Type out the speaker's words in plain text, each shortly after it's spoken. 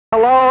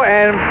Hello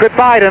and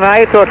goodbye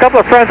tonight to a couple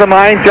of friends of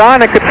mine,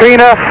 John and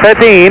Katrina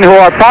Hedin, who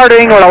are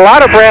partying with a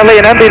lot of Bradley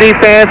and MDD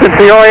fans in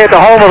Peoria at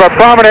the home of a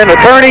prominent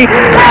attorney.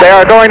 They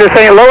are going to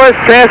St. Louis,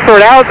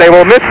 transferred out. They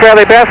will miss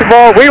Bradley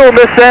basketball. We will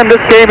miss them.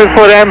 This game is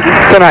for them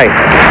tonight.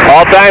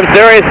 All-time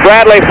series,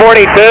 Bradley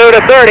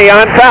 42-30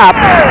 on top.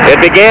 It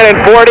began in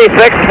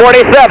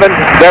 46-47.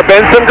 There have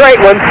been some great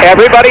ones.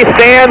 Everybody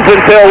stands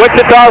until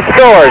Wichita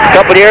scores. A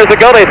couple years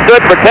ago, they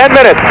stood for 10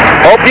 minutes.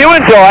 Hope you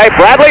enjoy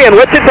Bradley and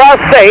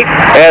Wichita State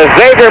as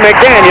Xavier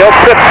McDaniel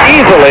trips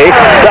easily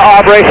to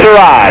Aubrey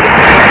Sherrod.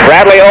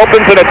 Bradley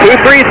opens in a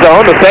 2-3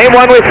 zone, the same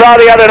one we saw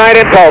the other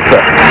night in Tulsa.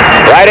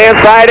 Right-hand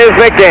side is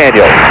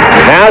McDaniel.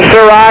 Now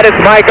Sherrod,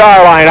 it's Mike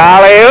Arline.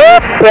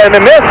 Alley-oop, and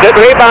they missed it.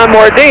 Rebound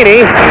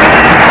Mordini.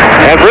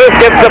 And Bruce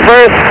gets the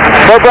first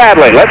for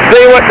Bradley. Let's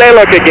see what they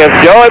look against,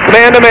 Joe. It's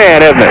man-to-man,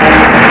 isn't it?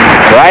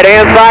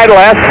 Right-hand side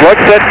left,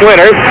 looks at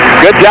Winters.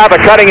 Good job of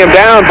cutting him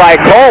down by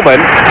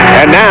Coleman.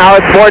 And now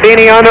it's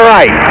Mordini on the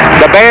right.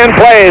 The band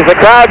plays. The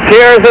crowd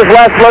cheers as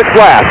left looks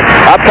left.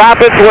 Up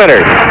top it's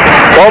Winters.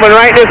 Coleman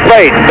right in his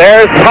face.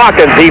 There's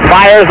Hawkins. He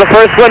fires the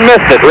first one,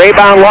 missed it.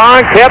 Rebound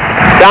long, tip.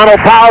 Donald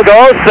Powell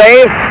goes,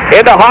 saves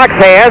into Hawks'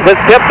 hands. It's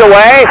tipped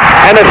away,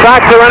 and the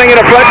Sox are running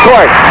into front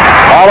court.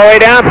 All the way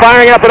down,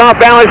 firing up an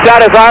off-balance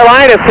shot is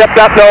Arline. It's tipped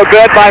up no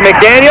good by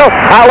McDaniel.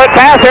 Outlet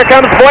pass, here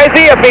comes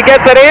Boise. If he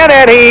gets it in,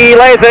 and he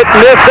lays it,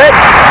 missed it.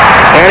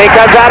 And he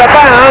comes out of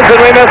bounds, and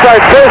we miss our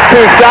first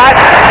two shots.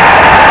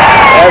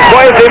 As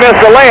Boise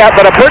missed the layup,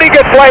 but a pretty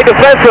good play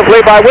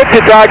defensively by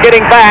Wichita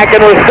getting back,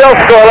 and we're still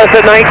scoreless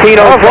at 19:07.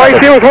 Oh,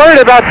 Boise was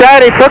worried about that.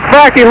 He took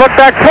back, he looked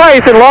back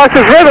twice and lost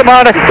his rhythm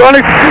on it.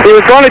 He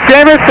was going to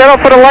jam it,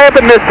 settled for the layup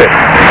and missed it.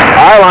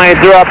 Arline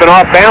threw up an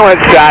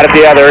off-balance shot at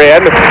the other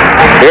end.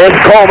 Here's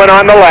Coleman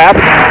on the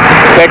left.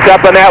 Picked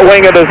up in that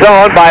wing of the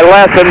zone by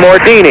Les and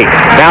Mordini.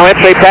 Now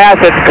entry pass,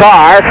 it's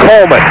Carr,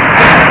 Coleman.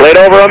 Played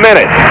over a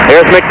minute.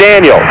 Here's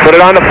McDaniel. Put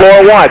it on the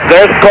floor once.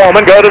 There's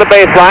Coleman. Go to the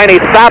baseline.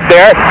 He stopped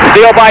there.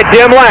 Steal by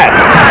Jim Les.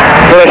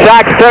 So the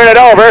Shockers turn it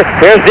over.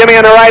 Here's Jimmy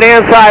on the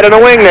right-hand side on the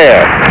wing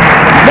there.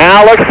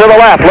 Now looks to the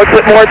left. Looks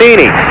at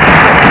Mordini.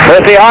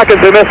 Percy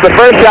Hawkins, who missed the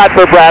first shot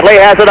for Bradley,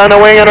 has it on the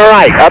wing on the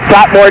right. Up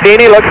top,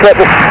 Mordini looks at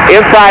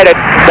inside at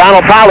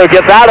Donald Powell, who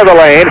gets out of the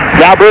lane.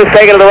 Now Bruce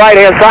taking to the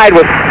right-hand side,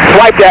 was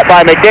swiped at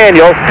by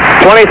McDaniel.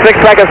 26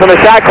 seconds on the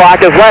shot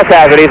clock as Les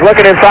has it. He's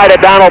looking inside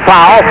at Donald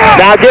Powell.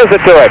 Now gives it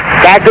to it.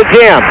 Back to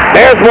Jim.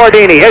 There's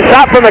Mordini. His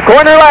shot from the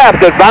corner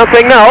left is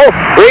bouncing no.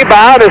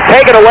 Rebound is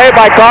taken away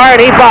by Carr, and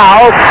he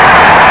fouls.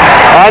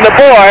 On the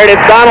board,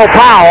 it's Donald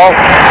Powell.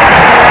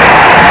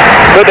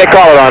 Who'd they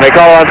call it on? They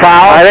call it on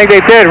foul? I think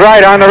they did,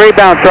 right, on the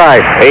rebound try.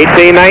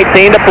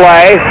 18-19 to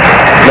play.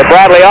 The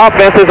Bradley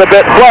offense is a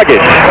bit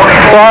sluggish.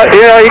 Well,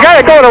 you know, you got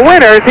to go to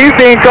Winters. He's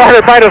being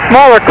guarded by the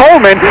smaller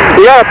Coleman.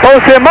 You got to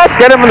post him up,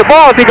 get him in the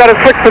ball. If you got to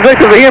switch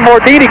positions with he and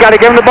Mordini, got to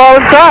give him the ball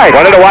inside.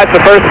 Wanted to watch the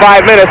first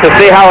 5 minutes to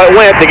see how it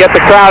went, to get the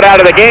crowd out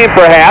of the game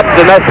perhaps,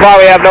 and thus far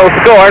we have no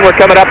score, and we're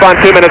coming up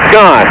on 2 minutes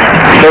gone.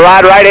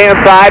 Sherrod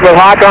right-hand side with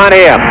Hawk on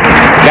him.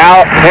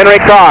 Now Henry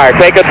Carr,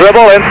 take a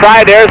dribble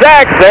inside. There's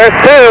X. There's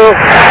two.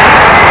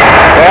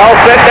 Well,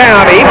 sit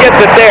down. He gets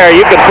it there.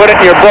 You can put it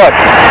in your book.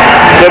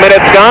 2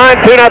 minutes gone.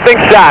 2-0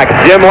 Shock.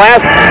 Jim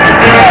Less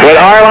with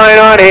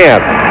Arline on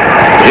him.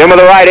 Jim with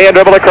the right hand,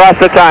 dribble across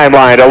the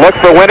timeline. To look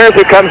for Winters,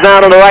 who comes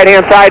down on the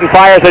right-hand side and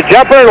fires a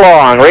jumper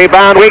long.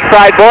 Rebound, weak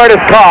side board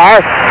is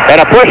Carr, and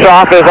a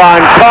push-off is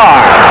on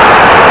Carr.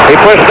 He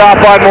pushed off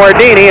on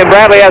Mordini, and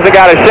Bradley hasn't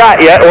got a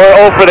shot yet,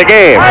 or 0 for the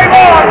game.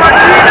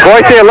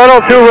 Boise a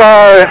little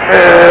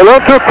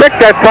too quick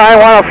that time.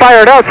 Want to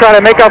fire it out, trying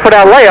to make up for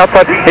that layup,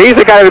 but he's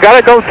the guy who got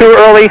to go too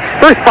early.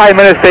 First 5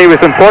 minutes, Dave,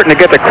 was important to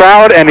get the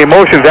crowd and the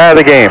emotions out of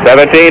the game.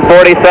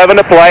 17:47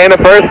 to play in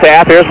the first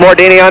half. Here's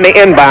Mordini on the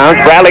inbounds.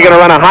 Bradley going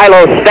to run a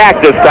high-low stack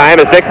this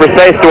time as Dick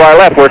Versace to our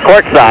left. We're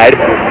courtside.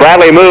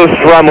 Bradley moves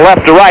from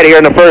left to right here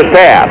in the first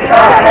half.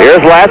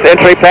 Here's Les.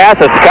 Entry pass.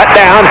 It's cut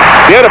down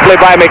beautifully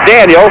by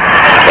McDaniel,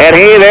 and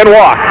he then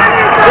walked.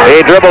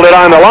 He dribbled it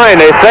on the line,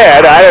 they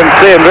said. I didn't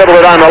see him dribble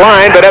it on the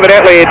line, but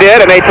evidently he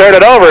did, and they turned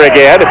it over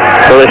again.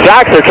 So the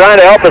Shocks are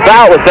trying to help us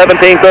out with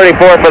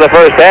 17:34 for the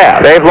first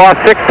half. They've lost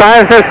 6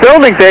 times in this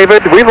building,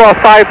 David. We've lost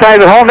 5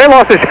 times at home. They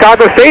lost to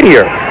Chicago State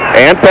here.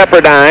 And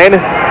Pepperdine,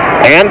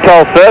 and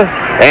Tulsa,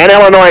 and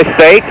Illinois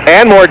State,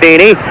 and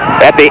Mordini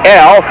at the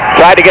L.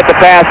 Tried to get the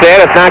pass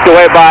in. It's knocked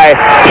away by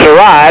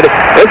Sherrod.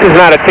 This is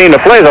not a team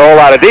that plays a whole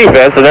lot of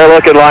defense, and they're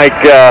looking like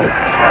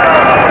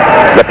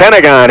the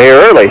Pentagon here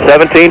early.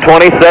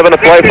 17:27 to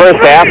play first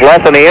half.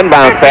 Less in the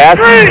inbound pass,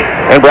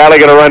 and Bradley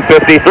going to run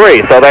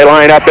 53. So they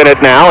line up in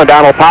it now, and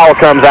Donald Powell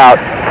comes out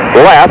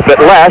left, but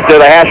left to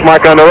the hash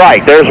mark on the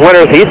right. There's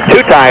Winters. He's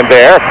 2-time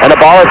there, and the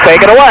ball is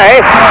taken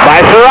away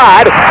by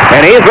Sherrod,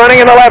 and he's running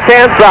in the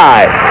left-hand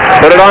side.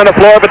 Put it on the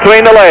floor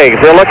between the legs.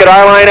 He'll look at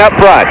Arline up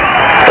front.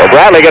 So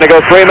Bradley going to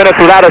go 3 minutes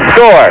without a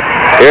score.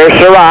 Here's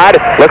Sherrod.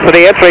 Looks for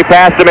the entry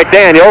pass to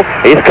McDaniel.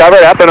 He's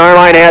covered up, and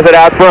Arline has it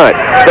out front.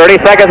 30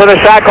 seconds on the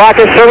shot clock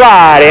is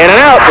Sherrod. In and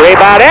out.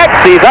 Rebound X.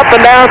 He's up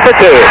and down for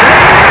 2.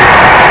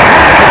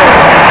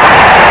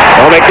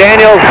 Well,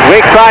 McDaniel's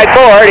weak side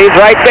board. He's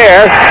right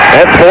there.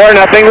 That's 4-0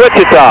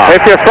 Wichita.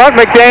 If you front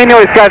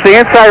McDaniel, he's got the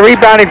inside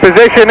rebounding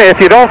position.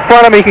 If you don't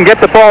front him, he can get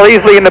the ball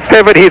easily in the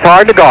pivot. He's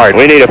hard to guard.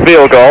 We need a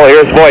field goal.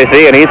 Here's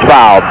Boise, and he's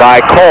fouled by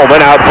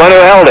Coleman out front,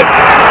 who held it.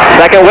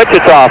 Second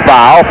Wichita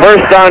foul.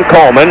 First on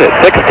Coleman at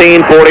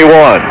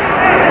 16:41.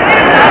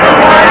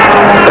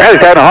 He's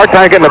having a hard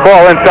time getting the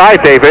ball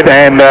inside, David,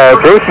 and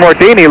Bruce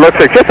Mordini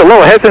looks like just a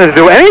little hesitant to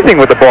do anything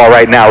with the ball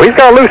right now. He's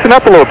got to loosen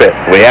up a little bit.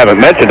 We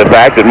haven't mentioned the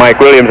fact that Mike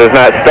Williams has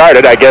not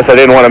started. I guess I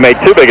didn't want to make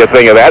too big a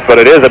thing of that,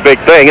 but it is a big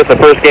thing. It's the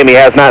first game he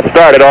has not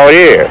started all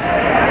year.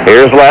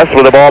 Here's Les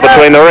with the ball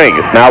between the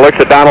rings. Now looks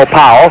at Donald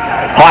Powell.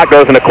 Hawk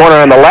goes in the corner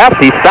on the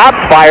left. He stops,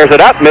 fires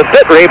it up, missed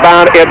it.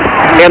 Rebound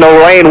in the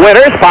lane.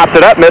 Winters pops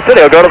it up, missed it.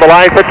 He'll go to the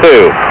line for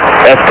two.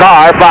 As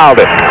Carr fouled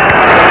it.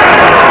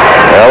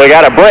 Well, we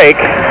got a break.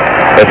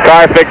 As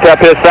Carr picked up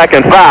his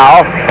second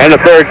foul, and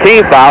the third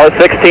team foul is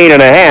 16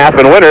 and a half,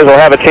 and Winters will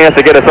have a chance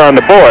to get us on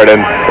the board,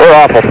 and we're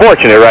awful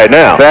fortunate right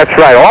now. That's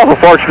right, awful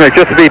fortunate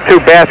just to be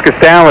 2 baskets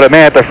down with a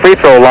man at the free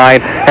throw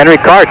line.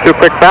 Henry Carr, 2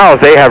 quick fouls.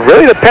 They have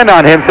really depended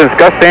on him since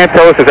Gus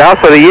Santos is out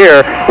for the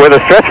year with a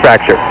stretch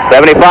fracture.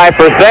 75%,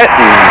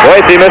 and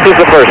Boise misses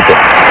the first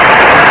one.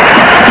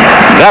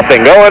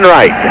 Nothing going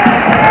right.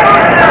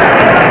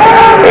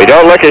 We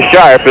don't look as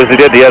sharp as he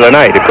did the other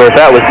night. Of course,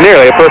 that was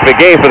nearly a perfect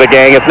game for the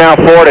gang. It's now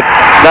 4-0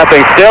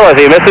 still as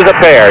he misses a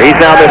pair. He's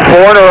now missed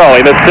 4 in a row.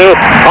 He missed 2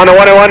 on the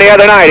 1-1 the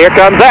other night. Here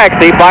comes X.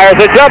 He fires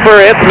a jumper.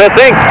 It's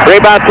missing.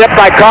 Rebound tipped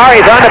by Carr.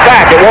 He's on the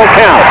back. It won't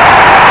count.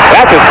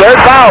 That's his third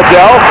foul,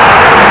 Joe.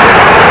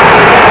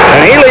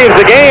 And he leaves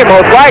the game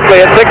most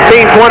likely at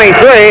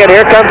 16:23. And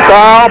here comes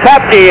Carl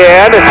Papke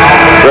in,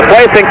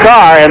 replacing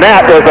Carr. And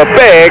that was a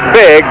big,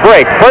 big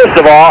break. First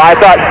of all, I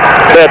thought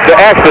that the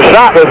extra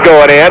shot was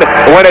going in.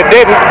 When it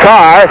didn't,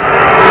 Carr,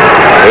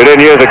 who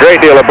didn't use a great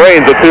deal of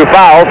brains with 2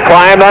 fouls,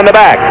 climbed on the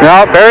back.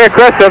 No, very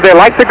aggressive. They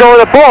like to go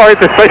with the boards,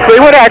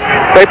 especially with X.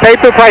 They paid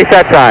the price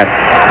that time.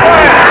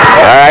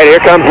 All right, here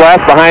comes Les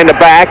behind the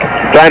back,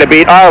 trying to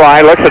beat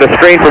Arline. Looks at a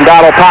screen from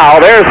Donald Powell.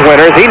 There's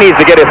Winters. He needs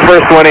to get his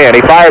first one in.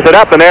 He fires it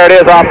up, and there it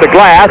is off the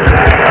glass.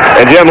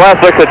 And Jim Les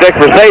looks at Dick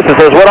Versace and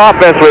says, what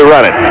offense are we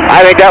running?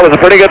 I think that was a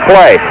pretty good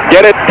play.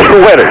 Get it to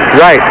Winters.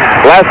 Right.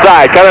 Left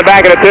side, coming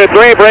back at a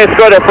 2-3. Braves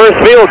scored their first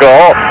field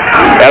goal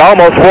at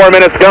almost 4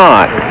 minutes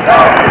gone.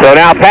 So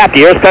now Papke,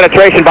 here's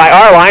penetration by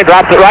Arline,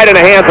 drops it right in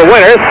the hands of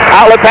Winters.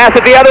 Outlet pass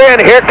at the other end.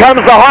 Here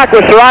comes the Hawk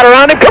with Sherrod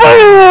around him.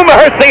 Kaboom!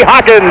 Hersey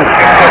Hawkins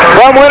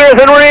from Winters,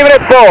 and we're even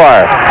at 4.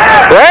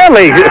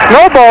 Bradley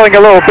snowballing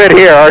a little bit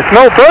here, or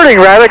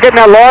snowbirding rather,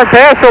 getting that long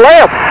pass to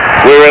layup.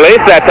 We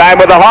released that time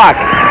with the Hawk.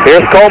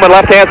 Here's Coleman,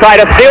 left-hand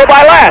side, a steal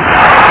by Les.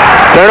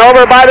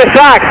 Turnover by the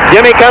Shocks.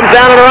 Jimmy comes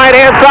down on the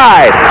right-hand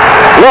side.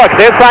 Looks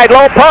inside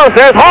low post.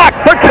 There's Hawk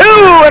for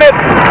 2, and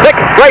it's 6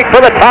 straight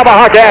for the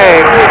Tomahawk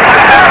gang.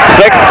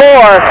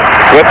 6-4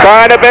 with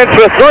Carr on the bench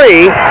with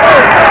 3.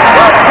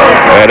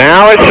 And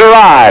now it's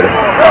Sherrod.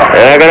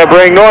 They're going to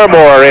bring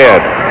Normore in.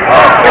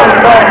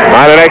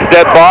 On the next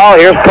dead ball,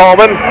 here's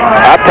Coleman.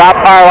 Up top,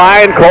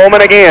 Arline.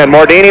 Coleman again.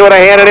 Mordini with a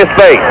hand in his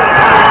face.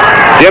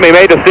 Jimmy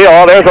made the steal.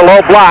 Oh, there's a low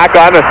block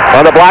on the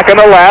block on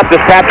the left. As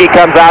Papke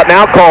comes out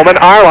now. Coleman,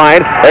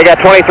 Arline. They got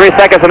 23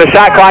 seconds on the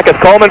shot clock as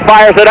Coleman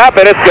fires it up,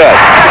 and it's good.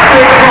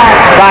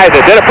 Ties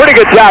it. Did a pretty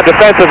good job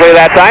defensively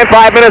that time.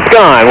 5 minutes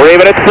gone. We're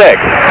even at 6.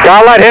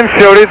 Gotta let him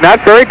shoot it. Not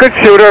very good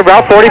shooter.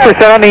 About 40%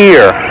 on the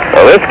year.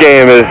 Well, this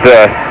game is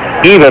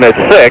even at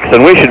 6,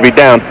 and we should be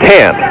down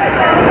 10.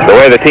 The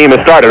way the team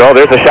has started. Oh,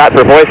 there's a shot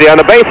for Boise on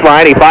the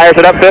baseline. He fires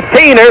it up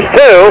 15. There's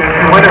 2.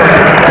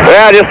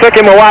 Well, it just took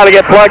him a while to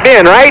get plugged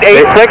in, right?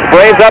 8-6,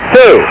 Braves up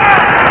 2.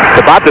 It's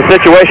about the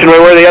situation we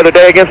were the other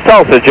day against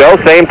Tulsa, Joe.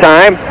 Same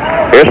time.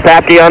 Here's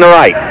Papke on the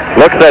right.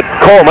 Looks at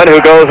Coleman, who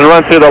goes and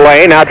runs through the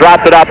lane. Now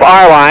drops it up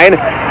Arline.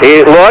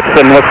 He looks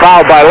and was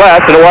fouled by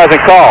Les, and it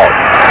wasn't called.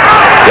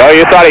 Joe,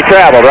 you thought he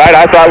traveled, right?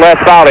 I thought Les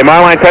fouled him.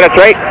 Arline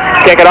penetrate.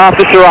 Kick it off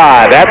to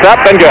Sherrod. That's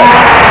up and good.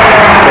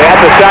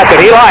 That's a shot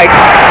that he likes.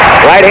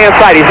 Right-hand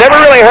side. He's never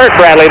really hurt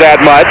Bradley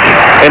that much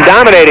in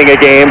dominating a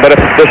game, but if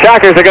the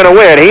Shockers are going to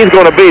win, he's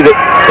going to be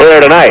there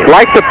tonight.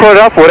 Likes to put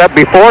up with it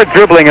before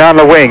dribbling on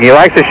the wing. He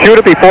likes to shoot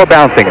it before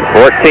bouncing it.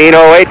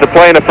 14:08 to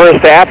play in the first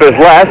half as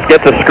Les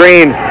gets a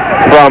screen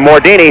from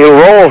Mordini, who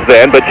rolls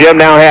in, but Jim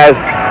now has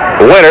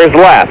Winters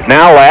left.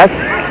 Now Les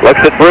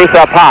looks at Bruce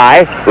up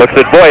high, looks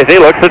at Boise,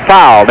 looks at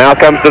Powell. Now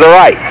comes to the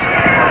right.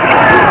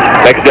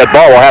 Next dead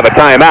ball will have a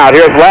timeout.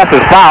 Here's Les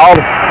is fouled,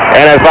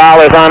 and his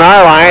foul is on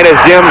our line as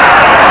Jim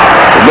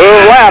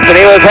moved left, and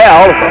he was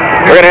held.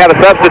 We're going to have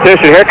a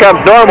substitution. Here comes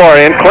Normore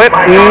in. Clint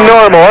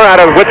Normore out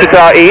of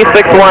Wichita East,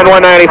 6'1",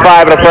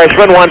 195, and a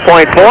freshman,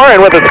 1.4. And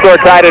with the score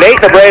tied at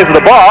 8, the Braves of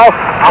the ball.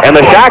 And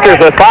the Shockers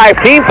with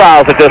 5 team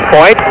fouls at this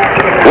point.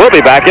 We'll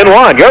be back in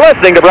 1. You're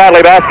listening to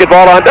Bradley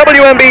Basketball on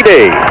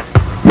WMBD.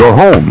 Your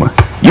home.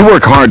 You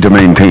work hard to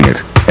maintain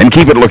it and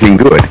keep it looking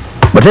good.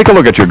 But take a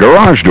look at your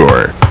garage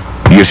door.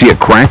 Do you see a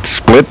cracked,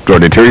 split, or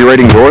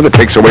deteriorating door that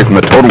takes away from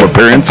the total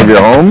appearance of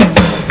your home?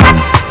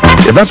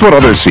 If that's what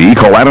others see,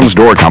 call Adams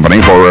Door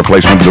Company for a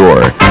replacement door.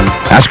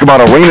 Ask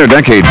about a Rainer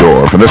Decade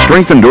Door for the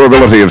strength and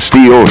durability of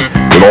steel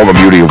with all the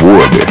beauty of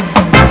wood.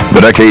 The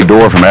Decade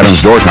Door from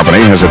Adams Door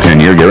Company has a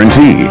 10-year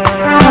guarantee.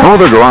 No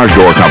other garage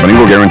door company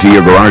will guarantee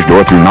your garage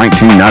door through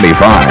 1995.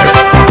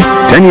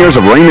 10 years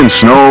of rain and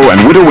snow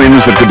and winter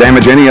winds that could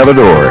damage any other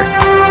door.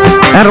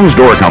 Adams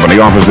Door Company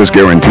offers this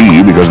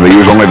guarantee because they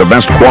use only the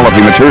best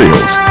quality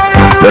materials.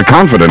 They're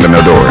confident in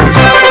their doors.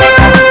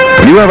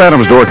 When you have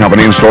Adams Door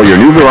Company install your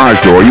new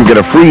garage door, you get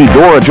a free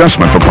door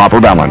adjustment for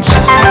proper balance.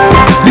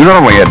 You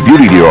not only add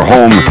beauty to your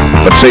home,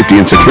 but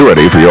safety and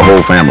security for your whole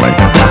family.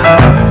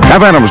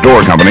 Have Adams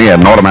Door Company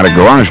add an automatic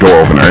garage door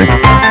opener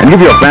and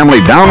give your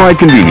family downright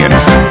convenience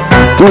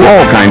through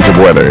all kinds of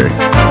weather.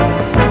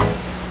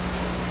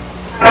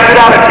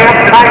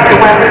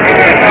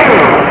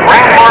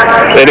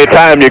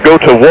 Anytime you go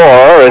to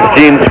war, as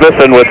Gene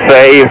Smithson would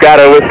say, you've got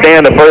to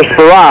withstand the first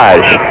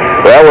barrage.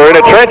 Well, we're in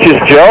the trenches,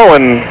 Joe,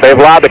 and they've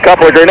lobbed a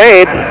couple of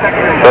grenades.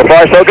 So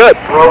far, so good.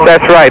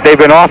 That's right. They've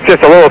been off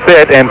just a little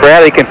bit, and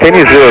Bradley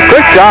continues to do a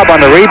good job on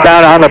the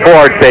rebound on the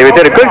boards, David.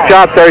 Did a good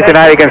job Thursday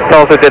night against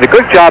Tulsa. Did a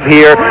good job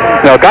here.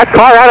 You know, got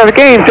Carr out of the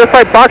game just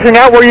by boxing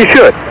out where you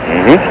should.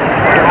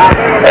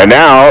 And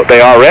now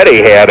they already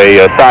had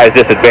a size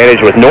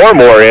disadvantage with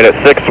Normore in at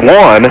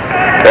 6'1".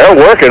 They're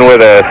working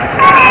with a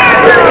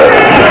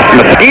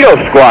mosquito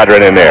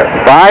squadron in there.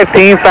 5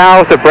 team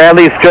fouls to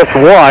Bradley's just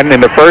 1 in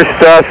the first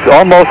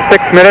almost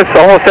 6 minutes,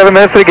 almost 7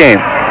 minutes of the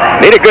game.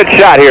 Need a good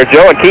shot here,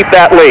 Joe, and keep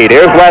that lead.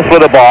 Here's Les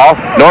with the ball.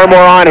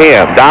 Normore on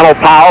him. Donald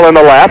Powell in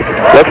the left.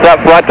 Looks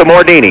up front to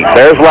Mordini.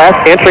 There's Les.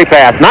 Entry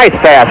pass. Nice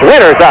pass.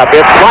 Winner's up.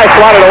 It's nice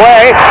slotted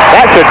away.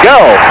 That should go.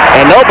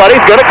 And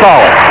nobody's going to call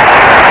it.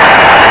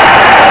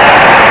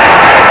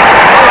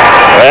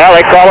 Well,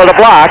 they call it a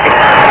block.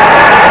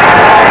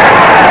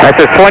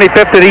 That's his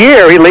 25th of the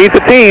year. He leads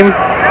the team.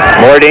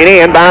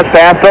 Mordini inbounds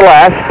pass to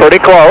Les. Pretty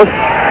close.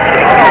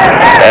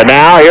 And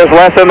now here's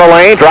Les in the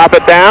lane. Drop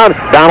it down.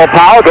 Donald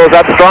Powell goes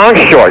up strong,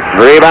 short.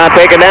 Rebound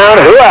taken down.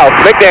 Who else?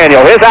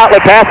 McDaniel. His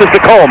outlet passes to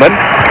Coleman.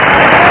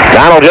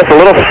 Donald just a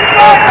little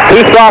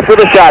too soft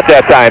with the shot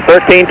that time.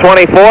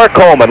 13-24.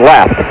 Coleman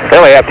left. They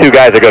only have 2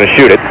 guys that are going to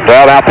shoot it.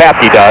 Well, now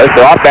Papke does.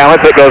 So off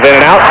balance, it goes in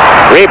and out.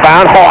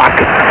 Rebound, Hawk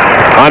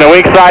on the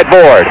weak side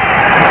board.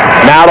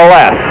 Now to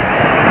Les.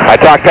 I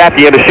talked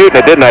Papke into shooting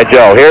it, didn't I,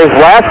 Joe? Here's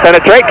Les.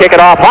 Penetrate. Kick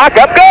it off. Hawk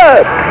up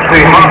good.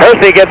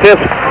 Hersey gets his,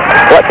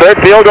 third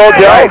field goal,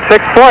 Joe? Right,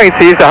 6 points.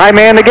 He's the high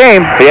man in the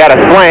game. He had a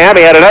slam.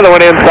 He had another one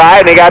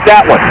inside, and he got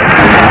that one.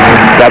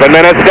 7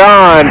 minutes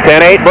gone.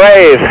 10-8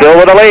 Braves. Still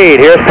with the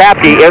lead. Here's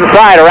Papke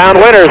inside around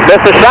Winters.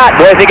 Missed the shot.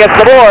 Boise gets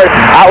the board.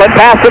 Outlet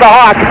pass to the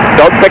Hawk.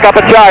 Don't pick up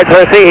a charge.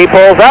 Hersey, he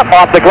pulls up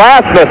off the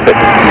glass. Missed it.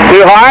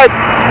 Too hard.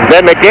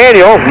 Then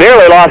McDaniel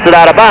nearly lost it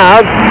out of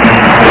bounds.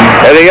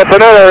 And he gets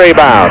another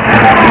rebound.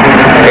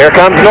 Here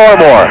comes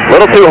Normore. A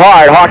little too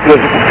hard. Hawk was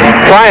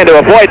trying to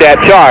avoid that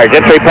charge.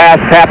 Entry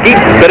pass, Papke,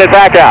 spit it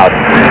back out.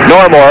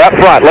 Normore up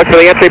front. Look for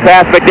the entry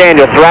pass,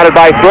 McDaniel. Surrounded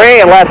by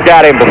 3, and Les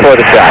got him before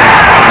the shot.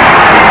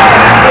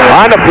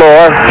 On the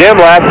floor, Jim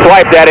Les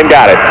swiped at him,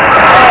 got it.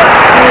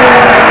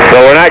 So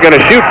we're not going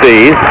to shoot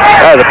these.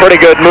 That was a pretty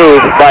good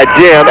move by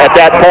Jim at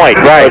that point.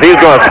 Right. He's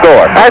going to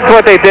score. That's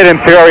what they did in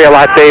Peoria a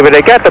lot, David.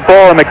 They got the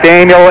ball in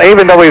McDaniel.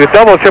 Even though he was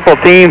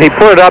double-triple teamed, he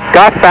put it up,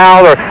 got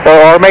fouled,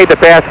 or made the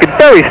basket.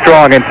 Very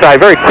strong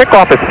inside. Very quick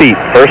off his feet.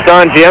 First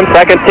on Jim,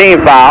 second team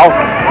foul.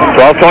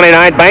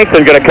 12:29,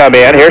 Bankston going to come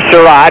in. Here's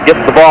Sherrod.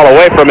 Gets the ball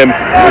away from him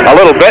a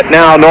little bit.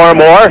 Now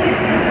Normore.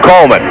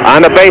 Coleman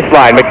on the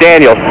baseline.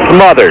 McDaniel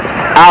smothered.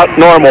 Out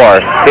Normore.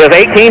 His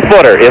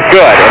 18-footer is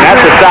good, and that's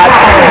a shot.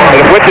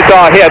 And if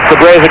Wichita hits, the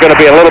Braves are going to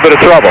be in a little bit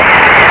of trouble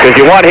because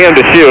you want him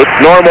to shoot.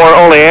 Normore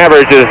only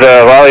averages,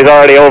 he's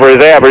already over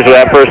his average with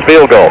that first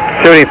field goal.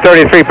 Shooting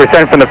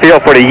 33% from the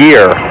field for the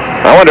year.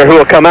 I wonder who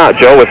will come out,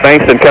 Joe, with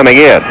Bankston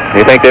coming in.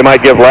 You think they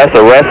might give Les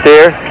a rest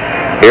here?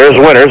 Here's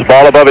Winters,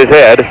 ball above his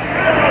head.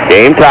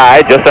 Game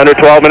tied, just under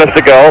 12 minutes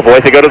to go.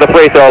 Boise go to the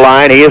free throw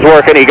line. He is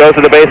working. He goes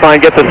to the baseline,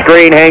 gets a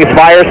screen, hangs,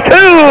 fires.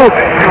 2!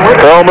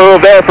 Throw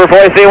move there for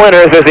Boise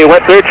Winters as he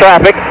went through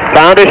traffic,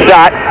 found his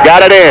shot,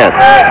 got it in.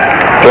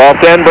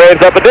 12-10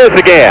 Braves up a deuce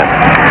again.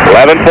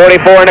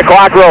 11:44 in the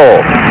clock roll.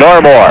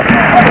 Normore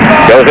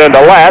goes into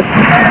Les.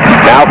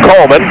 Now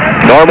Coleman.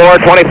 Normore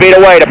 20 feet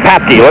away to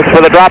Papke. Looks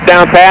for the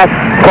drop-down pass.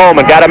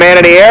 Coleman got a man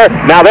in the air.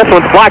 Now this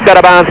one's blocked out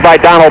of bounds by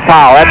Donald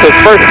Powell. That's his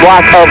first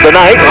block of the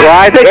night. Well,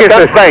 I think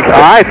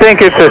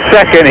it's the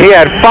second. He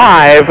had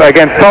 5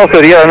 against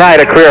Tulsa the other night,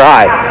 a career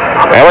high.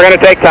 And we're going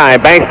to take time.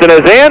 Bankston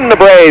is in. The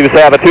Braves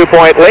have a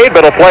 2-point lead,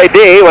 but will play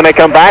D when they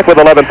come back with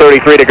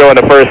 11:33 to go in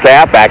the first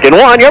half. Back in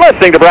 1. You're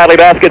listening to Bradley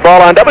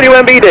Basketball on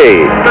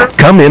WMBD.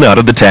 Come in out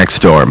of the tax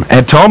storm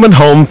at Tallman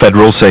Home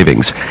Federal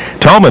Savings.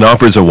 Tallman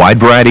offers a wide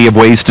variety of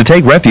ways to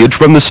take refuge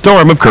from the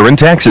storm of current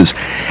taxes.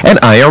 An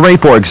IRA,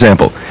 for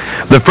example.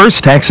 The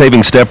first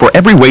tax-saving step for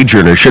every wage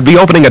earner should be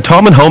opening a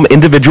Tallman Home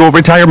individual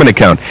retirement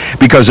account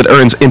because it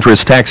earns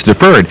interest tax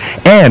deferred,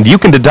 and you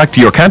can deduct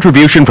your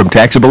contribution from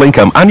taxable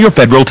income on your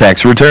federal tax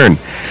tax return.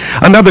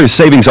 Another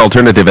savings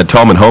alternative at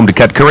Tallman Home to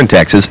cut current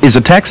taxes is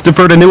a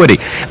tax-deferred annuity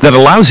that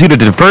allows you to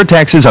defer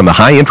taxes on the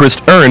high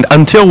interest earned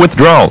until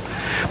withdrawal.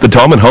 The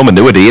Tallman Home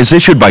Annuity is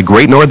issued by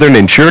Great Northern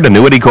Insured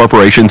Annuity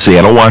Corporation,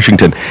 Seattle,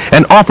 Washington,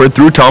 and offered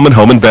through Tallman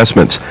Home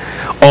Investments.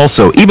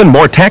 Also, even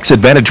more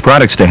tax-advantage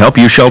products to help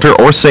you shelter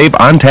or save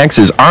on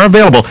taxes are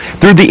available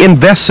through the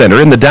Invest Center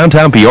in the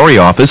downtown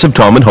Peoria office of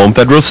Tallman Home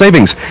Federal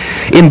Savings.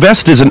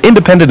 Invest is an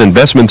independent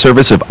investment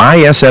service of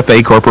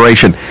ISFA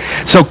Corporation.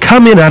 So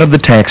come in out of the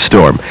tax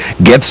storm.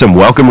 Get some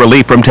welcome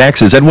relief from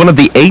taxes at one of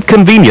the 8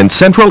 convenient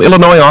Central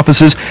Illinois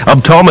offices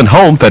of Tallman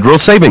Home Federal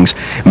Savings,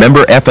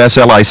 member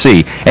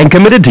FSLIC, and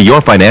committed to your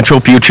financial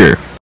future.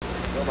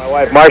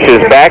 My wife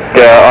Marcia's back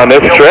on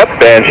this trip,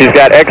 and she's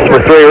got X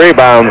for 3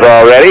 rebounds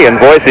already, and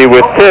Boise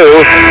with 2.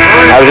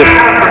 I was just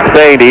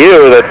saying to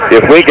you that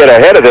if we get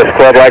ahead of this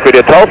club like we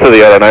did Tulsa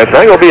the other night,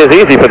 I think it'll be as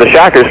easy for the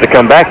Shockers to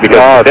come back because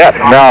of depth.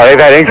 No,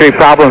 they've had injury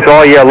problems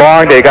all year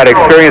long. They've got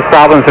experience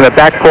problems in the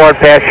backcourt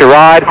past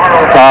Sherrod.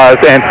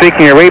 And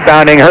speaking of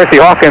rebounding, Hersey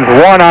Hawkins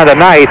won on the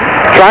night,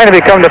 trying to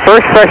become the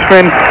first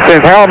freshman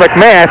since Harold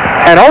McMath,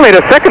 and only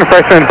the second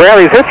freshman in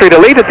Braley's history to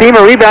lead the team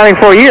in rebounding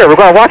for a year. We're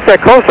going to watch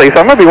that closely, so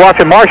I'm going to be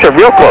watching Marcia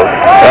real close.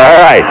 All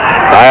right.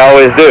 I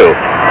always do.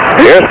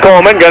 Here's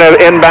Coleman going to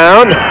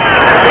inbound.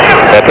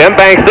 Tim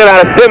Bankston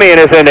out of Simeon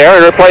is in there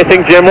and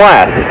replacing Jim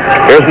Last.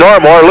 Here's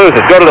Normore,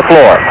 loses. Go to the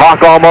floor.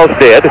 Hawk almost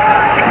did.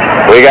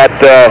 We got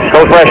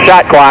no fresh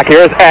shot clock.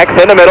 Here's X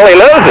in the middle. He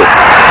loses.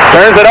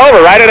 Turns it over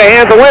right into the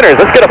hands of Winters.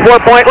 Let's get a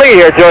 4-point lead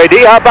here, Joey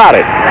D. How about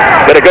it?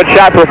 Get a good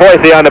shot for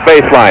Boise on the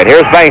baseline.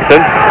 Here's Bankston.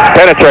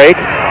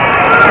 Penetrates.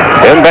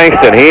 Tim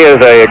Bankston. He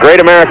is a great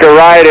America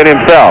ride in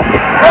himself.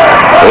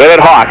 With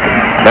it, Hawk.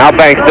 Now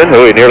Bankston,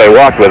 who he nearly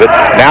walked with it.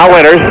 Now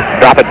Winters,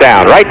 drop it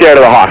down. Right there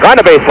to the Hawk. On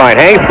the baseline,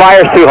 hangs,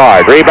 fires too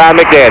hard. Rebound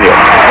McDaniel.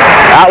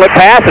 Outlet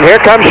pass, and here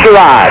comes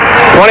Sherrod.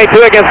 22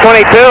 against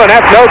 22, and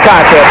that's no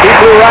contest. He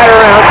flew right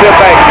around to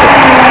Bankston.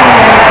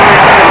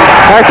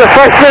 That's a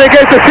freshman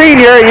against a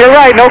senior. You're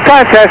right, no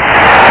contest.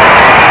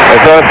 And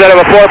so instead of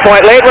a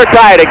 4-point lead, we're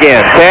tied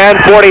again.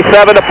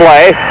 10:47 to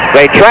play.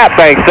 They trap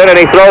Bankston, and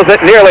he throws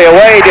it nearly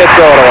away. He did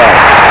throw it away.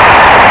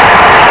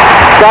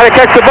 Got to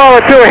catch the ball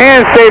with 2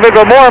 hands, David,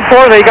 but more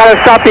importantly, you got to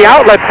stop the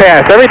outlet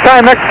pass. Every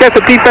time X gets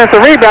a defensive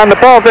rebound, the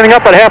ball's ending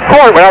up at half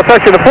court without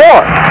touching the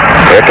floor.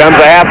 Here comes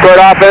the half-court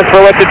offense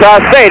for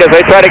Wichita State as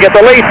they try to get the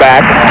lead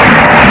back.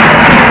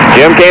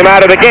 Jim came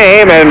out of the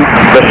game, and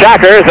the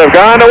Shockers have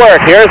gone to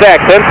work. Here's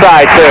X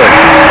inside, too.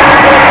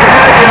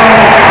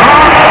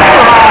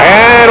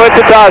 And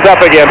Wichita's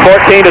up again,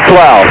 14-12.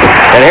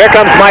 And here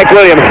comes Mike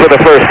Williams for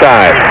the first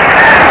time.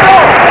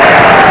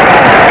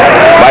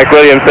 Mike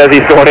Williams says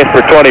he's going in for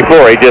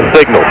 24. He just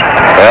signaled.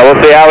 Well, we'll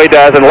see how he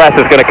does, and Les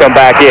is going to come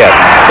back in.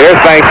 Here's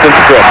Bankston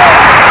strip.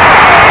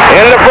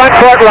 Into the front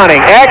court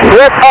running. X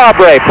with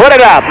Aubrey. Put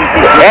it up.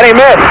 And he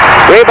missed.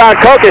 Rebound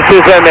Kokich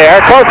is in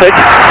there. Kokich.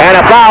 And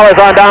a foul is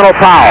on Donald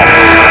Powell.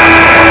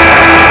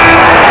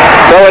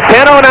 So with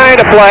 10:09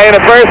 to play in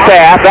the first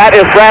half, that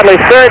is Bradley's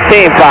 3rd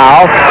team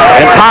foul,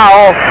 and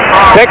Powell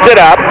picked it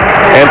up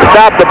and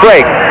stopped the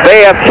break.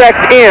 They have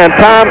checked in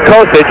Tom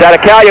Kosich out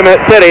of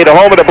Calumet City, the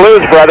home of the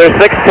Blues Brothers,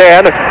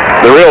 6'10",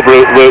 the real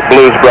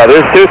Blues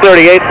Brothers,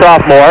 238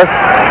 sophomore,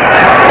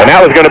 and that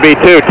was going to be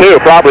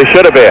 2-2, probably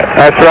should have been.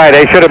 That's right,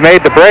 they should have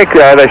made the break,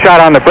 the shot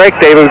on the break,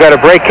 David. We've got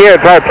a break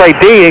here, try to play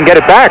D and get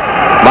it back.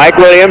 Mike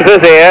Williams is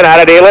in, out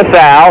of De La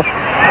Salle.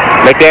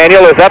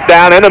 McDaniel is up,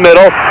 down, in the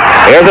middle.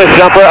 Here's a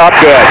jumper, up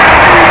good.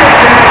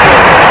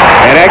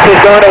 And X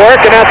is going to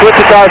work, and that's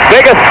Wichita's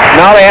biggest.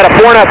 No, they had a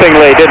 4-0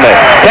 lead, didn't they?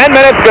 10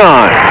 minutes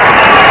gone.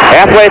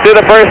 Halfway through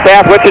the first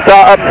half, Wichita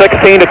up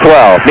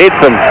 16-12. Needs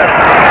some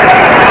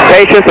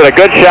patience and a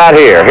good shot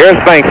here. Here's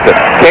Bankston.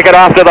 Kick it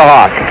off to the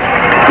Hawk.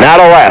 Now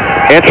to left.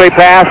 Entry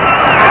pass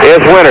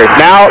is Winters.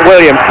 Now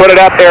Williams. Put it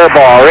up, air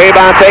ball.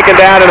 Rebound taken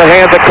down in the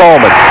hands of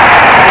Coleman.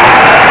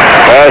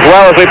 As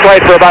well as we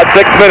played for about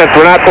 6 minutes.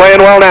 We're not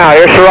playing well now.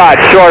 Here's Sherrod,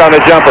 short on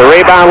the jumper.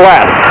 Rebound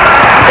left.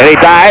 And he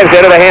dives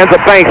into the hands of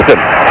Bankston.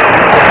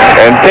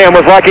 And Tim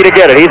was lucky to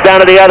get it. He's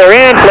down to the other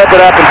end, flip it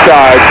up and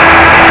charge.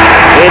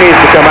 He needs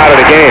to come out of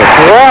the game.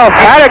 Well,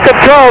 out of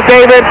control,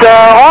 David.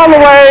 All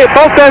the way,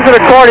 both ends of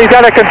the court, he's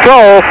out of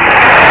control.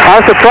 I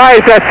was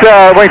surprised that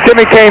when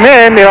Jimmy came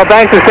in,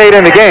 Bankston stayed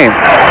in the game.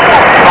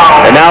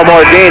 And now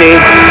Mordini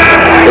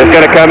is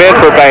going to come in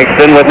for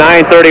Bankston with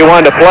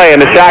 9:31 to play,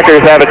 and the Shockers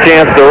have a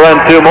chance to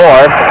run 2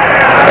 more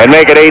and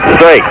make it 8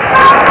 straight.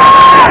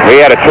 We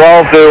had a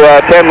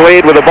 12-10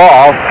 lead with the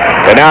ball,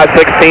 and now it's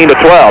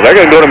 16-12. They're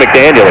going to go to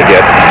McDaniel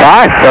again.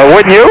 All right,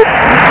 wouldn't you?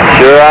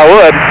 Sure I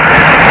would.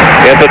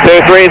 It's a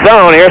 2-3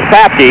 zone. Here's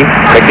Papke.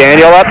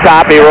 McDaniel up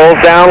top. He rolls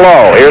down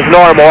low. Here's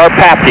Normore.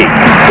 Papke.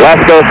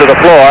 Les goes to the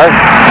floor.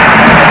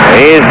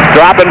 He's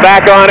dropping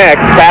back on X.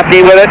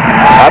 Papke with it.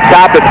 Up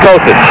top it's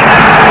Kosich.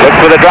 Looks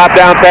for the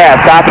drop-down pass.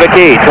 Top of the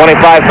key.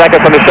 25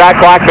 seconds on the shot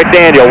clock.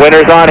 McDaniel.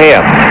 Winters on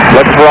him.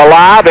 Looks for a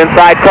lob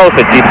inside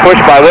Kosich. He's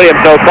pushed by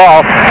Williams. No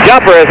call.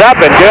 Jumper is up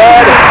and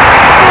good.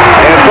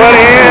 and put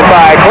in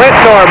by Clint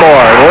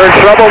Normore. And we're in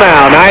trouble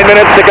now. 9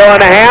 minutes to go in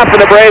the half, and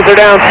the Braves are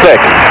down 6.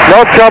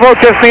 No trouble,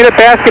 just need a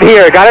basket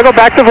here. Got to go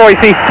back to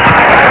Boise.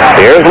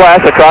 Here's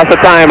Wes across the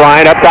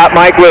timeline. Up top,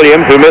 Mike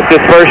Williams, who missed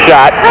his first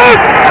shot.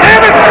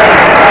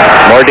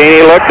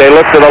 Mordini looked. They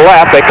looked to the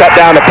left. They cut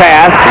down the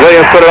pass.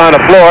 Williams put it on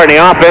the floor, and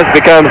the offense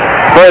becomes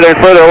further and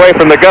further away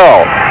from the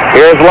goal.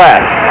 Here's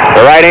Wes.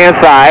 The right-hand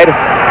side.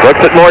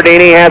 Looks at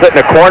Mordini. Has it in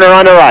the corner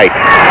on the right.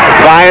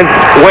 Finds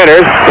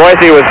Winters.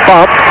 Boise was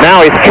bumped.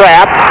 Now he's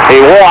trapped. He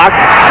walks,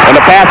 and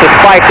the pass is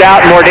spiked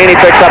out, and Mordini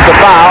picks up the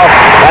foul.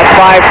 That's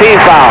 5 team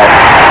fouls.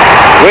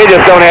 We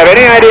just don't have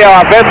any idea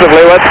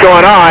offensively what's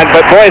going on,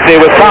 but Boise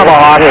was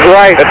tomahawked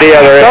right at the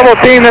other end. Double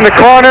team in the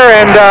corner,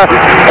 and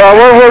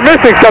we're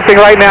missing something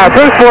right now.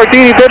 Bruce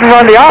Mordini didn't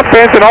run the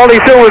offense, and all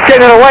he's doing was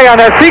getting it away on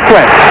that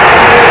sequence.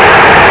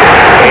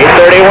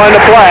 8:31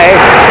 to play.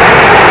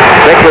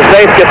 Dick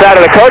Versace gets out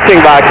of the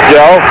coaching box,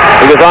 Joe.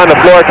 He was on the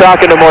floor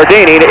talking to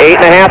Mordini.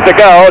 8.5 to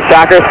go.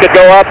 Shockers could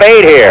go up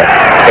 8 here.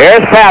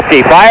 Here's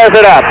Papke. Fires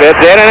it up. It's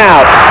in and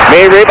out.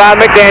 Made rebound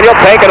McDaniel.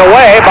 Taken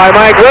away by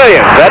Mike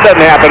Williams. That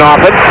doesn't happen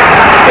often.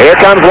 Here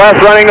comes Wes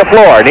running the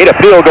floor. Need a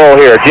field goal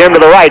here. Jim to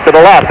the right, to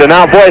the left. And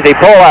now Boise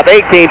pull up.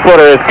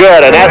 18-footer is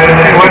good. And that's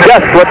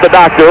just what the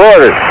doctor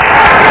ordered.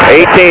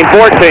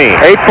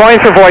 18-14. 8 points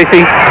for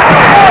Boise.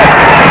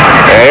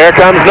 And here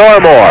comes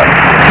Normore.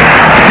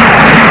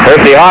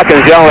 Percy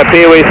Hawkins yelling at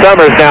Pee Wee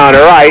Summers now on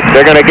the right.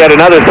 They're going to get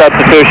another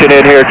substitution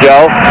in here,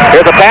 Joe.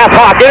 Here's a pass.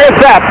 Hawk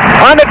intercept.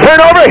 On the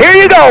turnover. Here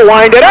you go.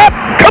 Wind it up.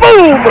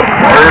 Kaboom!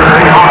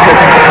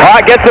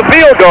 Hawk gets a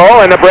field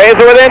goal, and the Braves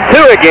are within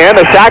 2 again.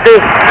 The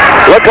Shockers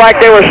look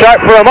like they were sharp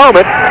for a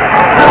moment.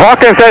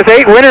 Hawkins says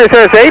 8. Winters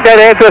says 8.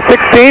 That adds to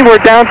 16. We're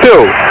down 2.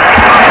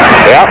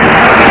 Yep.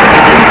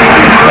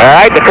 All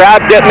right, the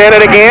crowd's getting in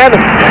it again.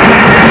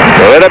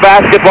 With a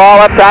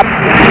basketball up top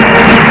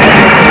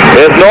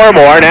is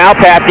Normore. Now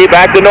Papke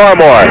back to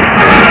Normore.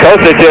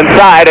 Kosic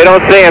inside. They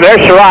don't see him.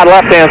 There's Sherrod.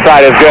 Left-hand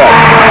side is good.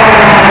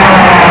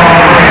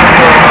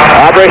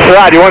 Aubrey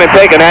Sherrod, you want him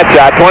taking that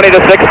shot.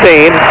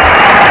 20-16.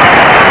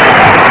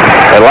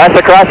 And Les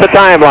across the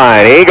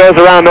timeline. He goes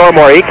around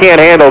Normore. He can't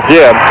handle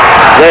Jim.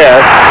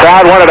 There.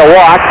 Crowd wanted to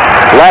walk.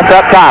 Les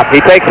up top. He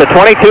takes a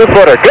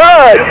 22-footer.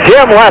 Good!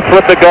 Jim Les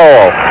with the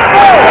goal.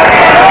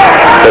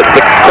 The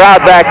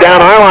crowd back down.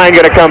 Our line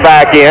going to come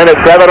back in at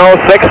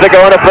 7:06 to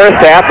go in the first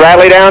half.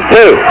 Bradley down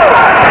 2.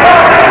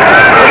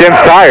 Jim's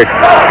tired.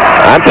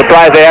 I'm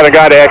surprised they haven't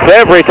gone to X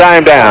every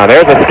time down.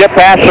 There's a skip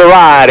pass,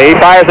 Sherrod. He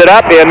fires it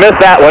up. He had missed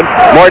that one.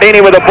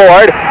 Mordini with a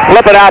board.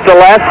 Flip it out to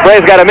left.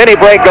 Braves got a mini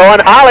break going.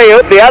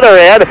 Alley-oop the other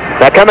end.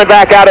 Now coming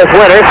back out as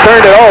Winters.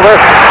 Turned it over.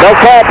 No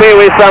call, Pee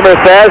Wee Summers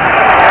says.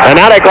 And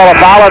now they call a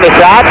foul on the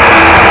shot.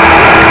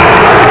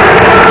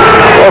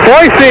 Well,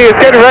 Boise is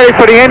getting ready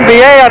for the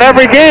NBA on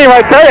every game.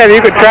 I tell you, you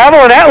could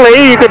travel in that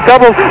league. You could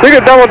double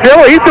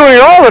dribble. He's doing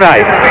it all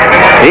tonight.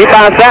 He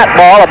bounced that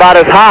ball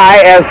about as high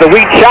as the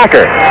Wheat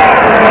Shocker.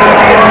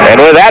 And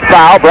with that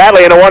foul,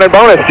 Bradley in a 1 and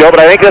bonus, Joe.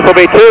 But I think this will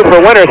be 2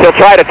 for Winters. He'll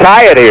try to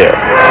tie it here.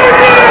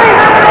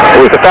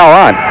 Who's the foul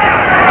on?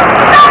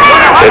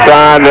 It's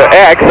on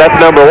X. That's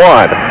number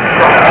 1.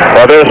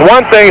 Well, there's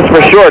one thing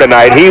for sure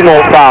tonight. He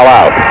won't foul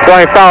out. He's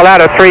only fouled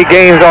out of 3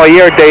 games all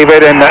year,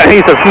 David, and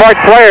he's a smart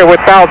player with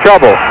foul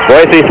trouble.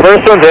 Boise's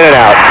first one's in and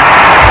out.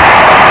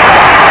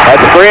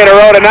 That's 3 in a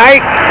row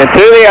tonight and 2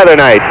 the other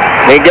night.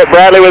 He can get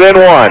Bradley within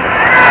 1.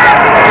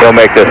 He'll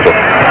make this one.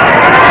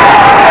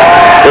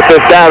 Put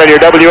this down on your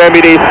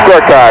WMBD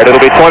scorecard. It'll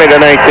be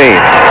 20-19.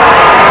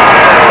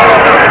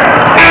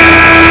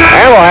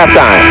 And we'll have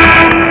time.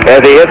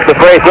 As he hits the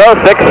free throw,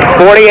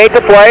 6:48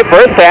 to play.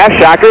 First half,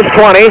 Shockers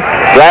 20,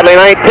 Bradley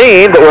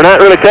 19, but we're not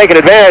really taking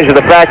advantage of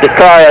the fact that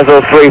Carr has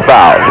those 3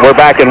 fouls. We're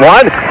back in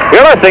 1.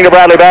 You're listening to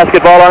Bradley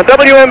Basketball on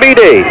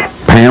WMBD.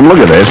 Pam, look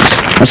at this.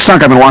 The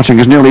stock I've been watching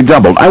has nearly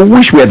doubled. I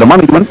wish we had the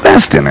money to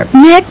invest in it.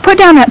 Nick, put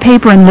down that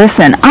paper and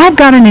listen. I've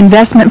got an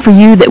investment for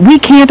you that we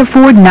can't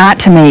afford not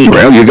to make.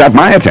 Well, you got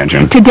my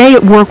attention. Today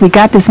at work, we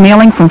got this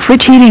mailing from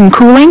Fritz Heating and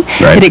Cooling.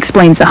 Right. It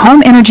explains the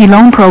home energy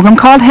loan program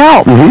called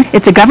HELP.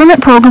 It's a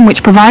government program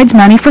which provides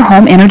money for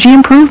home energy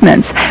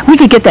improvements. We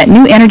could get that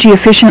new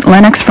energy-efficient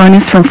Lennox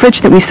furnace from Fritz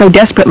that we so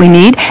desperately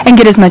need and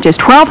get as much as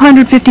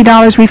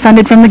 $1,250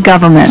 refunded from the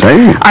government.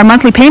 Say. Our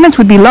monthly payments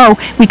would be low.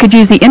 We could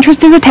use the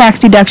interest as a tax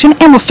deduction,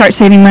 and we'll start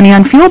saving money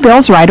on fuel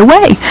bills right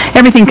away.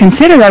 Everything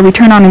considered, our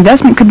return on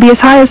investment could be as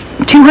high as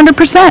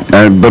 200%.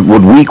 But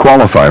would we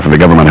qualify for the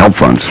government help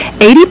funds?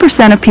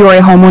 80% of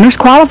Peoria homeowners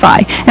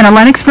qualify, and a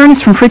Lennox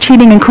furnace from Fritz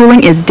Heating and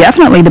Cooling is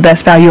definitely the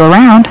best value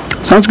around.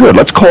 Sounds good.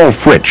 Let's call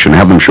Fritz and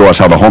have them show us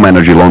how the home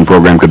energy loan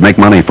program could make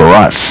money for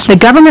us. The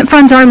government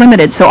funds are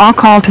limited, so I'll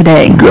call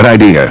today. Good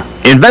idea.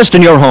 Invest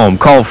in your home.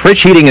 Call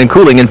Fritz Heating and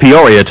Cooling in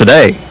Peoria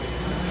today.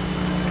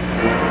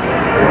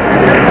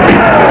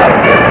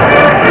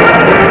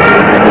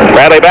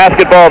 Bradley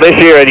basketball this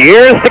year and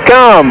years to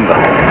come.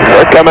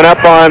 We're coming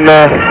up on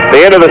the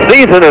end of the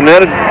season, and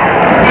then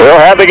we'll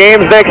have the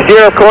games next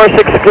year, of course,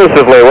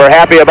 exclusively. We're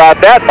happy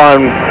about that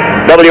on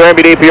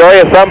WMBD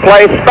Peoria,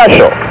 someplace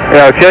special.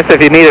 just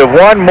if you needed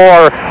one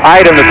more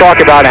item to talk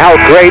about how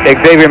great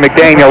Xavier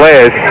McDaniel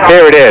is,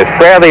 here it is.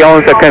 Bradley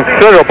owns a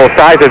considerable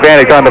size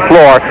advantage on the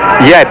floor,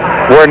 yet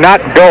we're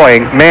not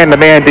going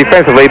man-to-man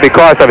defensively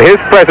because of his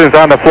presence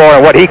on the floor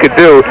and what he could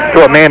do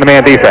to a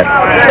man-to-man defense.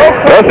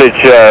 Kosich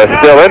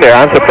still in there.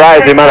 I'm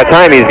surprised the amount of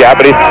time he's got,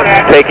 but he's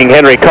taking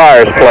Henry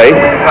Carr's place.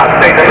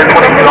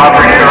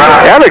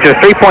 Average is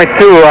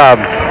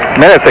 3.2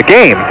 minutes a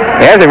game.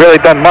 He hasn't really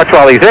done much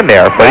while he's in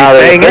there, but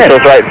he's staying in.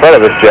 Right in front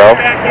of us, Joe.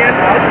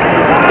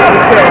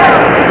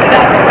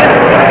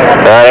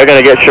 They're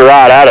going to get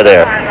Sherrod out of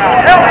there.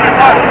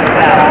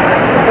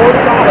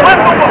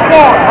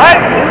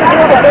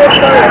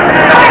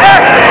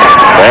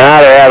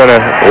 Now they're having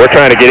we're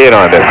trying to get in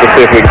on this. Let's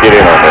see if we can get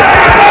in on this.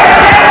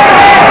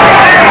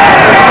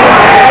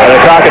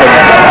 They're talking to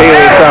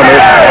Haley Summers,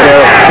 and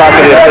they're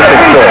talking to the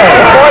assistant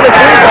coach.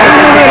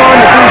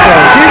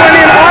 He went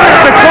in on it.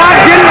 The clock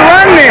didn't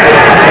run there.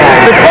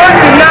 The clock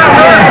did not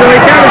run, so he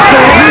kind of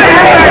said,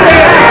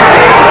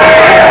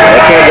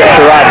 they can't get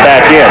Sherrod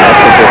back in.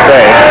 That's what they're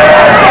saying.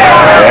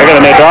 They're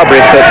going to make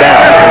Aubrey sit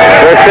down.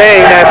 They're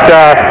saying that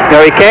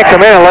he can't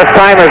come in unless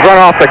time has run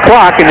off the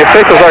clock, and the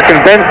officials are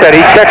convinced that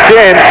he checked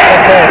in.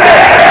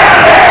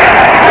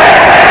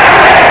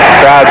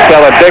 Crowd's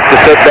telling Dick to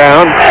sit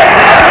down.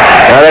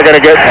 Now they're going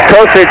to get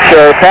Kosich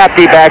or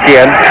Papke back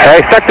in.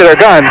 They stuck to their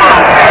guns.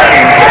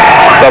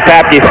 So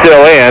Papke's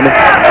still in.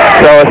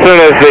 So as soon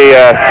as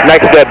the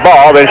next dead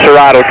ball, then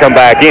Sherrod will come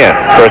back in.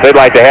 Of course, they'd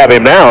like to have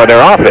him now in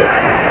their offense.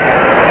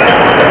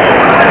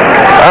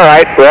 All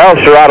right, well,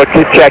 Sherrod will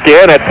check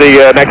in at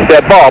the next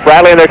dead ball.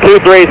 Bradley in their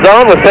 2-3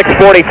 zone with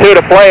 6:42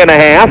 to play in the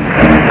half.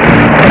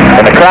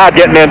 And the crowd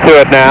getting into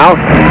it now.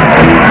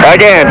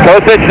 Again,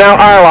 Kosich now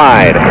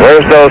Arline.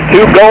 Wears those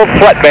 2 gold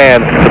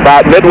sweatbands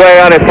about midway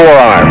on his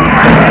forearm.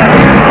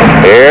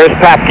 Here's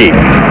Papke.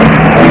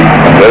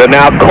 With it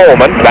now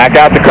Coleman. Back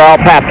out to Carl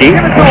Papke.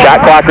 Shot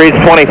clock reads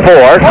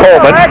 24.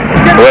 Coleman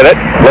with it.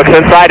 Looks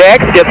inside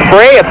X. Gets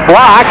free. It's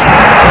blocked.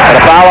 And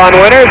a foul on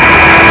Winters.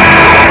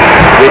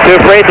 The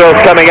 2 free throws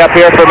coming up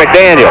here for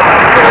McDaniel.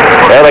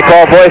 There they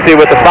call Boise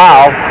with the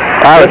foul.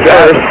 That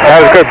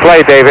was a good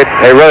play, David.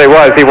 It really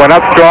was. He went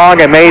up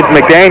strong and made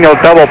McDaniel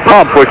double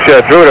pump, which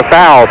drew the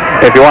foul,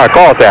 if you want to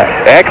call it that.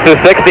 X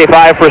is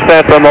 65%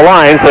 from the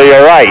line, so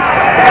you're right.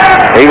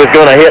 He was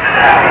going to hit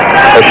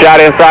a shot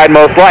inside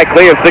most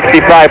likely, and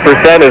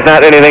 65% is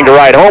not anything to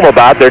write home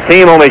about. Their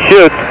team only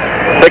shoots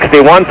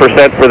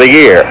 61% for the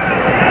year.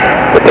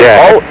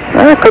 Yeah,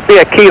 that could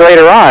be a key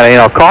later on.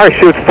 Carr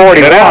shoots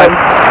 41.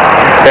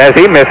 As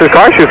he misses,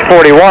 Carr shoots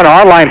 41,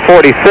 Arline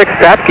 46,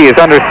 Papke is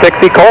under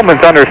 60,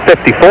 Coleman's under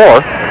 54.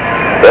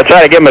 They'll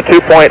try to give him a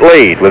 2-point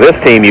lead. With this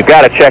team, you've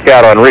got to check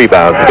out on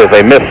rebounds because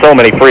they miss so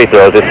many free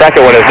throws. The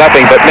second one is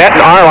nothing but net,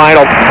 and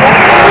Arline will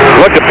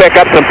look to pick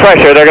up some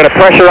pressure. They're going to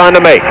pressure on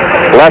to make.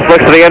 Les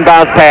looks for the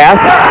inbounds pass,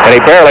 and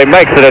he barely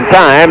makes it in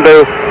time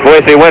to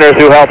Boise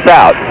Winters, who helps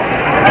out.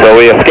 So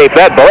we escape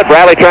that bullet.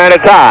 Bradley trying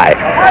to tie.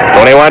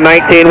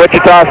 21-19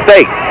 Wichita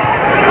State.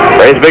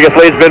 Ray's biggest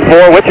lead's been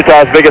 4.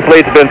 Wichita's biggest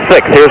lead's been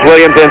 6. Here's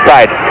Williams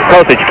inside.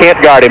 Kosich can't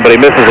guard him, but he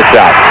misses a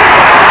shot.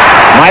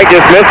 Mike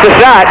just missed a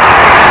shot.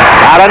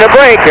 Out on the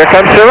break. Here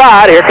comes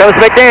Sherrod. Here comes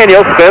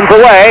McDaniel. Spins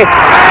away.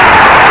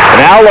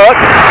 Now look.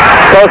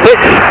 Kosich.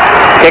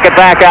 Kick it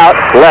back out.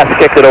 Left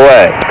kicked it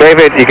away.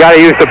 David, you got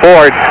to use the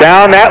board.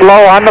 Down that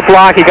low on the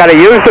block, you got to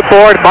use the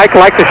board. Mike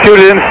likes to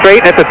shoot it in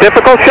straight, and it's a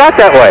difficult shot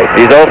that way.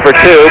 He's 0 for 2.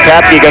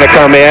 Papke going to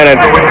come in,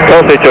 and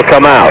Kosich will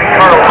come out.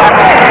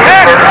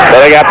 So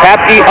they got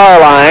Papke,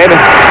 Arline,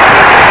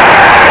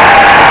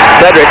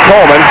 Cedric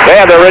Coleman. They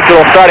have the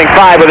original starting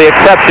 5 with the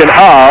exception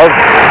of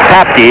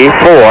Papke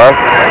for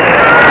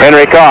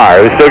Henry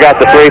Carr, who's still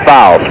got the 3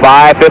 fouls.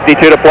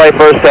 5:52 to play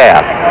first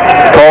half.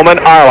 Coleman,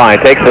 Arline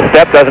takes a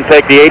step, doesn't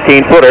take the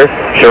 18-footer.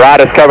 Sherrod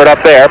is covered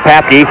up there.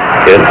 Papke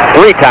is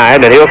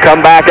 3-timed, and he'll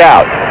come back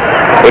out.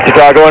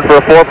 Wichita going for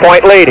a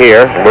 4-point lead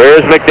here.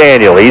 Where's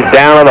McDaniel? He's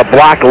down on the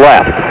block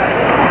left.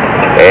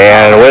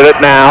 And with it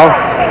now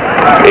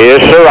is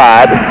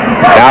Sherrod.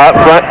 Now up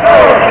front,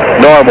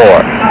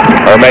 Normore.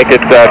 Or make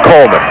it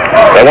Coleman.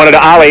 They wanted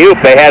to alley-oop.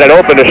 They had it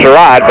open to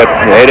Sherrod, but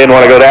they didn't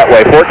want to go that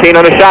way. 14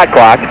 on the shot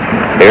clock.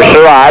 Here's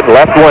Sherrod,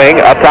 left wing,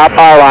 up top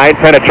Arline,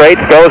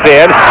 penetrates, goes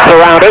in,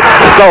 surrounded,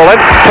 stolen,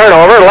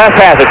 turnover, left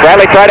has it.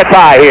 Bradley tried to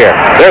tie here.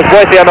 There's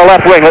Boise on the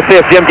left wing. Let's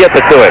see if Jim gets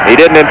it to him. He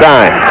didn't in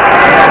time.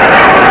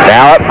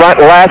 Now up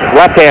front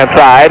left-hand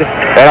side,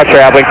 and a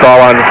traveling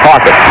call on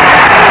Hawkins.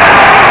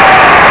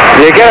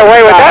 You get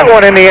away with that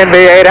one in the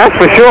NBA, that's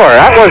for sure.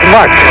 That was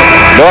much.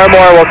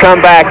 Normore will come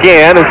back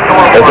in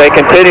as they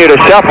continue to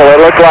shuffle.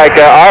 It looked like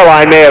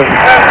Arline may have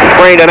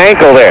sprained an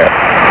ankle there.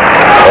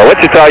 Well,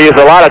 Wichita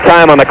used a lot of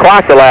time on the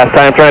clock the last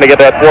time trying to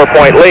get that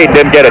 4-point lead.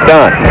 Didn't get it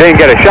done.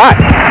 Didn't get a shot.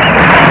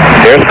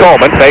 Here's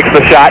Coleman. Fakes the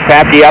shot.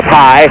 Papke up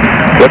high.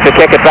 Looks to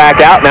kick it back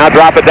out. Now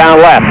drop it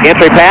down left.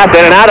 Entry pass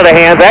in and out of the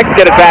hands. X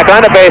get it back on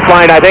the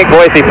baseline. I think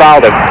Boise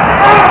fouled him.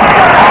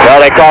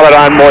 Well, they call it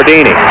on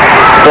Mordini.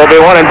 So it'll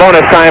be 1 and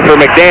bonus time for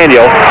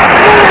McDaniel.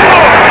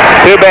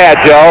 Too bad,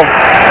 Joe.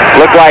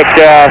 Looked like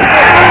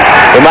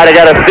We might have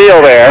got a steal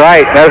there.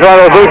 Right. That was one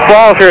of those loose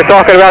balls we were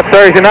talking about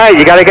Thursday night.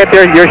 You got to get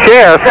your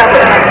share.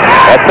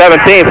 That's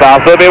 17 foul,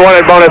 so it'll be one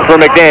bonus for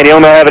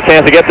McDaniel, and they'll have a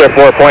chance to get their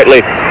 4-point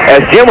lead.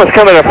 As Jim was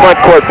coming to front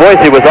court,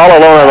 Boise was all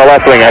alone on the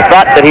left wing. I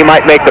thought that he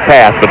might make the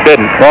pass, but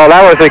didn't. Well,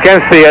 that was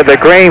against the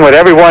grain with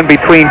everyone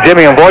between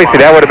Jimmy and Boise.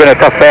 That would have been a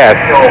tough pass.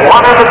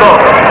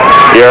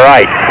 You're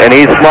right, and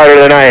he's smarter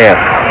than I am.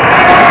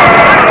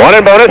 One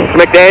in bonus.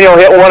 McDaniel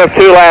hit one of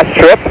two last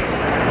trip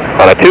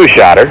on a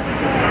two-shotter.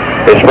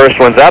 His first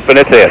one's up, and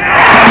it's in.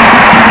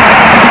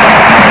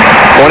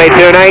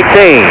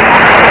 22-19.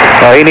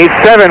 Well, he needs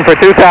 7 for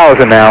 2,000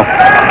 now.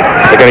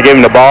 They're going to give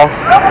him the ball?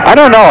 I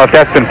don't know if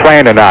that's been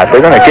planned or not.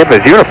 They're going to give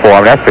him his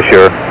uniform, that's for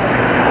sure.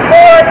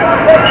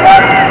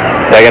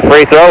 Second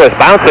free throw is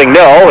bouncing.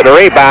 No, the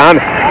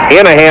rebound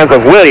in the hands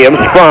of Williams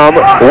from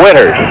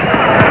Winters.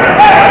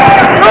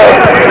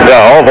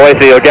 So,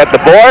 Boise will get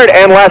the board,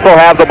 and Les will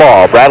have the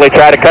ball. Bradley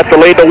tried to cut the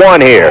lead to 1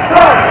 here.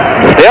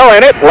 Still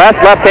in it,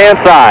 left-hand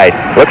side.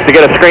 Looks to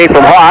get a screen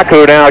from Hawk,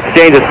 who now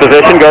exchanges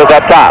position, goes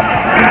up top.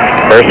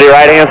 Percy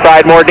right-hand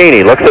side,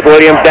 Mordini. Looks at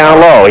Williams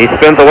down low. He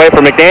spins away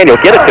from McDaniel.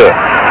 Get it to him.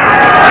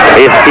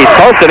 He's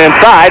posted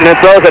inside, and then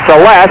throws it to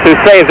Les, who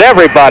saves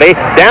everybody.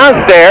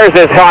 Downstairs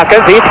is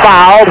Hawkins. He's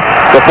fouled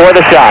before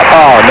the shot.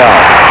 Oh, no.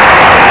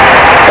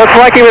 Looks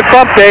like he was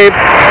bumped, Dave.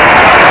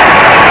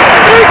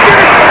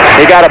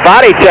 He got a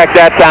body check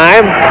that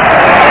time.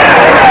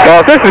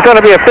 Well, if this is going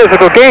to be a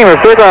physical game, if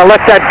they're going to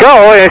let that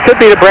go, it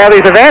should be the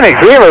Bradley's advantage.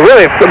 We have a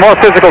really more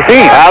physical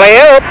team.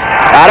 Alley-oop,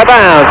 out of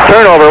bounds.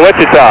 Turnover,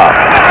 Wichita.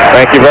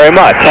 Thank you very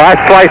much.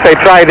 Last twice they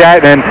tried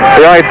that, and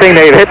the only thing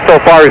they've hit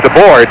so far is the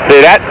board. See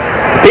that?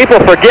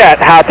 People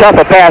forget how tough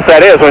a pass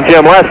that is when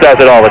Jim Les does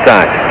it all the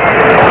time.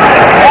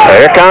 So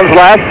here comes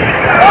Les.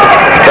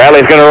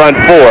 Bradley's going to run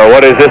 4.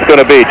 What is this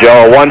going to be,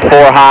 Joe? A 1-4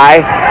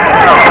 high?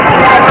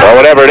 Well,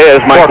 whatever it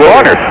is, Mike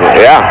Williams.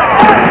 Yeah.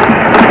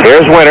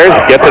 Here's Winters.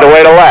 Gets it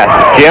away to Les.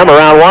 Jim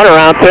around 1,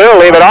 around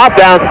 2. Leave it off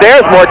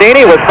downstairs.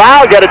 Mordini was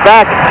fouled. Get it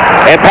back.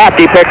 And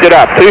Papke picked it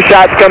up. 2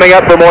 shots coming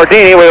up for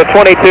Mordini with a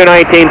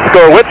 22-19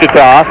 score,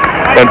 Wichita.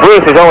 And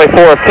Bruce is only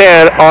 4 of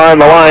 10 on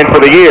the line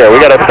for the year. We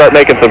got to start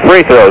making some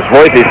free throws.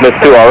 Boise's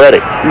missed 2 already.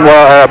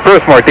 Well,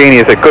 Bruce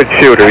Mordini is a good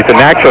shooter. He's a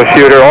natural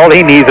shooter. All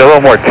he needs is a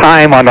little more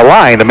time on the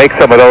line to make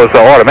some of those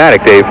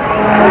automatic, Dave.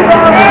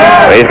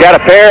 He's got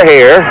a pair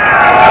here.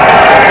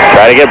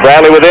 Try to get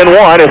Bradley within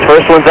 1. His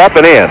first one's up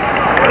and in.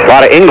 A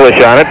lot of English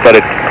on it, but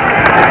it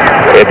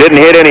didn't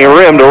hit any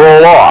rim to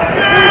roll off.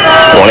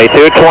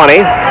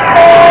 22-20.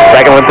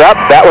 Second one's up.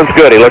 That one's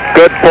good. He looked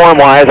good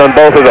form-wise on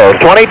both of those.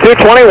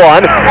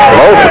 22-21.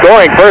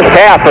 Low-scoring first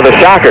half for the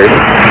Shockers.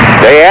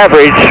 They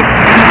average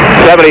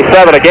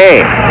 77 a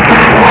game.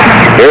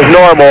 Here's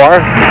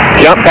Normore.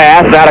 Jump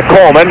pass out of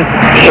Coleman.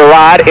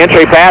 Sherrod,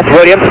 entry pass.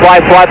 Williams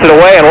swats it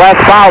away, and Les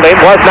fouled him.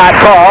 Was not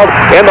called.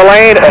 In the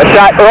lane, a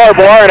shot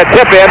Normore, and a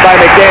tip-in by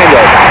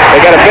McDaniel. They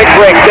got a big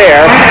break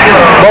there,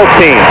 both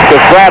teams,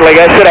 because Bradley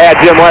should have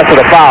had Jim Les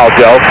with a foul,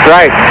 Joe.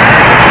 Right.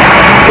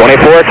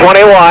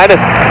 24-21.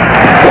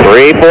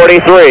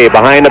 3:43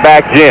 behind the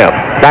back Jim.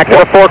 Back to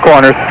the 4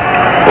 corners.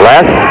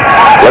 Les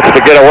looks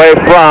to get away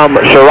from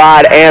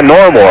Sherrod and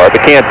Normore,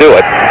 but can't do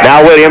it.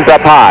 Now Williams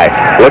up high.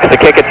 Looks to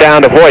kick it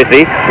down to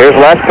Boise. Here's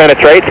Les,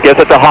 penetrates, gives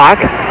it to Hawk.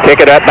 Kick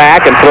it up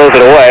back and throws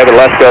it away, but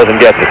Les goes and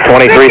gets it.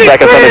 23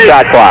 seconds on the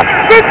shot clock.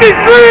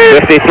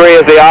 53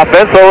 is the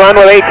offense. They'll run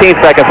with 18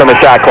 seconds on the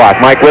shot clock.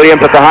 Mike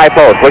Williams at the high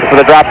post. Looks for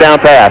the drop-down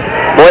pass.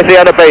 Boise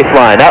on the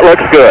baseline. That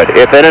looks good.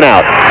 It's in and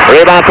out.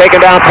 Rebound taken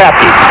down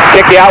Papke.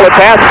 Kick the outlet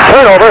pass.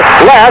 Turnover.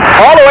 Les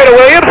all the way to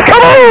Williams.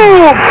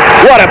 Kaboom!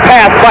 What a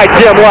pass by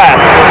Jim Les.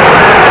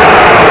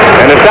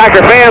 And the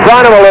Shocker fans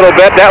on him a little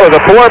bit. That was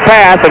a poor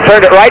pass and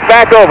turned it right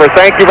back over.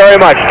 Thank you very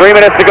much. 3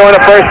 minutes to go in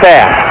the first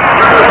half.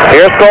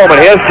 Here's Coleman.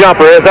 His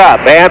jumper is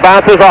up and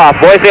bounces off.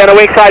 Boise on the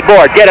weak side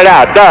board. Get it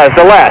out. Does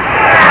to Les.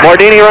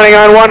 Mordini running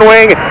on one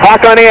wing,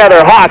 Hawk on the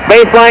other. Hawk,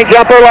 baseline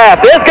jumper left.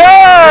 It's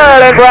good!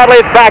 And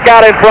Bradley's back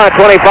out in front,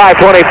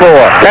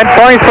 25-24. 10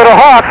 points for the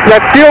Hawks.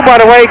 That steal,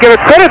 by the way, give it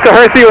credit to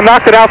Hersey, who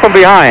knocked it out from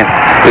behind.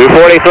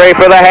 2:43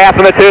 for the half,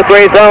 and the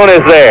 2-3 zone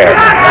is there.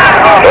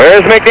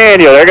 Where's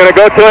McDaniel? They're going to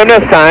go to him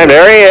this time.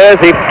 There he is.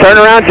 He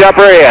turnaround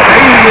jumper in.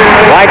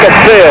 Like a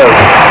sieve.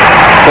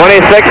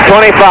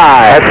 26-25.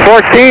 That's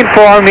 14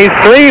 for him. He's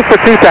 3 for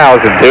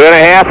 2,000.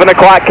 2.5, and the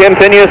clock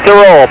continues to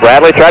roll.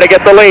 Bradley try to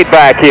get the lead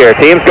back here.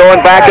 Teams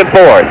going back and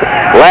forth.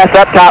 Last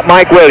up top,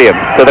 Mike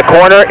Williams. To the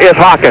corner is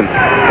Hawkins.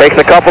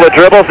 Takes a couple of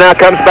dribbles, now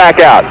comes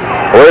back out.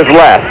 Where's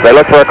Les? They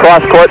look for a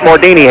cross-court.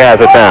 Mordini has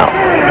it now.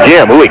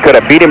 Jim, he could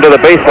have beat him to the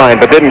baseline,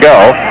 but didn't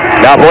go.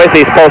 Now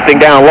Boise's posting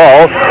down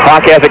low.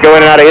 Hawk has it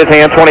going out of his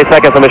hand. 20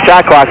 seconds on the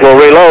shot clock. We'll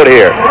reload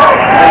here.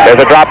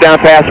 There's a drop-down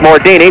pass,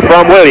 Mordini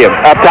from Williams.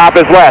 Up top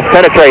is Les.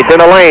 Penetrates in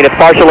the lane. It's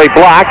partially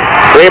blocked.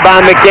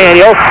 Rebound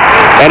McDaniel.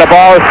 And the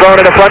ball is thrown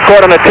in the front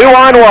court on a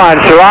 2-on-1.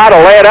 Sherrod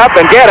will lay it up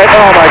and get it.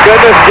 Oh, my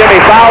goodness. Jimmy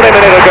fouled him,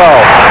 and it'll go.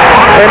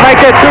 They might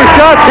get 2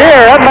 shots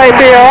here. That might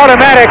be an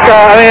automatic,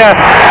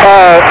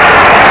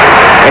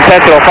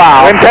 intentional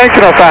foul.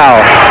 Intentional foul.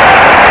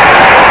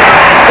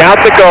 Count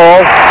the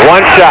goal.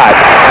 1 shot.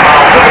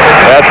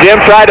 Well, Jim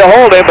tried to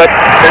hold him, but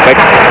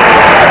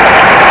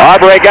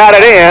Aubrey got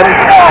it in.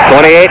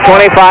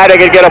 28-25, they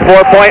could get a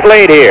 4-point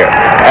lead here.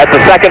 That's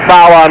the second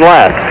foul on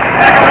Les.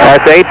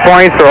 That's 8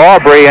 points for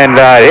Aubrey, and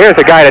here's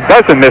a guy that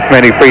doesn't miss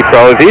many free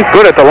throws. He's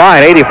good at the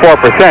line,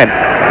 84%,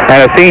 and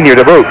a senior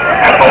to boot.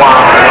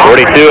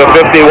 42 of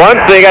 51,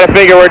 so you got to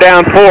figure we're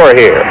down 4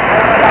 here.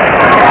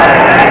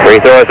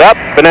 Free throw is up,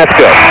 and that's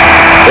good.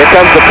 Here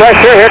comes the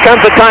pressure, here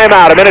comes the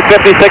timeout.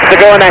 1:56 to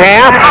go in the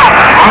half.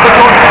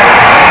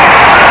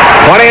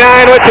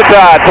 29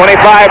 Wichita,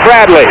 25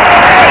 Bradley.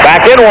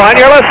 Back in one,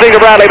 you're listening to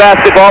Bradley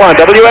Basketball on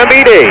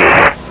WMBD.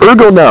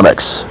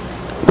 Ergonomics.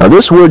 Now,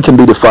 this word can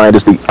be defined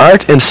as the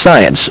art and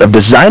science of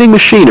designing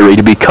machinery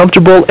to be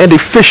comfortable and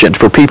efficient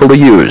for people to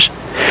use.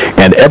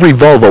 And every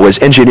Volvo is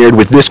engineered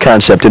with this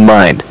concept in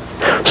mind: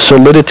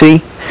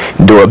 solidity,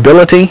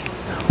 durability,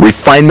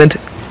 refinement,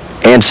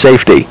 and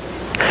safety.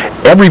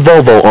 Every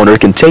Volvo owner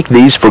can take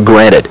these for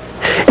granted.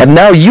 And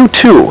now you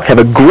too have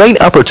a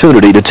great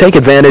opportunity to take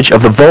advantage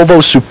of the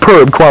Volvo's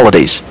superb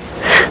qualities.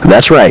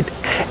 That's right.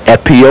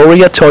 At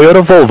Peoria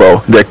Toyota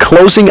Volvo, they're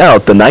closing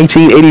out the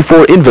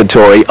 1984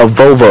 inventory of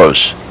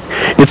Volvos.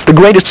 It's the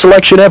greatest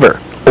selection ever.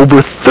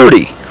 Over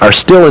 30 are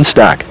still in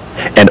stock,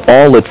 and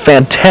all at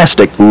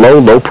fantastic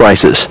low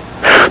prices.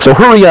 So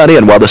hurry on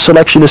in while the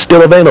selection is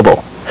still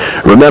available.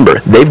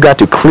 Remember, they've got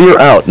to clear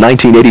out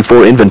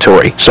 1984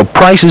 inventory, so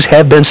prices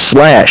have been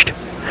slashed.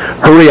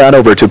 Hurry on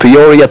over to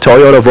Peoria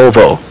Toyota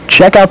Volvo.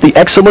 Check out the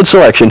excellent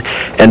selection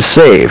and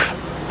save.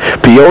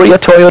 Peoria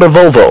Toyota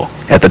Volvo,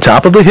 at the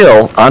top of the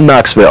hill on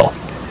Knoxville.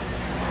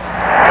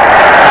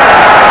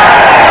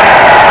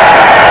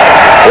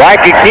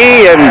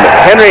 Waikiki and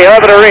Henry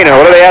Levitt Arena,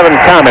 what do they have in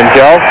common,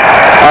 Joe?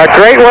 A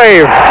great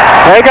wave.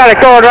 They got it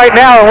going right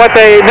now in what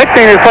they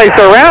nicknamed this place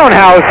the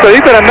Roundhouse, so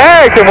you can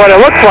imagine what it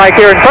looks like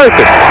here in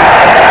person.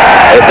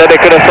 They said they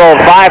could have sold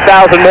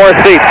 5,000 more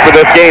seats for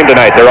this game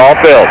tonight. They're all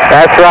filled.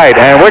 That's right,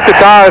 and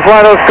Wichita is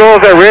one of those schools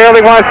that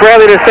really wants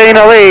Bradley to stay in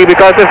the league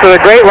because this is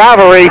a great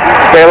rivalry.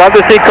 They love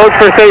to see Coach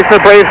Versace and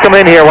the Braves come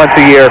in here once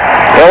a year.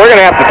 Well, we're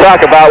going to have to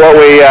talk about what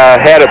we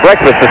had at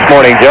breakfast this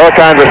morning, Joe. A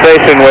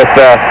conversation with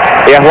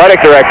the athletic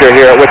director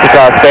here at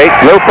Wichita State,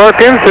 Lou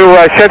Perkins, who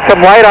shed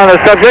some light on the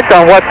subject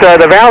on what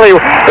the Valley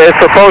is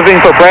proposing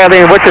for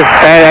Bradley and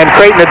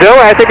Creighton to do.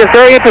 I think it's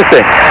very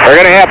interesting. They're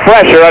going to have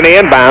pressure on the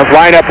inbounds,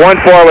 line up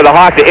 1-4 with a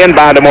hawk to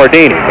inbound to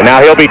Mordini. And now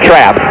he'll be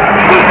trapped.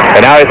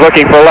 And now he's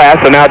looking for less,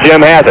 and now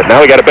Jim has it.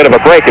 Now we got a bit of a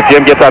break if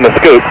Jim gets on the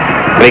scoop.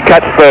 And he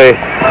cuts the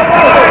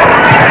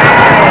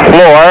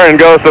floor and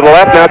goes to the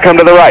left, now come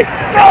to the right.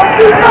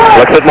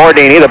 Looks at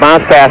Mordini, the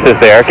bounce pass is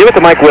there. Give it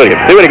to Mike Williams.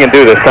 See what he can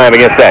do this time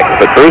against X.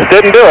 But Bruce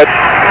didn't do it.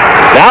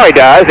 Now he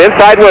does.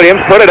 Inside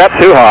Williams, put it up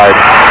too hard.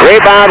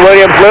 Rebound,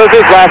 Williams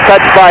loses. Last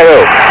touch by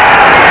who?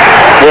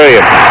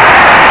 Williams.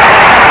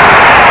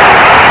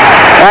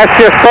 That's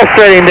just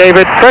frustrating,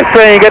 David.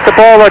 Frustrating to get the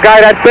ball to a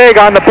guy that big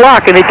on the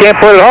block and he can't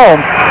put it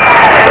home.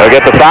 They'll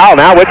get the foul.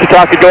 Now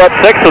Wichita could go up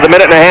 6 with 1.5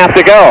 minutes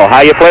to go.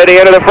 How you play the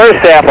end of the first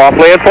half,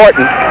 awfully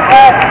important.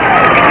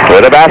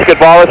 With the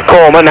basketball is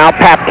Coleman. Now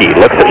Papke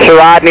looks at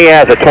Sherrod and he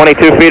has it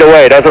 22 feet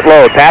away. Doesn't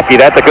load. Papke,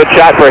 that's a good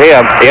shot for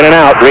him. In and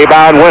out.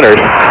 Rebound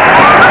Winters.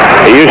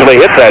 He usually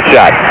hits that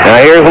shot. Now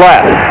here's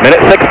Les.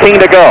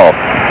 1:16 to go.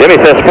 Jimmy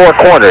says 4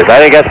 corners.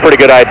 I think that's a pretty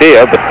good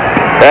idea. But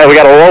we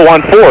got a low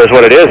 1-4 is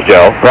what it is,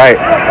 Joe. Right.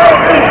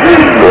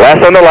 Les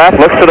on the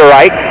left. Looks to the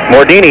right.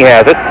 Mordini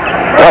has it.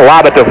 They'll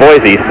lob it to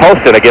Voise. He's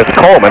posted against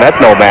Coleman. That's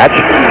no match.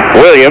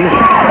 Williams.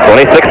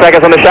 26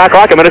 seconds on the shot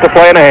clock, 1 minute to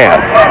play and a half.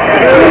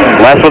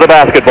 Les with the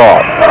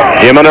basketball.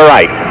 Jim on the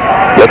right.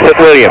 Looks at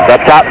Williams.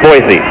 Up top,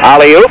 Voise.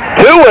 Alley-oop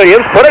to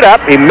Williams. Put it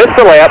up. He missed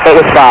the layup, but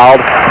was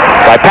fouled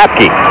by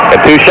Papke. And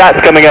 2 shots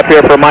coming up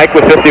here for Mike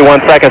with 51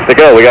 seconds to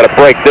go. We got a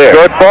break there.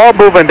 Good ball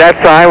movement that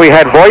time. We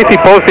had Voise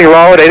posting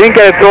low. They didn't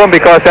get it to him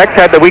because X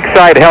had the weak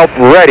side help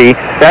ready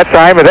that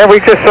time. And then we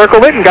just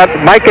circled it and got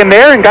Mike in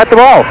there and got the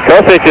ball.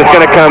 Kosic is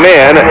going to come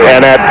in, and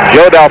that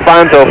Joe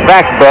D'Alfonso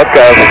fact book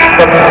of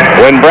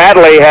when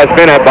Bradley has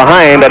been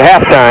behind at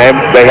halftime,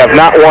 they have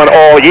not won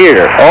all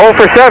year. 0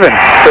 for 7.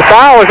 The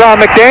foul was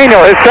on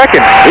McDaniel, his second.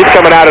 He's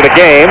coming out of the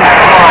game.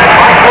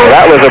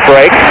 That was a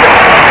break.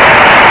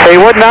 He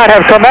would not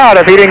have come out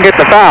if he didn't get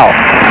the foul.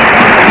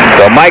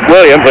 So Mike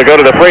Williams will go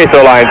to the free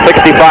throw line,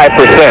 65%.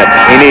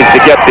 He needs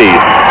to get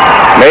these.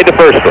 Made the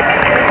first one.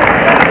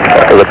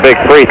 That was a big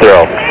free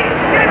throw.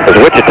 As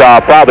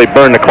Wichita probably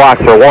burned the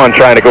clock for 1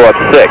 trying to go up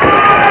 6.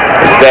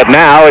 Instead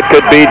now it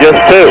could be just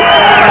 2.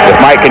 If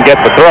Mike can get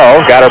the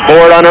throw. Got a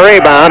board on the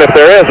rebound if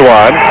there is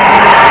one.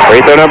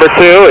 Free throw number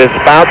 2 is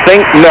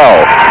bouncing.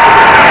 No.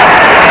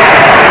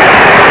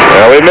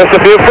 Well, we missed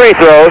a few free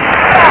throws.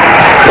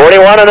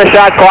 41 on the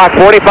shot clock,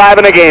 45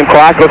 in the game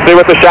clock. Let's see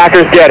what the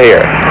Shockers get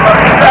here.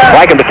 I'd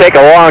like him to take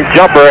a long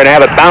jumper and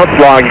have it bounce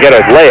long and get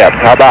a layup.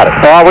 How about it?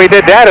 Well, we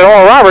did that at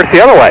Oral Roberts the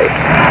other way.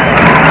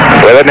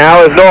 With it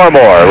now is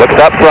Normore. Looks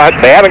up front.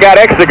 They haven't got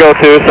X to go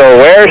to, so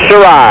where's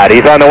Sherrod?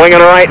 He's on the wing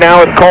on the right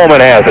now as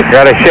Coleman has it.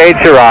 Got a shade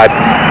Sherrod.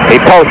 He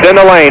posts in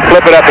the lane,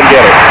 flip it up and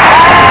get it.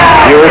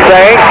 You were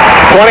saying?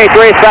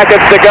 23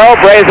 seconds to go.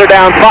 Braves are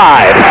down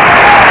 5.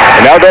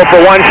 And they'll go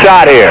for one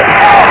shot here.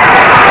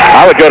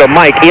 I would go to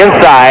Mike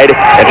inside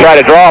and try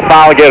to draw a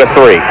foul and get a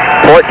 3.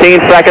 14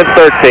 seconds,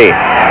 13.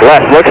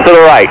 Les looks to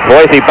the right.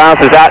 Boise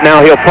bounces out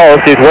now. He'll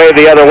post. He's waved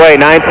the other way.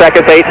 9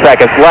 seconds, 8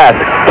 seconds. Les,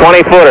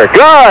 20-footer.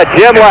 Good.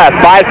 Jim Les.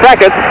 5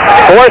 seconds,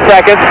 4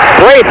 seconds,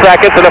 3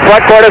 seconds. And the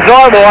front court is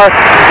Normore.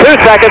 2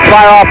 seconds.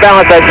 Fire off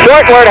balance. A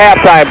short word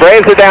halftime.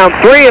 Braves are down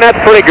 3, and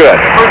that's pretty good.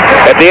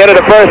 At the end of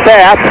the first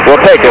half, we'll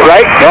take it,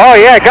 right? Oh,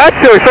 yeah, got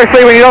to,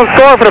 especially when you don't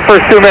score for the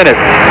first 2 minutes.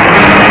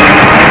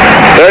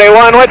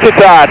 31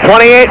 Wichita,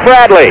 28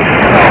 Bradley.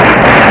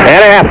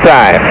 And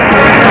halftime.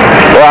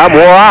 Well, I'm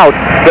wore out.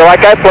 Feel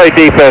like I play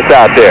defense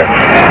out there.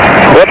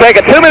 We'll take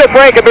a 2-minute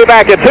break and be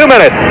back in 2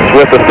 minutes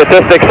with the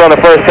statistics on the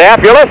first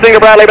half. You're listening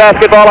to Bradley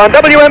Basketball on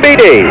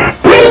WMBD.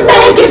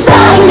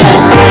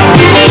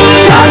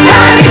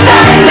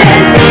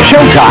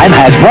 Showtime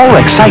has more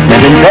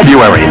excitement in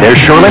February. There's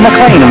Shirley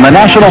MacLaine in the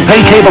national pay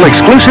cable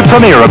exclusive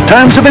premiere of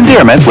Terms of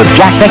Endearment with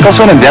Jack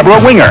Nicholson and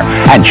Deborah Winger.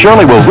 And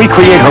Shirley will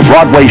recreate her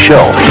Broadway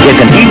show. It's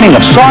an evening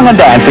of song and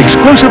dance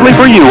exclusively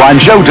for you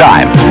on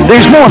Showtime.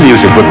 There's more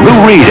music with Lou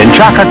Reed and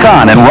Chaka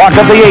Khan and Rock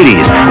of the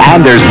 80s.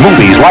 And there's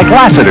movies like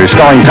Lassiter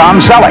starring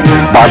Tom Selleck,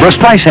 Barbara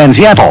Streisand's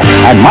Yentl,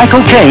 and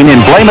Michael Caine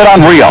in Blame It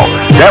on Rio.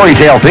 Fairy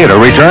Tale Theater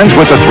returns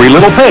with The Three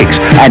Little Pigs.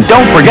 And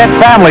don't forget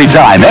Family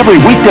Time every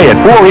weekday at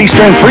 4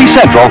 Eastern, 3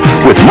 Central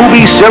with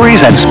movies,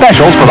 series, and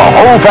specials for the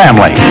whole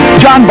family.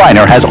 John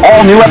Biner has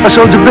all new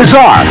episodes of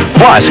Bizarre.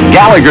 Plus,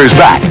 Gallagher's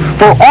back.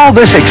 For all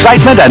this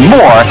excitement and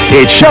more,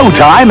 it's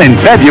Showtime in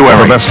February.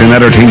 For the best in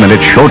entertainment,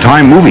 it's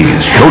Showtime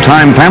Movies,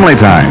 Showtime Family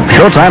Time,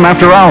 Showtime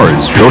After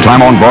Hours, Showtime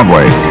on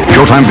Broadway,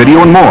 Showtime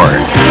Video, and more.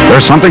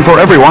 There's something for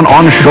everyone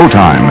on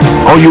Showtime.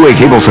 All UA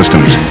cable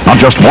systems, not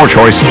just more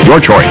choice,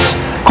 your choice.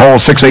 Call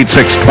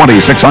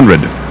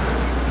 686-2600.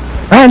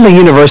 Bradley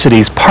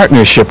University's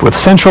partnership with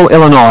Central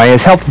Illinois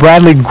has helped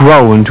Bradley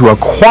grow into a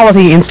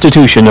quality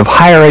institution of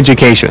higher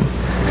education.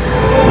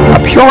 A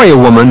Peoria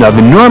woman of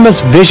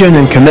enormous vision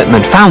and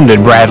commitment founded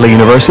Bradley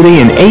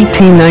University in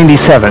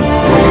 1897,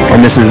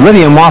 and Mrs.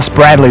 Lydia Moss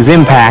Bradley's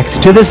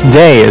impact to this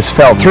day is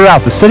felt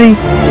throughout the city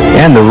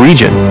and the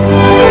region.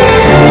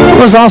 It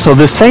was also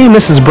this same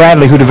Mrs.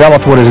 Bradley who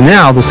developed what is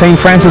now the St.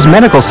 Francis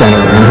Medical Center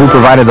and who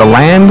provided the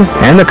land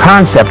and the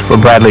concept for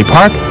Bradley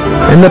Park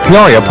and the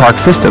Peoria Park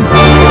system.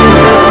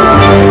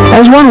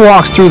 As one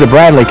walks through the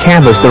Bradley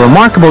campus, the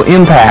remarkable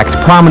impact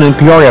prominent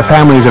Peoria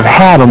families have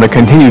had on the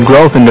continued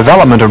growth and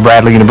development of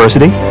Bradley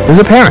University is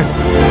apparent.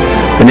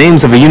 The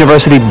names of the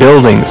university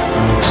buildings,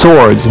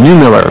 Swords,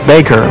 Newmiller,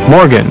 Baker,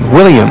 Morgan,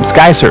 Williams,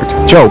 Geisert,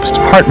 Jobst,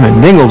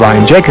 Hartman,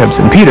 Dingledine, Jacobs,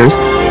 and Peters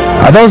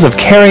are those of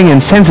caring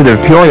and sensitive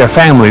Peoria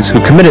families who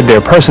committed their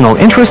personal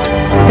interest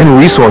and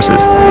resources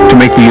to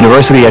make the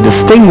university a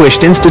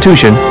distinguished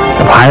institution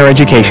of higher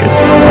education.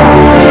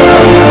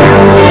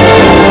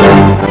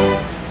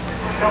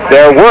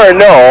 There were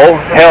no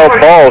held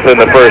balls in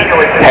the first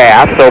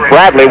half, so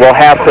Bradley will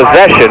have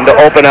possession to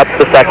open up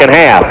the second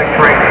half.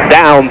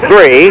 Down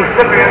 3,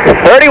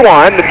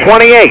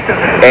 31-28.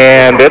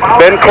 And it's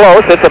been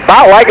close. It's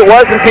about like it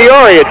was in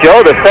Peoria,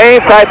 Joe. The same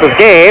type of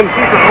game.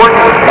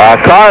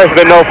 Carr has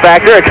been no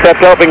factor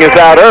except helping us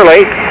out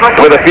early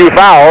with a few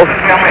fouls.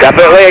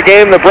 Definitely a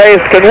game the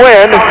Braves can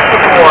win,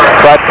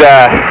 but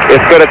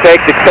it's going to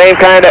take the same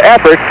kind of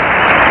effort.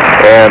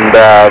 And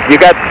you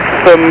got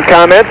some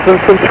comments and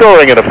some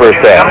scoring in the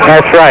first half.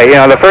 That's right. You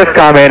know, the first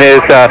comment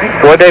is,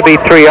 would they be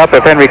 3 up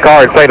if Henry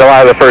Carr had played a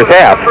lot of the first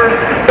half?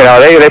 You know,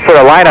 they put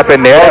a lineup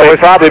in there. Well, they would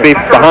probably be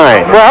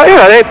behind. Well, you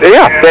know,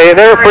 they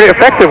were pretty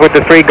effective with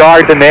the 3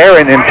 guards in there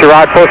and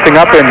Sherrod posting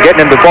up and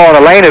getting him the ball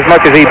in the lane as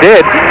much as he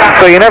did.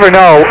 So you never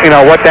know, you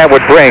know, what that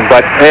would bring.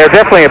 But they're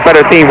definitely a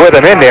better team with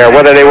him in there.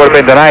 Whether they would have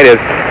been tonight is,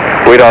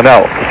 we don't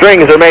know.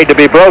 Strings are made to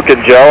be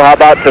broken, Joe. How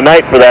about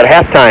tonight for that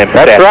halftime?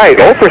 That's right.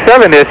 0 for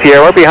 7 this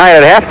year. We're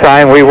behind at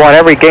halftime. We won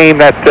every game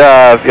that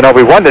we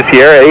won this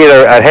year,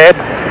 either ahead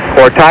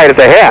or tied at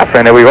the half,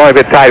 and we've only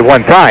been tied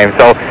 1 time.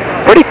 So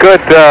pretty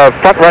good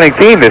front-running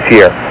team this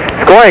year.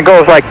 Scoring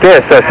goes like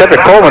this.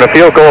 Cedric Coleman, a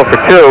field goal for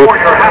 2.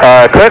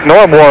 Clint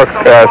Normore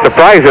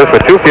surprised us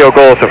with 2 field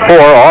goals for 4.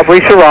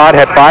 Aubrey Sherrod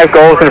had 5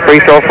 goals and a free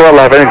throw for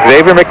 11.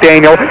 Xavier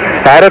McDaniel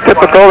had a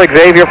typical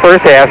Xavier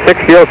first half. 6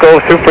 field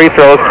goals, 2 free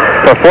throws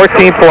for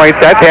 14 points.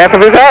 That's half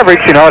of his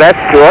average. You know, that's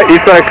what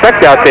he's going to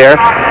expect out there.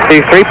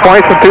 He's 3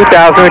 points from 2,000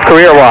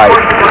 career-wide.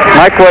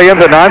 Mike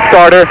Williams, a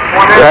non-starter,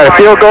 had a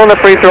field goal and a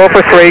free throw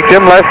for 3.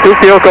 Jim Les, 2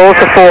 field goals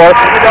for 4.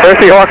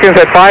 Percy Hawkins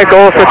had 5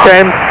 goals for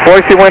 10.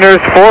 Boise Winters,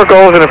 4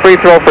 goals and a free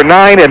throw for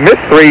 9 and missed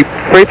 3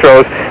 free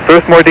throws.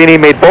 Bruce Mordini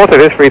made both of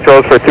his free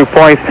throws for 2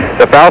 points.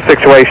 The foul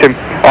situation,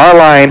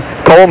 Arline,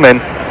 Coleman,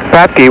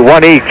 Papke,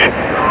 1 each.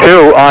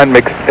 2 on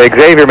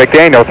Xavier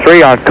McDaniel,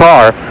 3 on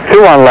Carr,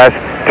 2 on Les,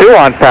 2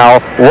 on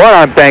Powell, 1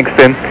 on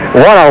Bankston,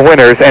 1 on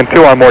Winters, and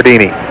 2 on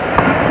Mordini.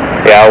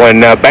 Yeah,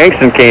 when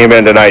Bankston came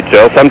in tonight,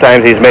 Joe,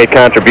 sometimes he's made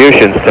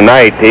contributions.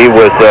 Tonight, he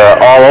was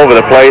all over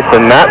the place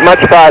and not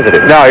much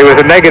positive. No, he was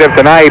a negative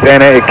tonight,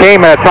 and it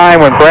came at a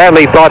time when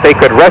Bradley thought they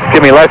could rest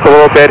Jimmy Les a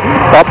little bit,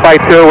 up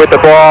by 2 with the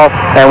ball,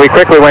 and we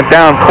quickly went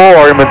down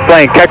 4 and was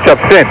playing catch-up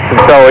since.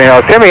 And so,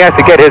 Timmy has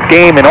to get his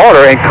game in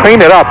order and clean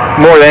it up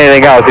more than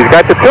anything else. He's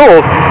got the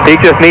tools. He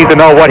just needs to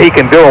know what he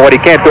can do and what he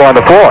can't do on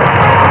the floor.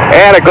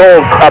 And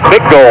a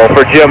big goal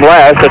for Jim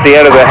Les at the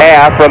end of the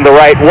half from the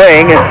right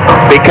wing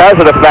because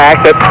of the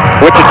fact that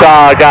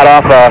Wichita got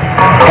off a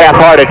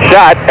half-hearted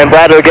shot and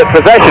Bradley will get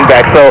possession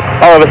back. So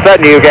all of a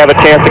sudden you have a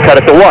chance to cut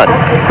it to 1.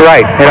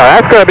 Right.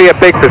 That's going to be a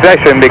big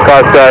possession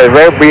because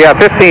we have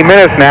 15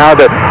 minutes now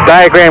to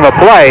diagram a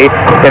play,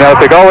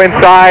 to go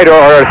inside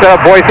or set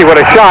up Boise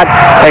with a shot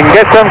and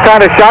get some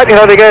kind of shot, to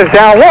get us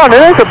down 1.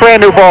 And it's a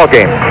brand new ball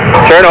game.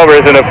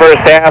 Turnovers in the first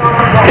half,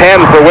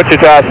 10 for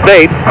Wichita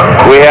State.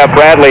 We have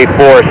Bradley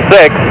for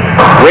 6.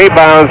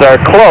 Rebounds are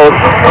close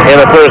in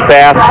the first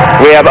half.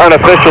 We have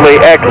unofficially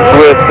X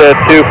with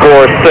 2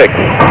 for 6.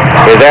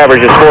 His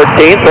average is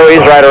 14, so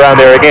he's right around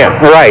there again.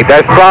 Right.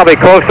 That's probably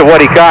close to what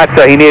he got.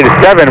 He needed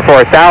 7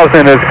 for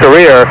 1,000 in his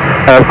career.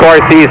 And of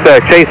course, he's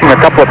chasing a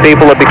couple of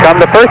people to become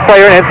the first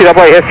player in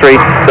NCAA history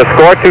to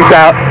score 2,000.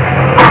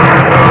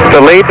 To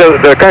lead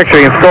the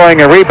country in scoring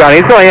and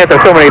rebounding. He's going after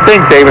so many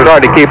things, Dave, it's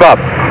hard to keep up.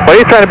 But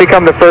he's trying to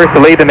become the first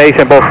to lead the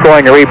nation both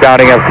scoring and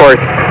rebounding. And of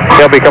course,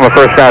 he'll become a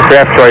first-round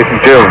draft choice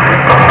in June.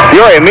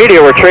 Peoria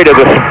media were treated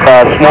this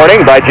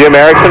morning by Jim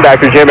Erickson,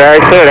 Dr. Jim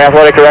Erickson, and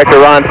Athletic Director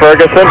Ron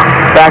Ferguson,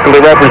 Faculty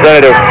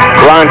Representative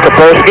Ron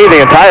Kapersky.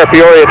 The entire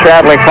Peoria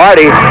traveling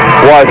party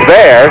was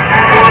there.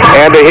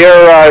 And to hear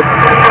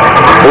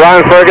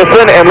Ron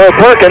Ferguson and Lou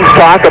Perkins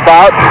talk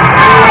about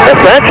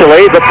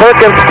essentially the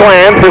Perkins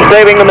plan for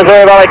saving the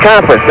Missouri Valley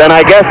Conference. And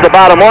I guess the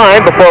bottom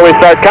line before we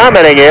start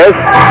commenting is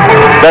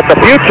that the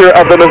future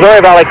of the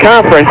Missouri Valley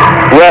Conference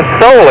rests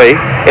solely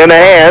in the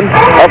hands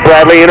of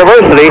Bradley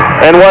University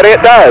and what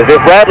it does. If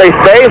Bradley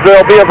stays,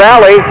 there'll be a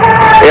valley.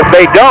 If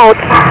they don't,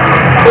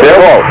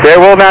 there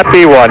will not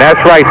be one.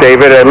 That's right,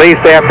 David, at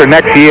least after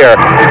next year.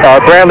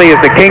 Bradley is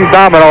the king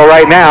domino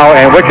right now,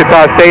 and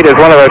Wichita State is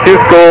one of the few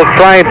schools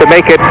trying to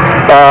make it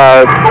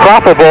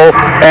profitable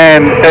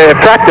and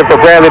attractive for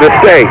Bradley to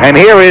stay. And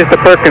here is the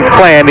Perkins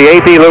plan, the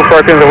AD Lou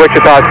Perkins of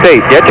Wichita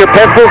State. Get your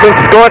pencils and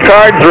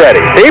scorecards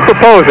ready. He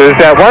proposes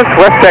that once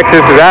West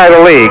Texas is out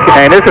of the league,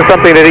 and this is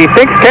something that he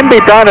thinks can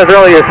be done as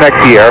early as next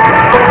year,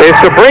 is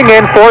to bring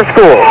in 4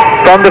 schools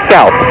from the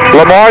South.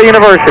 Lamar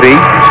University,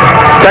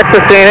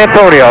 Texas San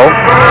Antonio,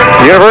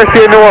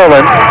 University of New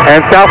Orleans, and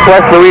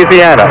Southwest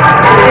Louisiana.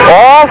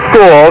 All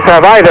schools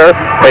have either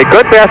a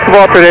good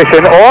basketball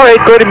tradition or a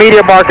good media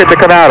market to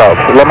come out of.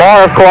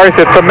 Lamar, of course,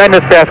 is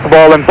tremendous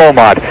basketball in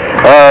Beaumont.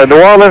 New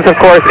Orleans, of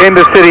course, in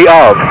the city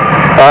of.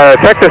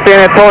 Texas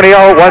San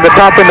Antonio, one of the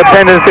top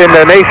independents in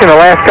the nation the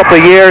last couple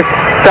of years.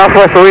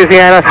 Southwest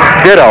Louisiana,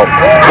 ditto.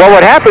 What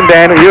would happen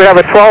then, you have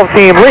a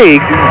 12-team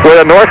league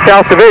with a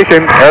North-South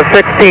division of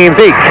 6 teams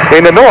each.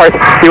 In the North,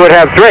 you would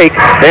have Drake,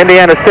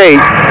 Indiana State,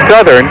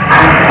 Southern,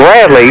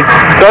 Bradley,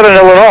 Southern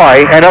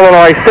Illinois, and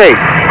Illinois State.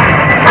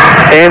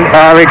 In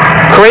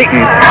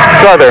Creighton,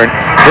 Southern,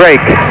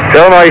 Drake,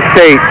 Illinois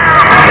State,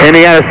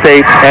 Indiana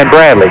State, and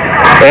Bradley.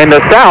 In the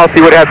South,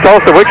 you would have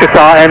Tulsa,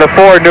 Wichita, and the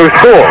 4 new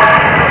schools.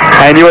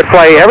 And you would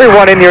play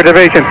everyone in your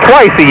division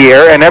twice a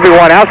year and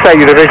everyone outside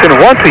your division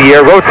once a year,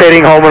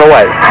 rotating home and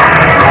away.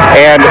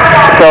 And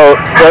so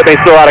they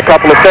still had a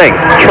couple of things.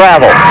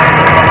 Travel.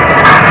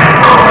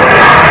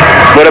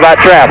 What about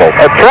travel?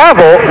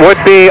 Travel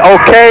would be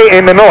okay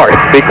in the North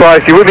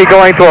because you would be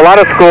going to a lot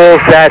of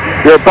schools that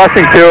you're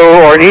busing to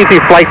or an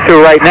easy flight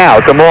to right now.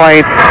 Des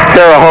Moines,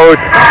 Terre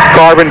Haute,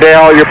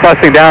 Carbondale, you're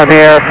busing down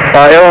here.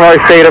 Illinois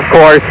State, of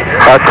course.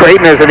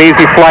 Creighton is an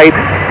easy flight.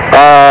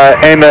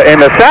 In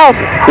the South,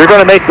 you're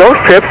going to make those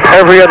trips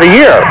every other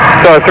year.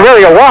 So it's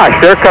really a wash.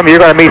 You're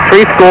going to meet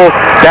 3 schools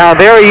down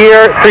there a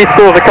year. 3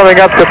 schools are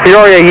coming up to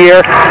Peoria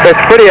here. It's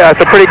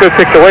a pretty good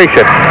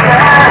situation.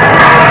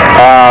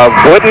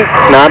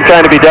 Now I'm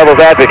trying to be devil's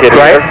advocate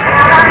here. Right.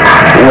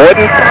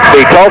 Wouldn't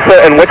the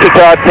Tulsa and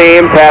Wichita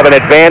teams have an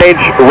advantage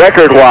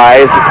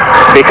record-wise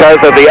because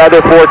of the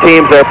other 4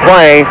 teams they're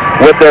playing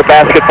with their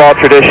basketball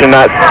tradition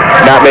not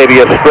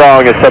maybe as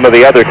strong as some of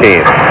the other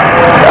teams?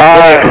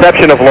 With the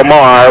exception of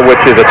Lamar,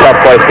 which is a tough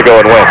place to go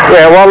and win.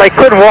 Yeah, well, they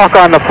could walk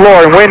on the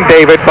floor and win,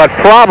 David, but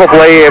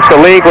probably if the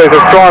league was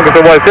as strong as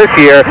it was this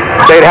year,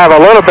 they'd have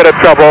a little bit of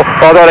trouble,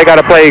 although they got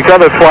to play each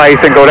other twice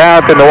and go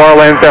down to New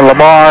Orleans and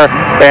Lamar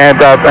and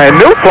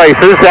new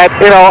places that,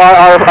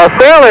 are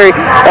fairly,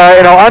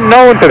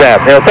 unknown to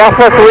them.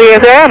 Southwest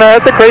Louisiana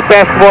has a great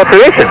basketball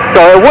tradition,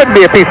 so it wouldn't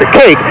be a piece of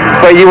cake,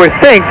 but you would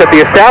think that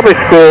the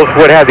established schools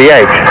would have the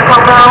edge.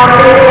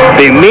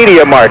 The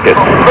media market.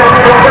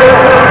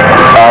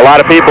 A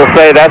lot of people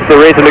say that's the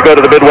reason to go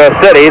to the Midwest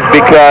cities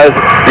because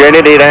you're in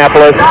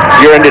Indianapolis,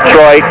 you're in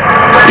Detroit,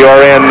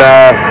 you're in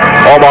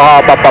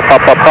Omaha,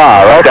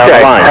 right down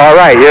the line. All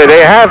right. Yeah,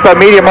 they have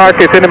media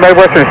markets in the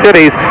Midwestern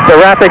cities. The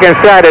wrap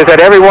against that is that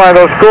every one of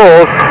those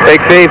schools,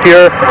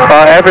 Xavier,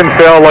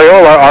 Evansville,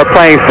 Loyola, are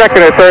playing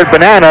second or third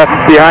banana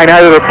behind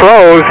either the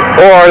pros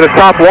or the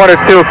top one or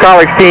two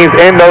college teams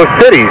in those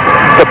cities.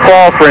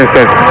 DePaul, for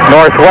instance,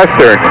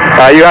 Northwestern.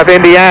 You have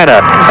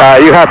Indiana.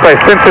 You have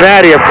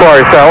Cincinnati, of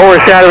course,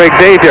 overshadowing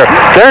Xavier.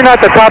 They're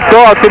not the top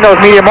dogs in those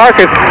media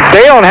markets.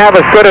 They don't have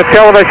as good a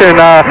television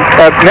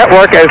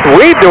network as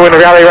we do in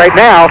the Valley right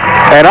now.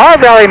 And our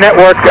Valley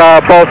network,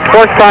 both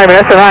Sports Time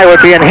and SNI,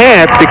 would be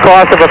enhanced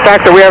because of the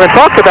fact that we haven't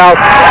talked about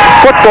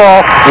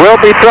football will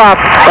be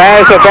dropped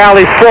as a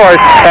Valley sport,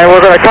 and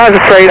we're going to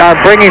concentrate on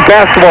bringing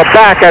basketball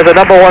back as a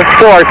 #1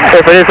 sport,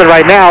 if it isn't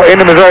right now, in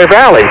the Missouri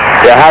Valley.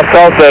 Yeah, how's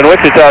Tulsa and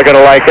Wichita going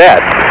to like that?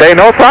 They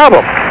no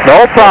problem.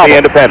 No problem. The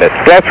independent.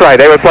 That's right.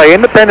 They would play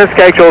independent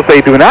schedules.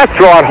 They do not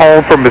draw at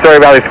home from Missouri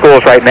Valley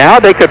schools right now.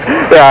 They could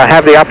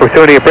have the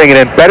opportunity of bringing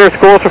in better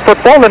schools for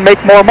football and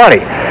make more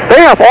money. They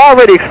have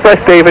already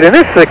expressed, David, and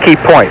this is a key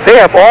point, they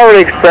have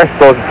already expressed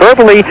both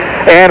verbally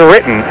and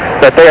written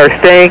that they are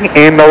staying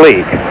in the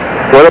league.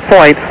 With a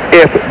point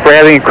if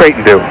Bradley and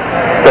Creighton do.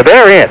 So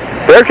they're in.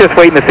 They're just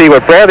waiting to see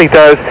what Bradley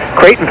does.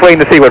 Creighton's waiting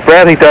to see what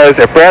Bradley does.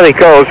 If Bradley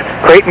goes,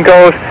 Creighton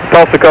goes,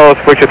 Tulsa goes,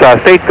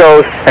 Wichita State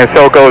goes, and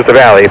so goes the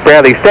Valley. If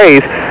Bradley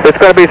stays, there's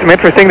going to be some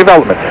interesting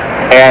developments.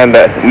 And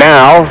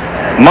now,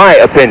 my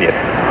opinion.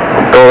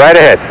 Go right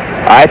ahead.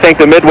 I think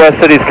the Midwest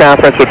Cities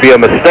Conference would be a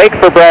mistake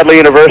for Bradley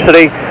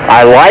University.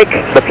 I like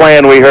the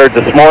plan we heard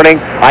this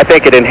morning. I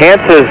think it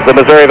enhances the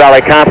Missouri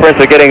Valley Conference.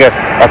 They're getting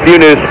a few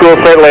new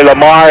schools. Certainly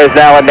Lamar is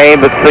now a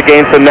name that's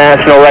gained some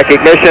national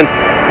recognition.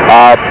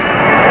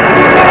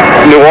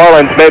 New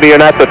Orleans, maybe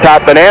you're not the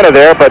top banana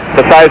there, but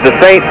besides the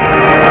Saints,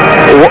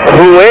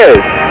 who is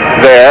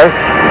there?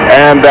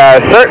 And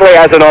certainly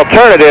as an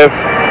alternative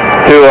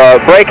to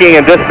breaking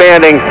and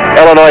disbanding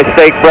Illinois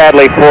State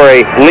Bradley for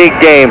a league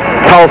game,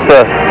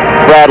 Tulsa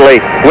Bradley,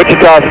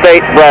 Wichita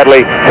State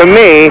Bradley, to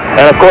me,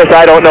 and of course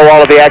I don't know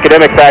all of the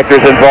academic factors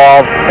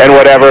involved and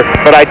whatever,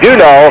 but I do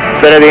know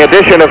that in the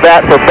addition of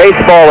that for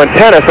baseball and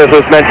tennis, as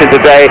was mentioned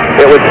today,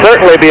 it would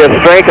certainly be a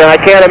strength, and I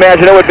can't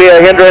imagine it would be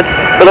a hindrance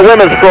to the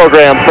women's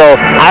program. So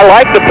I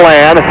like the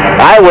plan.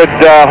 I would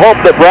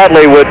hope that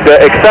Bradley would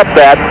accept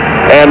that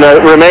and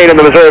remain in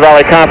the Missouri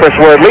Valley Conference,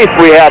 where at least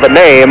we have a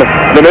name.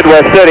 The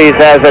Midwest Cities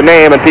has a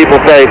name, and people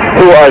say,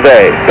 who are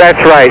they? That's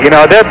right. You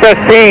know, their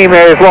best team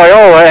is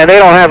Loyola, and they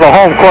don't have a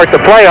home court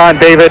to play on,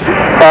 David.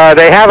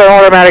 They have an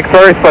automatic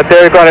berth, but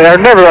they're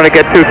never going to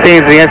get two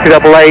teams in the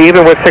NCAA,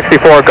 even with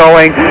 64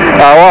 going.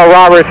 Oral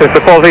Roberts is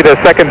supposedly the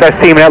second best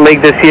team in that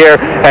league this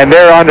year, and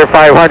they're under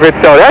 500.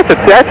 So that's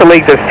a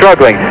league that's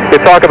struggling.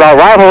 You talk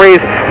about rivalries.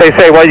 They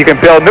say, well, you can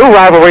build new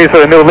rivalries for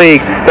the new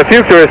league. The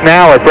future is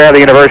now at Bradley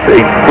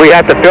University. We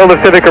have to fill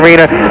the Civic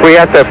Arena. We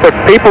have to put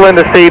people in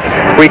the seats.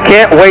 We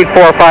can't wait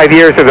 4 or 5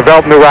 years to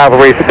develop new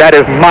rivalries. That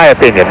is my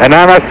opinion. And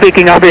I'm not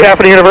speaking on behalf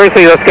of the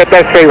university. Let's get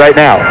that straight right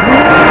now.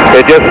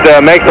 It just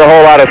makes a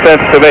whole lot of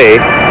sense to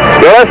me.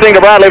 You're listening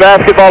to Bradley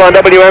Basketball on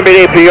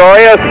WMBD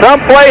Peoria,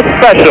 someplace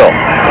special.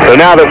 So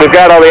now that we've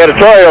got all the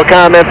editorial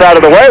comments out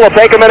of the way, we'll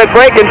take a minute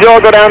break, and Joe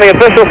will go down the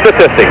official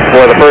statistics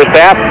for the first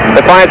half.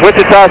 That finds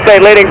Wichita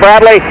State leading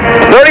Bradley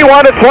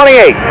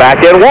 31-28.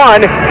 Back in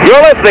one,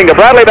 you're listening to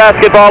Bradley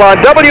Basketball on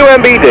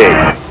WMBD.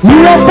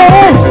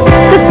 UFS,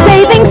 the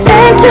saving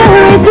center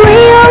is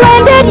real,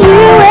 and at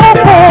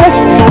UFS,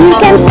 you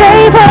can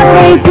save a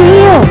great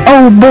deal.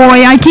 Oh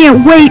boy, I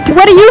can't wait.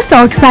 What are you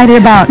so excited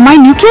about? My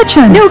new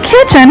kitchen. New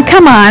kitchen?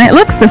 Come on, it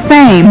looks the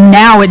same.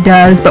 Now it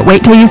does, but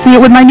wait till you see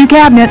it with my new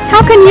cabinets.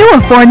 How can you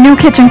afford new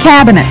kitchen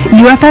cabinets?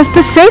 UFS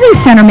The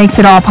Savings Center makes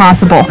it all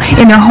possible.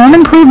 In their home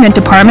improvement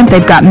department,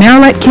 they've got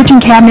Merillet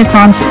kitchen cabinets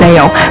on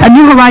sale. A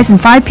new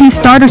Horizon 5-piece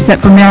starter set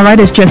for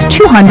Merillet is just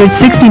 $269.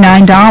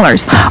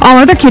 All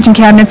other kitchen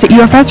cabinets at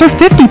UFS are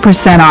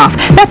 50% off.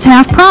 That's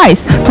half price.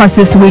 Plus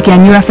this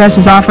weekend, UFS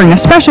is offering a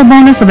special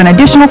bonus of an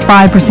additional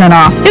 5%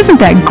 off. Isn't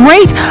that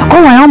great?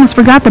 Oh, I almost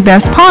forgot the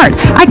best part.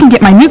 I can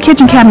get my new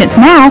kitchen cabinets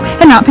now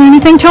and not pay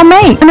anything till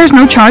May. And there's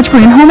no charge for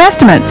in-home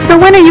estimates. So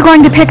when are you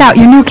going to pick out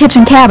your new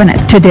kitchen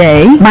cabinets?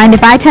 Today? Mind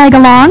if I tag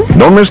along?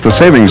 Don't miss the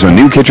savings on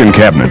new kitchen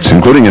cabinets,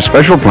 including a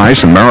special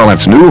price on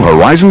Merillet's new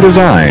Horizon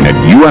design at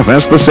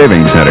UFS The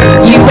Savings Center.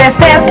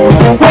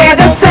 UFS, where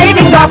the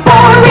savings are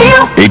for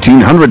real.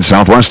 1800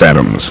 Southwest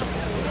Adams.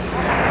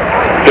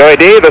 Joey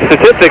D, the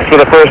statistics for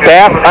the first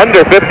half,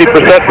 under 50%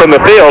 from the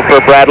field for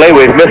Bradley.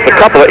 We've missed a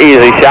couple of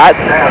easy shots,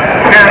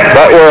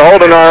 but we're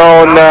holding our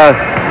own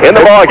in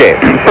the ballgame.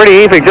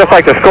 Pretty easy, just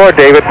like the score,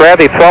 David.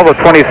 Bradley 12 of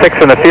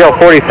 26 in the field,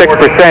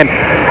 46%.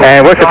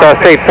 And Wichita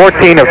State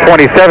 14 of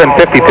 27,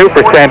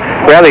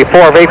 52%. Bradley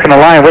 4 of 8 from the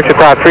line.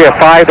 Wichita 3 of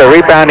 5. The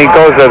rebounding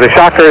goes to the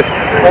Shockers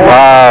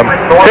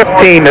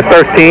 15 to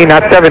 13,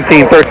 not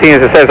 17-13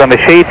 as it says on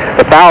the sheet.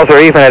 The fouls are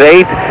even at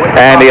 8,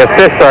 and the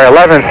assists are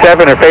 11-7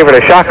 in favor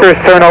of the Shockers.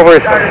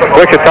 Turnovers,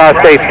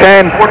 Wichita State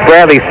 10,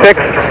 Bradley 6.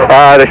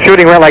 The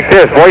shooting went like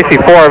this: Boise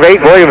 4 of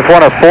 8, Williams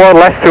 1 of 4,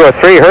 Les 2 of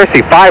 3,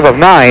 Hersey 5 of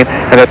 9,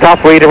 and the top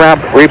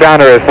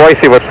rebounder is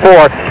Boise with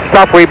 4.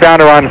 Top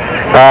rebounder on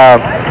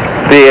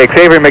the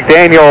Xavier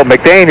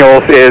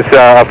McDaniels is,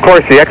 of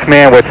course, the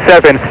X-Man with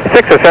 7.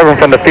 6 of 7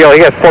 from the field.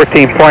 He has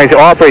 14 points.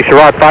 Aubrey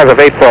Sherrod, 5 of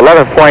 8 for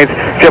 11 points.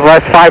 Jim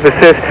Les, 5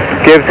 assists,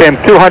 gives him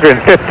 215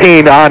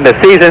 on the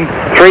season.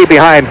 3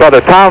 behind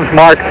Brother Tom's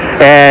mark,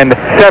 and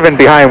 7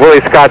 behind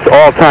Willie Scott's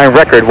all-time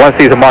record,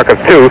 one-season mark of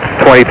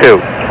 222.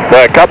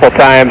 Well, a couple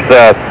times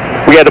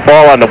we had the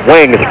ball on the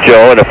wings,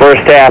 Joe, in the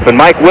first half, and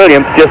Mike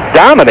Williams just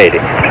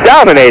dominating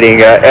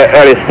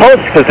at his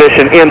post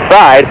position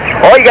inside.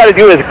 All you got to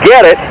do is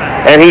get it,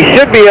 and he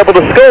should be able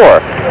to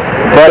score.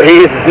 But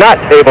he's not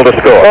able to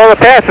score. Well, the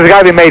pass has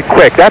got to be made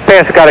quick. That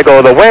pass has got to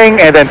go to the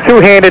wing and then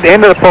two-handed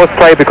into the post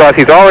play because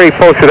he's already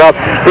posted up.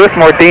 Bruce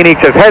Mordini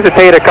just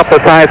hesitated a couple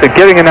of times in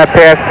giving him that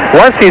pass.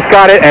 Once he's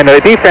got it and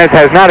the defense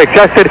has not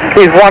adjusted,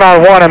 he's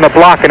one-on-one on the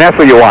block, and that's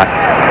what you want.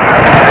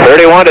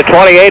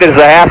 31-28 is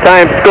the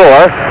halftime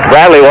score.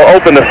 Bradley will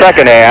open the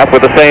second half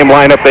with the same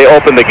lineup they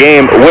opened the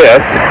game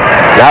with.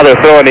 Now they're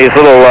throwing these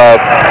little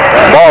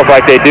balls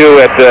like they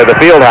do at the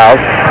field house.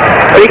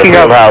 Speaking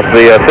of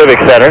the Civic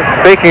Center.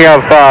 Speaking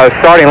of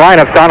starting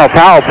lineups, Donald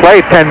Powell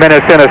played 10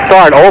 minutes in a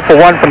start, 0 for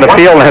 1 from the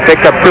field, and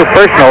picked up 2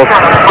 personals.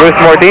 Bruce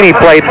Mordini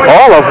played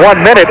all of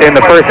 1 minute in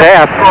the first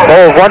half,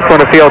 0 of 1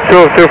 from the field, 2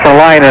 of 2 from the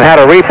line, and had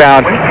a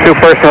rebound, 2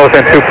 personals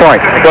and 2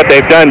 points. What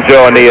they've done,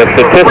 Joe, in the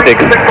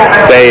statistics,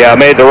 they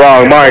made the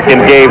wrong mark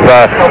and gave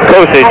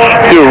Kosic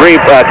 2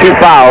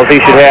 fouls.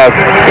 He should have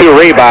 2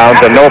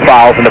 rebounds and no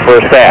fouls in the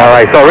first half. All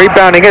right, so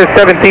rebounding is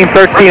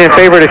 17-13 in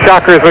favor of the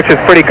Shockers, which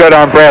is pretty good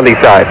on Bradley's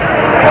side.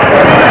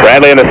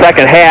 Bradley in the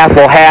second half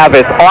will have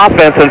its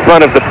offense in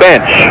front of the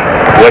bench,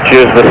 which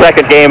is the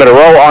second game in a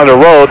row on the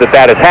road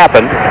that has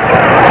happened.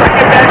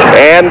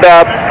 And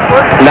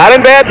not in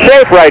bad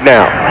shape right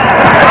now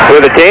for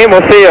the team.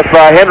 We'll see if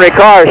Henry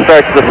Carr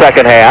starts the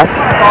second half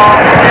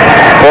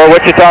for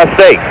Wichita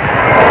State.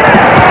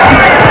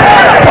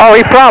 Oh,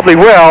 he probably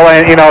will,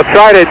 and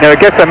try to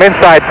get some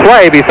inside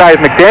play besides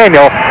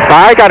McDaniel.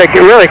 You got to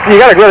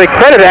really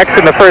credit X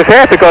in the first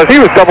half because he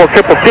was triple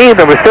teamed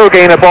and was still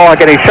getting the ball and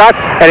getting shots,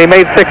 and he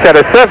made 6 out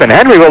of 7.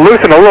 Henry will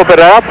loosen a little bit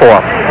up for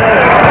him.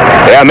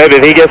 Yeah, maybe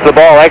if he gets the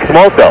ball, X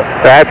won't though.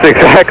 That's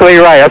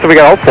exactly right. That's what we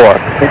got to hope for.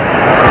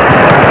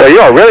 So you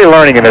are really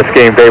learning in this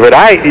game, David.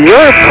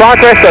 Your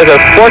progress as a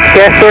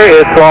sportscaster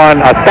is gone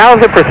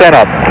 1,000%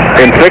 up.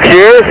 In 6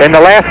 years? In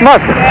the last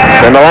month.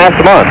 In the last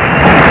month.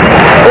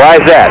 Why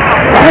is that?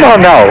 I don't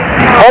know.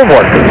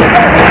 Homework.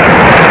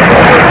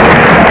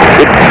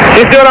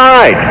 She's doing all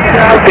right.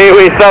 Pee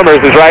Wee Summers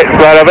is right in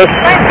front of us.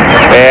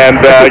 And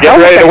getting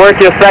ready to work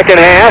his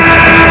second half.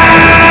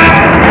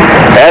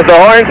 As the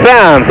horn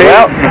sounds.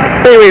 Well,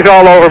 Pee Wee's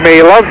all over me.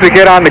 He loves to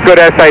get on the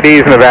good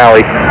SIDs in the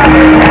Valley.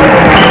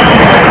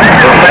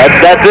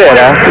 That's it,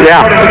 huh?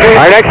 Yeah.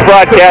 Our next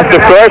broadcast,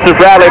 of course, is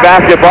Bradley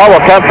basketball.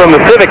 Will come from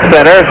the Civic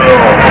Center.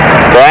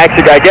 So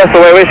actually, I guess the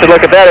way we should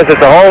look at that is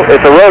it's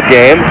a road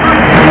game.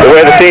 The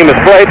way the team has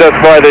played thus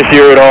far this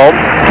year at home.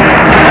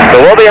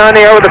 So we'll be on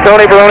the air with the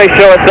Tony Baroni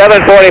Show at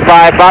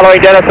 7:45. Following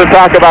Dennis will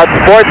talk about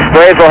sports.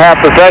 Braves will have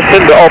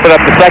possession to open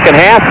up the second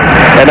half.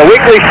 And the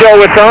weekly show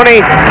with Tony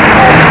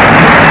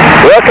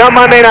will come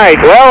Monday night.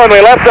 Well, when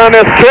we left on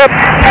this trip,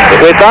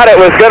 we thought it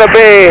was going to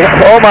be,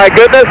 oh my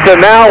goodness,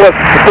 and now with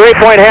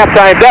 3-point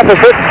halftime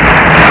deficit,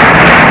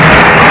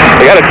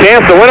 we got a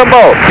chance to win them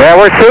both. Yeah,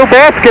 we're 2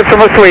 baskets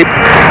from a sweep.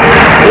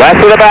 Les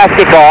with the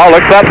basketball,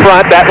 looks up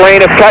front, that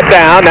lane is cut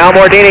down. Now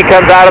Mordini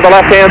comes out of the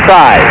left-hand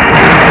side.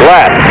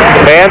 Les,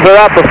 fans are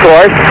up, of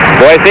course.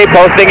 Boise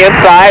posting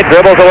inside,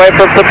 dribbles away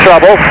from some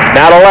trouble.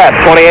 Now to Les,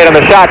 28 on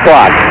the shot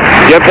clock.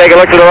 Jim take a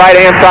look to the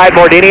right-hand side,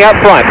 Mordini up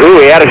front. Ooh,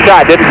 he had a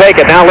shot, didn't take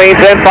it. Now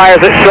leans in, fires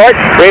it short.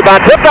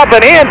 Rebound tipped up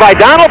and in by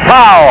Donald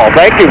Powell.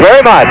 Thank you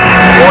very much.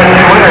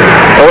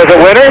 Or was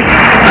it Winters?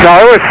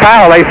 No, it was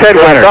Powell. They said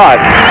Winters.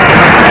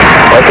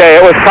 Okay,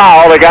 it was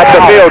Powell that got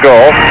the field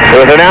goal.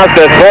 It was announced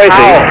as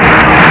Boise.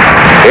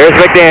 Here's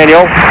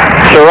McDaniel.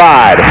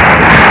 Sherrod.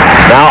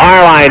 Now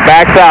Arline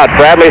backs out.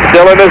 Bradley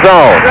still in the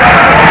zone.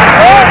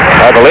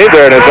 I believe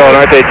they're in the zone,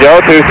 aren't they, Joe?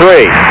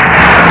 2-3.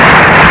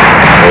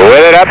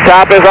 With it up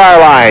top is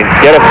Arline.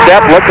 Get a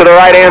step, look to the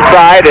right-hand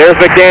side. There's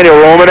McDaniel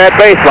roaming that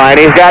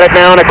baseline. He's got it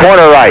now in the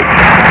corner right.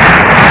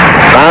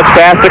 Bounce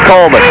pass to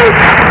Coleman.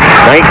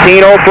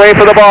 19:03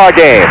 for the ball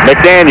game.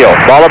 McDaniel,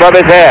 ball above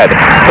his head.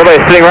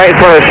 Somebody's sitting right in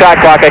front of the shot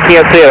clock. I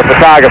can't see it, a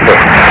photographer.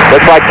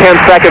 Looks like 10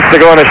 seconds to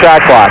go on the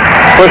shot clock.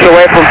 Push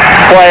away from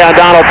play on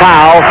Donald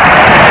Powell.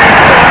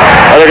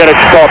 Are they going to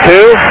call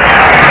 2?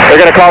 They're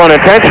going to call an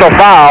intentional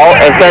foul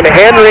and send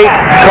Henry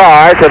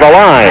Carr to the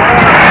line.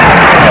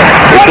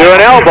 To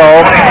an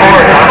elbow.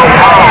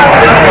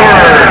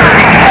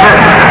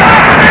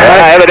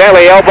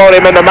 Evidently elbowed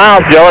him in the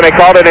mouth, Joe, and they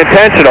called it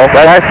intentional.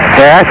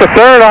 That's the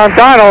 3rd on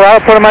Donald.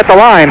 That'll put him at the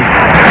line.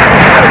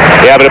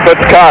 Yeah, but it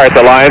puts Carr at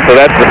the line, so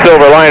that's the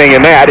silver lining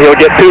in that. He'll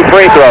get 2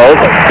 free throws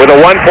with a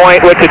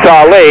 1-point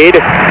Wichita lead.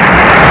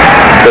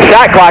 The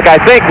shot clock,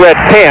 I think, read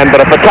 10,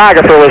 but a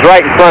photographer was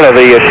right in front of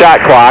the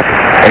shot clock,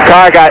 and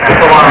Carr got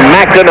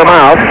smacked in the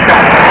mouth.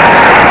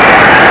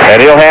 And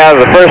he'll have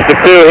the first of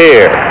two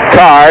here.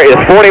 Carr is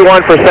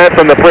 41%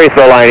 from the free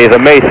throw line. He's a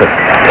Mason.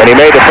 And he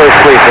made the first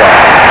free throw.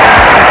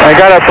 I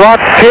got a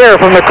blocked cheer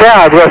from the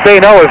crowd because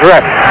they know it's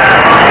rep.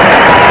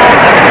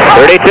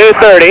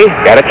 32-30.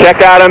 Got to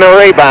check out on the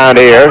rebound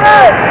here.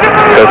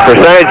 Because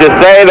percentages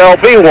say there'll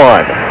be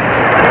one.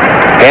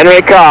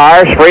 Henry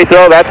Carr, free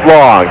throw, that's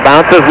long.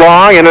 Bounces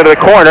long into the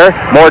corner.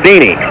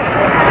 Mordini.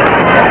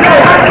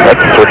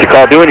 That's what you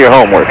call doing your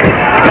homework.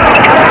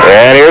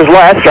 And here's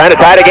Les trying to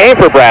tie the game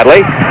for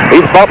Bradley.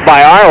 He's bumped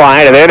by our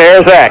line, and then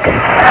there's X.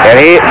 And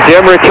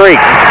Jim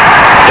retreats.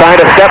 Trying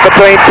to step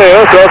between two.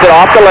 Throws it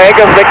off the leg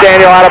of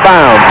McDaniel out of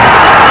bounds.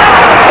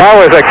 That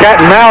was a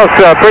cat and mouse,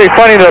 pretty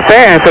funny to the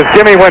fans, as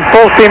Jimmy went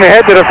full steam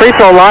ahead to the free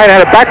throw line and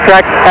had to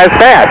backtrack as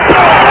fast.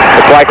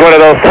 It's like one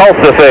of those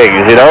Tulsa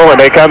things, you know, when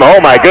they come,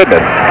 oh my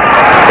goodness.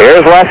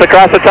 Here's Les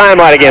across the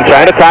timeline again,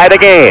 trying to tie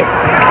the game.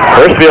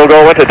 First field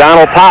goal went to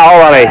Donald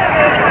Powell on a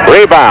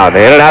rebound.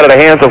 In and out of the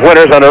hands of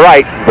Winters on the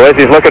right.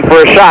 Boise's looking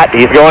for a shot.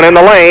 He's going in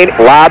the lane.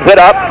 Lobs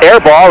it up. Air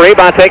ball.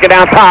 Rebound taken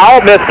down.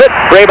 Powell missed it.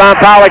 Rebound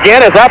Powell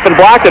again is up and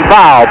blocked and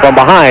fouled from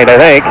behind, I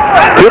think.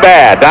 Too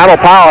bad. Donald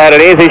Powell had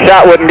an easy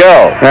shot. Wouldn't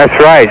go. That's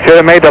right.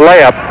 Should have made the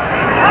layup.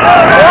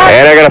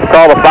 And they're going to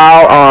call the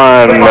foul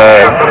on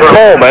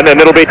Coleman, and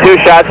it'll be two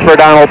shots for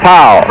Donald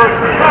Powell.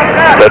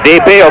 The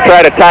DP will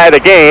try to tie the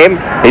game.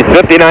 He's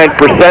 59%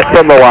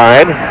 from the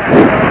line.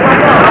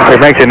 We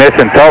mentioned this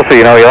in Tulsa,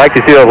 you know, you like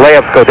to see those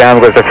layups go down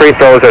because the free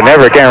throws are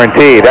never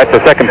guaranteed. That's the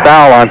second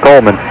foul on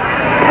Coleman.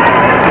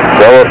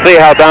 So we'll see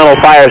how Donald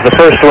fires the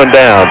first one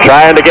down.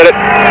 Trying to get it.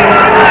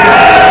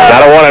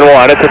 Not a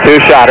 1-and-1. It's a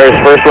two-shotter. His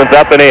first one's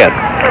up and in.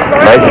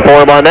 Nice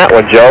form on that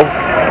one, Joe.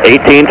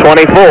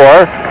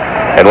 18-24.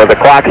 And with the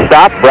clock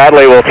stopped,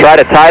 Bradley will try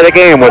to tie the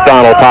game with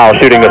Donald Powell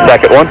shooting the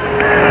second one.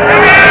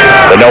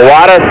 The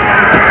Nowata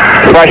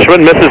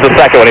freshman misses the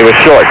second one. He was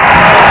short.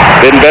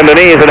 Didn't bend the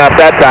knees enough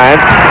that time.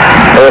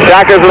 So the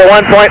Shockers with a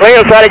 1-point lead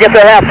will try to get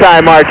their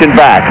halftime marching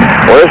back.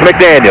 Where's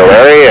McDaniel?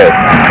 There he is.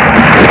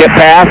 Skip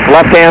pass,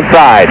 left-hand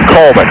side.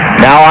 Coleman.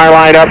 Now our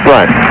line up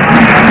front.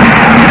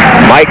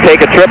 Mike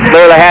take a trip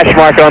near the hash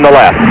mark on the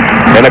left.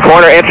 In the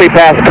corner, entry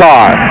pass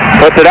Carr.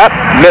 Puts it up,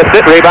 missed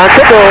it, rebound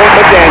to boom.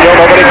 McDaniel,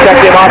 nobody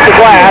checked him off the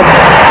glass.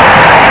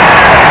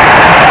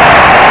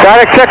 Got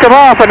to check him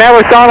off, and that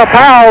was Donald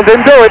Powell.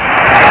 Didn't do it.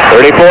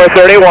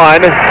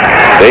 34-31.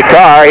 Big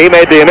Carr, he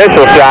made the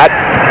initial shot,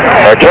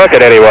 or took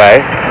it anyway.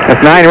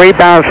 That's 9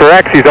 rebounds for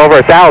X. He's over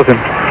 1,000.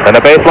 And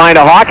the baseline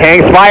to Hawk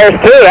hangs, fires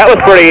two. That was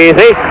pretty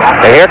easy.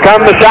 And here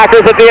come the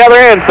Shockers at the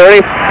other end.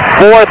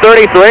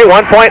 34-33,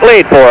 1-point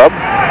lead for them.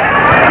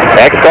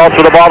 X calls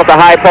for the ball at the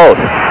high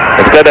post.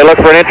 Instead, they look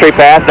for an entry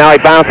pass. Now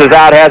he bounces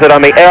out, has it on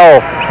the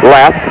L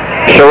left.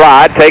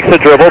 Sherrod takes a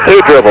dribble,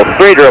 2 dribbles,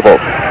 3 dribbles.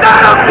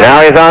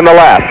 Now he's on the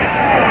left.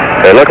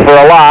 They look for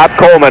a lob.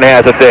 Coleman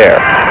has it there.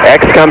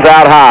 X comes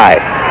out high.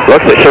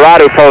 Looks at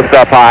Sherrod, who posts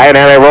up high, and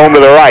then they roam to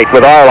the right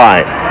with our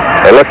line.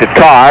 They looked at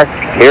Carr.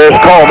 Here's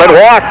Coleman.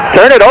 Walk.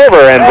 Turn it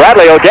over, and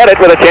Bradley will get it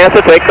with a chance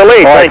to take the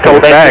lead.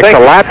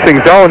 Collapsing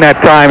zone that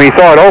time. He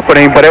saw it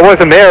opening, but it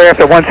wasn't there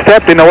after one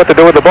step. Didn't know what to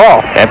do with the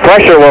ball. And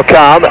pressure will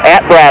come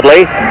at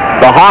Bradley.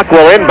 The Hawk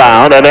will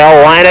inbound, and they'll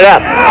line it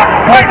up.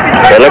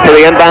 They look for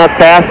the inbound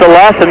pass to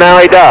Les, and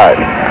now he does.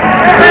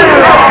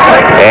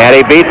 And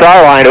he beats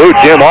our line. Ooh,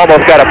 Jim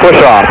almost got a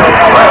push-off.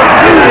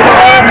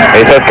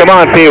 He says, come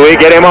on, Pee-wee,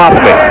 get him off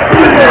me.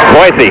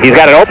 Boise, he's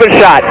got an open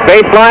shot.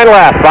 Baseline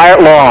left, fire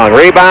it long.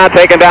 Rebound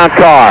taken down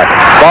Carr.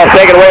 Ball's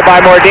taken away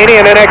by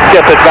Mordini, and then X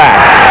gets it back.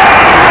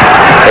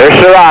 There's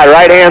Sherrod,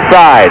 right-hand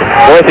side.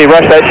 Boise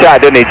rushed that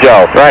shot, didn't he,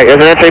 Joe? Right,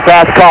 here's an entry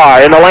pass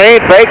Carr. In the lane,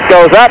 fakes,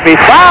 goes up. He's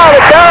fouled,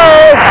 it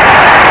goes!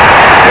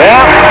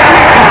 Yeah.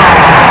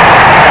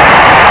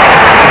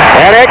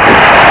 And X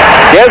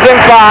gives him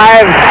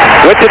 5.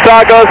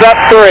 Wichita goes up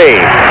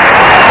 3.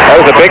 That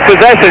was a big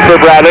possession for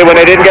Bradley when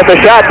they didn't get the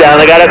shot down.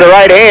 They got it in the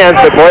right hands,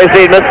 but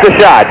Boise missed the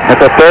shot.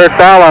 That's a third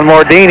foul on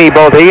Mordini.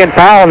 Both he and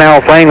Powell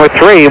now playing with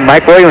 3.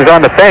 Mike Williams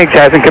on the bench,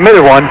 hasn't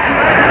committed one.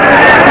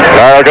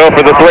 Carr will go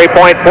for the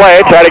 3-point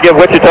play, try to give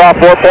Wichita a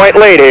 4-point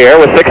lead here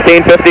with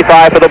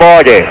 16:55 for the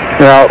ball game.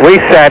 Now,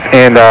 we sat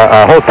in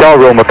a hotel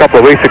room a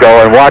couple of weeks ago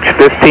and watched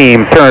this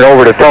team turn it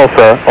over to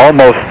Tulsa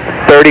almost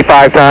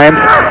 35 times.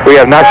 We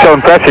have not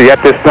shown pressure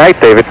yet this night,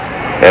 David.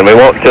 And we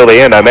won't until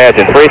the end, I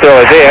imagine. Free throw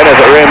is in as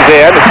it rims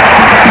in.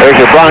 There's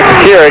your Bronx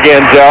cheer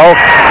again, Joe.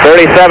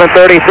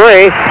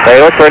 37-33. They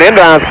look for an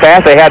inbounds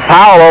pass. They had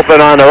Powell open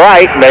on the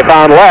right, and they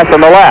found Les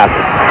on the left.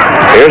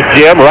 Here's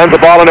Jim, runs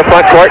the ball in the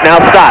front court, now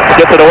stops.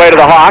 Gets it away to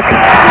the Hawk,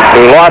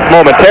 who lost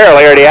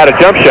momentarily, already had a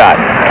jump shot.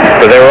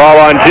 So they were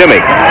all on Jimmy.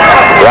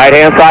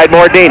 Right-hand side,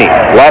 Mordini.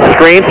 Les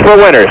screens for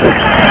Winters.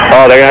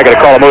 Oh, they're not going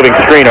to call a moving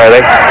screen, are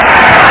they?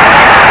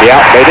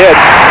 Yeah, they did.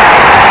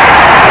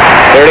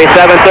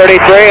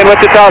 37-33, and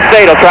Wichita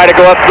State will try to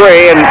go up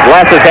 3, and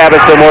Les is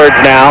having some words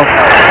now.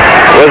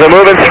 It was a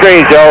moving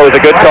screen, Joe. It was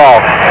a good call.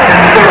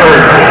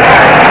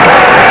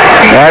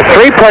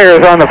 3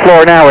 players on the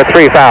floor now with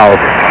 3 fouls.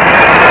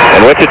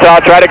 And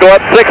Wichita try to go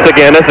up 6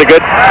 again. This is a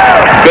good,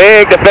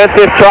 big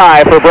defensive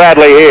try for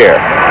Bradley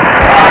here.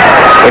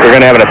 think we're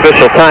going to have an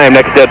official time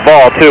next dead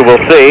ball, too.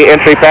 We'll see.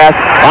 Entry pass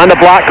on the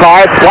block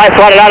card. Slice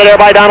swatted out of there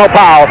by Donald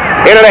Powell.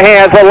 Into the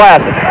hands of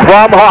Les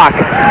from Hawk.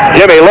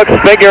 Jimmy looks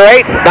figure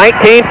eight.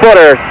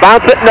 19-footer.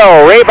 Bounce it,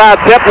 no.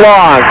 Rebound tip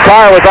long.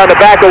 Carr was on the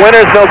back of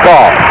Winters. No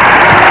call.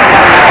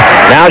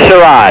 Now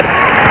Sherrod.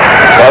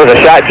 That was a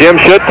shot Jim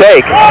should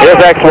take. Here's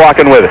X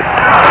walking with it.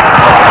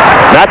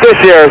 Not this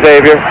year,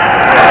 Xavier.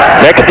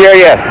 Next year,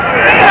 yes.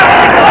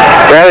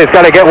 Bradley's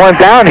got to get one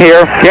down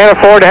here. Can't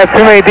afford to have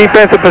too many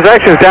defensive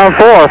possessions down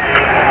 4.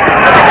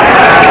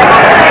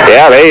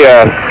 Yeah, they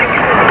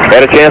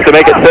had a chance to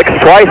make it 6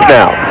 twice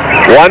now.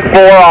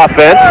 1-4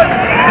 offense.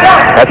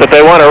 That's what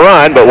they want to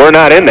run, but we're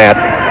not in that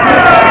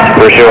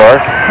for sure.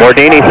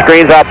 Mordini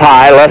screens up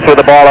high. Les with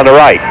the ball on the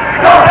right.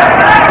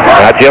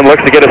 Now Jim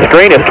looks to get a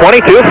screen. His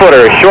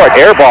 22-footer is short.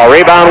 Air ball.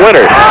 Rebound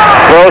Winters.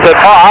 Throws it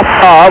off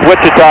of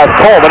Wichita's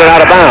Coleman and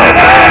out of bounds.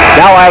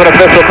 Now I have an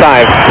official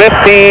time.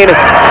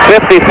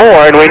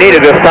 15:54, and we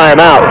needed this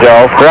timeout,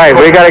 Joe. Right.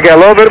 We got to get a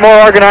little bit more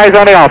organized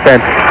on the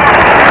offense.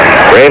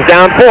 Braves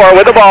down 4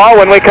 with the ball.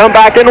 When we come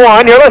back in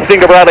 1, you're listening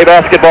to Bradley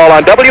Basketball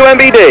on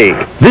WMBD.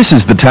 This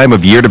is the time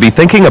of year to be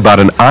thinking about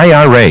an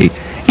IRA.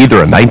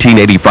 Either a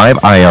 1985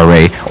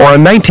 IRA or a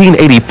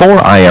 1984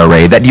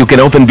 IRA that you can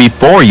open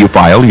before you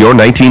file your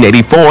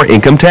 1984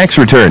 income tax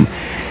return.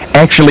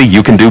 Actually,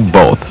 you can do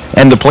both.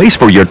 And the place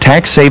for your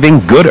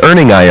tax-saving,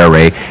 good-earning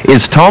IRA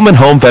is Tallman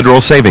Home Federal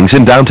Savings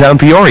in downtown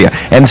Peoria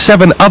and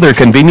 7 other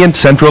convenient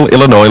central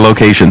Illinois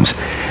locations.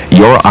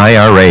 Your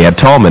IRA at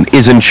Tallman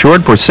is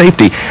insured for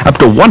safety up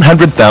to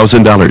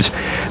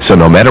 $100,000. So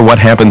no matter what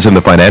happens in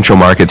the financial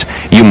markets,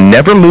 you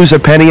never lose a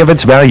penny of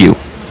its value.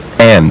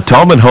 And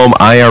Tallman Home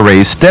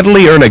IRAs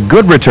steadily earn a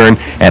good return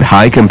at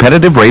high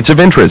competitive rates of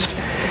interest.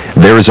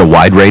 There is a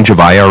wide range of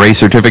IRA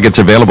certificates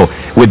available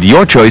with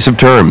your choice of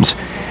terms.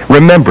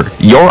 Remember,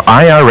 your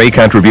IRA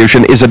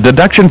contribution is a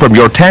deduction from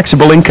your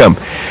taxable income,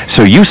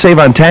 so you save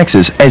on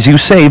taxes as you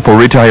save for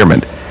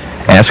retirement.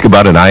 Ask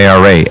about an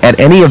IRA at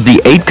any of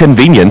the 8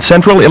 convenient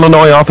Central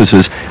Illinois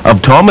offices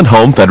of Tallman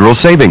Home Federal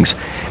Savings,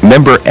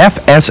 member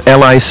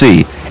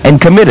FSLIC,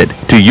 and committed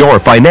to your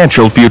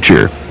financial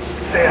future.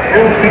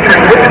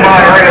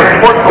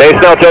 Dave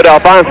Snell, Joe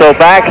D'Alfonso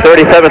back,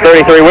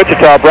 37-33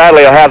 Wichita.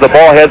 Bradley will have the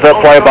ball, heads up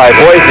play by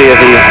Boise as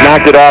he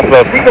knocked it off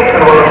of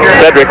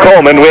Cedric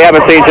Coleman. We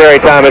haven't seen Jerry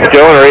Thomas,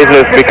 Joe, and the reason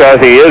is because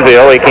he is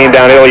ill. He came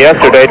down ill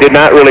yesterday, did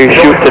not really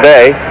shoot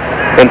today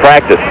in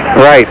practice.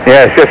 Right,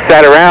 yeah, just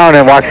sat around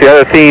and watched the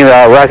other team,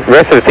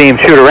 rest of the team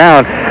shoot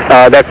around.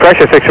 That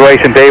pressure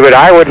situation, David,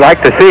 I would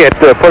like to see it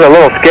put a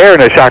little scare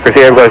in the Shockers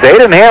here because they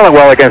didn't handle it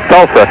well against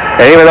Tulsa.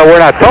 And even though we're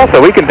not Tulsa,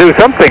 we can do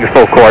some things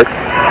full court.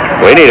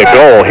 We need a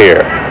goal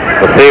here.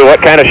 Let's see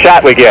what kind of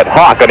shot we get.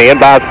 Hawk on the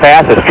inbounds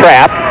pass is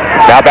trapped.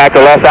 Now back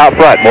to Les out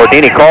front.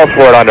 Mordini calls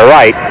for it on the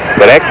right,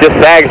 but X just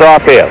sags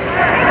off him.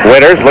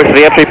 Winters looks at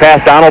the entry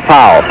pass. Donald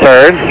Powell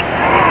turns,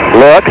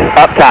 looks,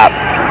 up top.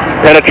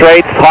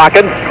 Penetrates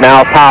Hawkins.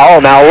 Now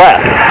Powell, now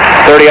Les.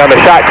 30 on the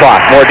shot clock.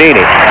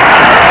 Mordini.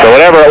 So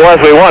whatever it was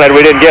we wanted,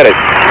 we didn't get it.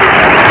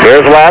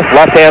 Here's Les,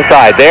 left-hand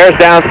side. There's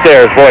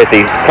downstairs,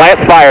 Boise.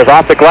 Plants fires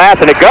off the glass,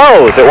 and it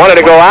goes. It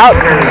wanted to go out.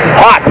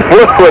 Hawk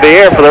flew with the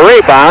air for the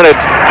rebound, and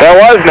there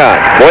was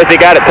none. Boise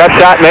got it. Tough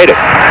shot, made it.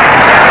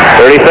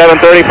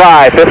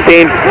 37-35,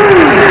 15-22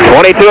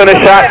 in the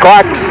shot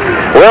clock.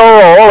 Will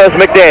roll as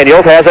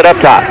McDaniels has it up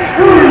top.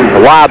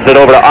 Lobs it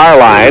over to our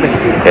line,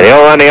 and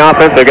he'll run the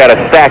offense. They've got a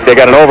stack. They've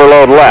got an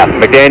overload left.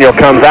 McDaniel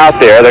comes out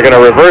there. They're going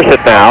to reverse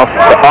it now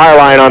to our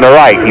line on the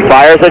right. He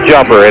fires a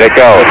jumper, and it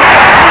goes.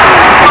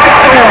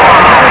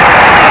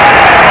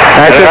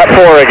 That's up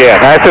 4 again.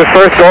 That's his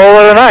first goal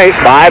of the night.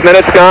 5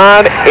 minutes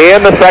gone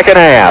in the second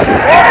half.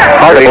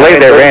 Hard to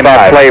believe they ran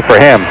that play for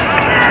him.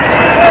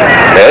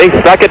 Yeah, he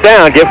stuck it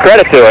down. Give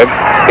credit to him.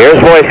 Here's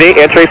Boise.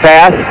 Entry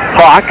pass.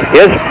 Hawk.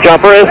 His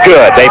jumper is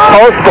good. They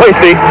post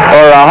Boise,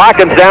 or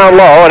Hawkins down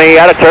low, and he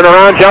had a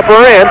turnaround jumper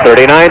in.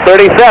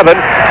 39-37.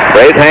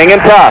 Braves hanging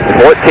tough.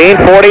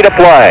 14:40 to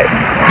play.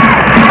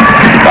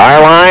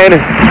 Fire line.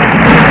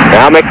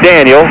 Now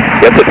McDaniel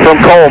gets it from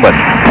Coleman.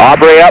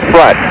 Aubrey up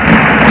front.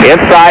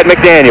 Inside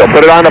McDaniel.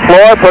 Put it on the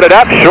floor. Put it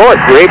up. Short.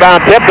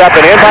 Rebound tipped up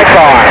and in by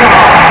Carr.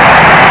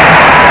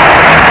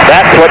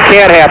 That's what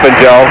can't happen,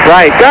 Joe.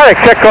 Right. Got to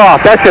kick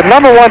off. That's the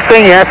number one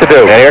thing you have to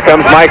do. And here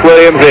comes Mike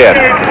Williams in.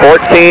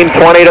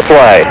 14:20 to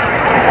play.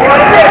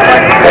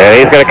 And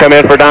he's going to come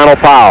in for Donald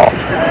Powell.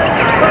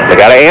 They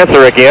got to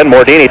answer again.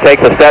 Mordini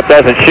takes a step,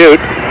 doesn't shoot.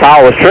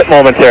 Powell was tripped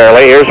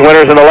momentarily. Here's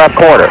Winters in the left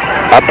corner.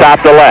 Up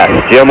top to left.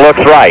 Jim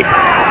looks right.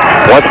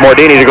 Wants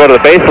Mordini to go to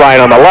the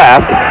baseline on the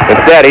left.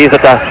 Instead, he's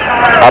at the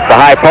up the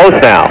high post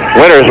now.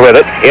 Winters with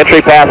it.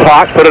 Entry pass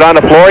Hawk. Put it on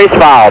the floor. He's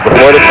fouled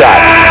before the shot.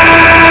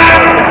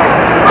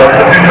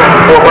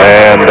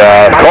 And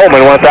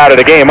Coleman wants out of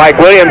the game. Mike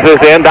Williams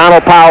is in.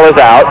 Donald Powell is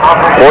out.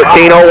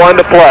 14:01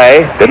 to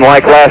play. Didn't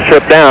like last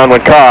trip down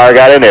when Carr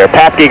got in there.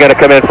 Papke going to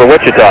come in for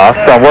Wichita.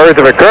 Some words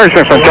of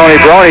encouragement from Tony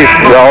Brony,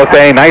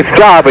 saying, nice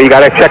job, but you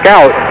got to check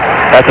out.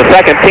 That's the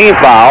second team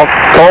foul.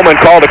 Coleman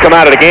called to come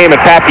out of the game, and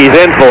Papke's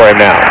in for him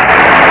now.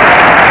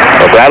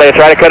 So Bradley will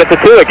try to cut it to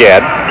 2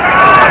 again.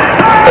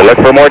 They look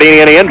for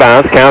Mordini in the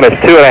inbounds. Count is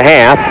 2.5,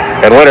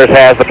 and Winters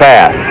has the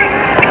pass.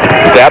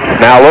 Steps,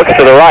 now looks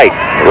to the right.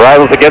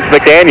 Runs against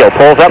McDaniel.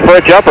 Pulls up for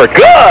a jumper.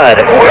 Good!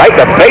 Right in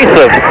the face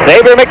of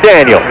Xavier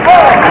McDaniel.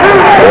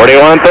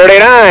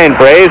 41-39.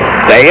 Braves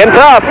staying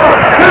tough.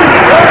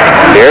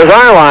 Here's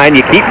our line.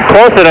 You keep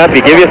close enough,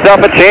 you give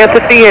yourself a chance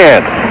at the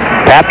end.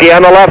 Papke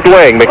on the left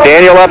wing.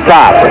 McDaniel up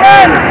top.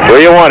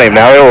 Where you want him.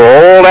 Now he'll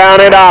roll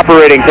down into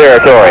operating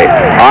territory.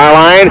 Our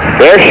line.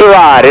 There's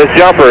Sherrod. His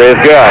jumper is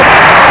good.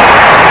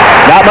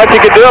 Not much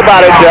you could do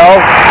about it, Joe.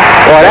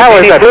 Boy, that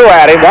was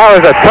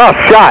a tough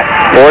shot.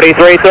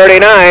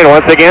 43-39.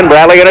 Once again,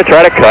 Bradley going to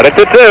try to cut it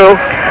to 2.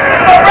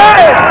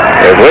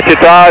 As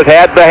Wichita has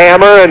had the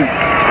hammer and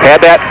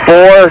had that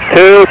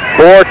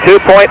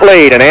 4-2-point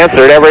lead and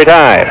answered every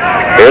time.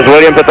 Here's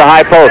Williams at the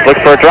high post.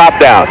 Looks for a drop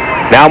down.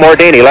 Now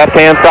Mordini,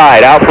 left-hand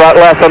side. Out front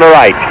left on the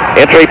right.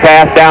 Entry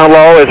pass down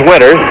low is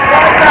Winters.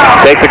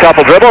 Takes a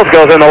couple dribbles,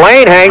 goes in the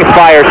lane, hangs,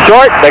 fires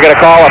short. They're going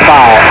to call a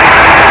foul.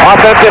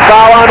 Offensive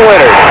foul on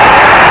Winters.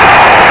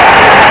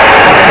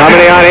 How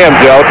many on him,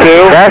 Joe?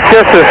 2? That's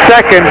just a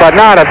second, but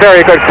not a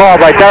very good call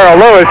by Darrell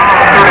Lewis.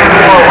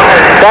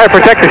 Try to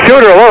protect the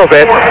shooter a little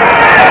bit.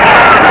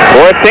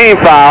 4th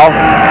team foul.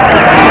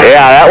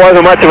 Yeah, that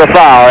wasn't much of a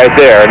foul right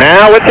there.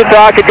 Now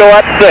Wichita could go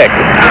up 6.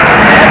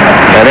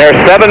 And there's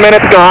 7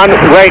 minutes gone.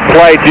 Great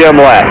play, Jim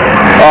Les.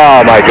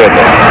 Oh, my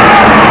goodness.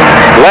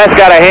 Les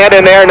got a hand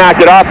in there, knocked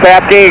it off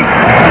Papke.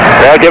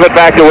 They'll give it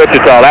back to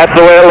Wichita. That's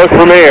the way it looks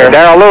from here.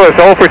 Darrell Lewis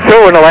 0 for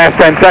 2 in the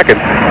last 10 seconds.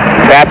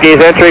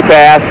 Papke's entry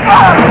pass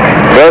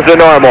goes to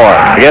Normore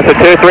against the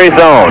 2-3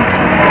 zone.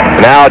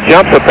 Now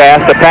jumps the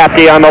pass to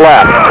Papke on the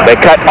left. They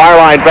cut our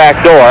line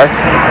back door.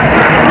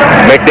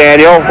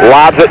 McDaniel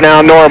lobs it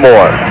now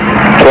Normore.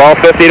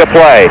 12:50 to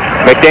play.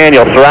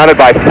 McDaniel surrounded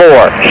by 4.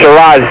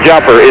 Sherrod's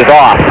jumper is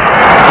off.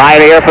 High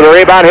in the air for the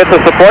rebound, hits the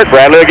support.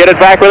 Bradley will get it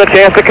back with a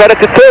chance to cut it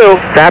to 2.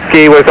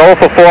 Papke was 0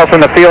 for 4 from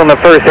the field in the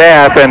first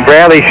half, and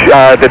Bradley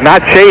did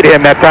not shade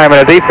him that time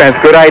in the defense.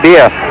 Good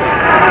idea.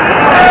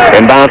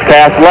 Inbounds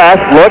pass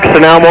left, looks,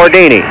 and now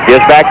Mordini.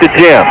 Gives back to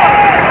Jim.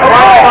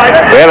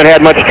 We haven't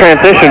had much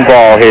transition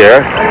ball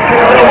here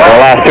in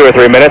the last 2 or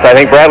 3 minutes. I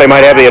think Bradley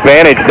might have the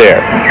advantage there.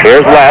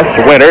 Here's Les,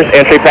 Winters,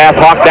 entry pass,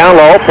 hawk down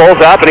low,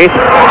 pulls up, and he's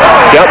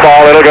jump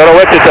ball. It'll go to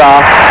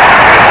Wichita.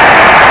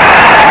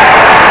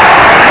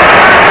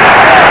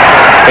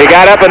 He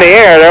got up in the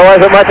air. There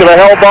wasn't much of a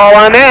hell ball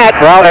on that.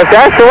 Well, if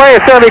that's the way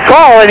it's going to be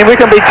called, and we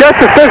can be just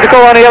as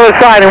physical on the other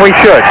side, and we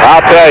should.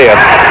 I'll tell you,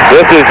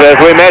 this is, as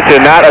we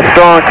mentioned, not a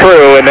strong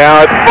crew, and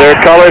now their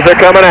colors are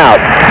coming out.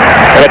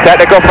 And a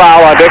technical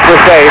foul on Dick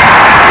Versace.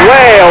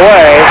 Way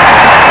away.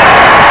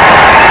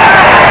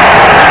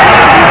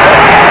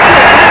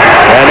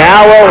 And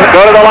now we'll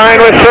go to the line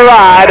with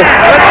Sherrod.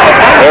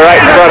 They're right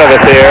in front of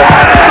us here.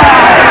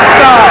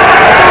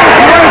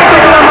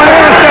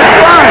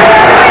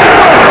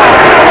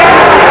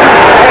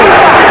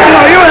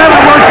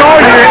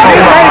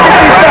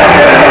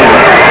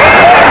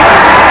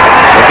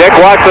 Dick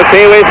walks with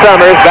Pee Wee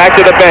Summers back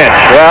to the bench.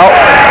 Well,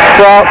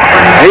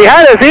 he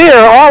had his ear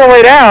all the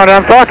way down. And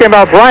I'm talking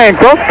about Brian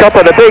Cook, Cup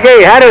of the Big A.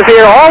 He had his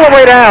ear all the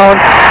way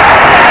down.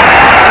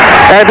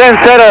 And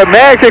then said a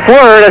magic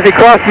word as he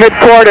crossed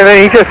midcourt, and then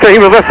he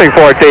was listening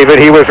for it,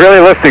 David. He was really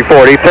listening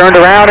for it. He turned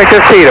around and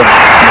just beat him.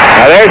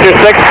 Now there's your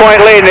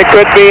 6-point lead, and it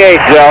could be 8,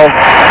 Joe.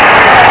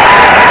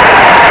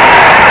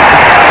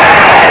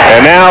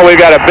 And now we've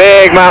got a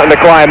big mountain to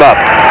climb up.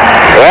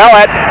 Well,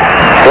 that's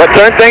what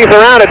turned things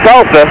around at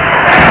Tulsa.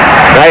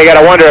 Now you got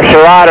to wonder if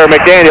Sherrod or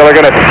McDaniel are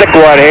going to stick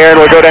one here,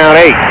 and we'll go down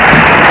 8.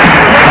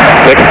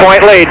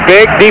 6-point lead.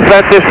 Big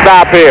defensive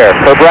stop here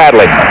for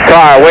Bradley.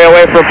 Carr way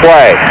away from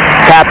play.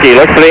 Papke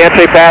looks for the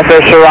entry pass.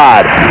 There's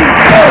Sherrod.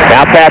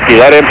 Now Papke,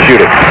 let him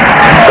shoot it.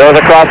 Throws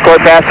a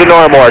cross-court pass to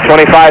Normore.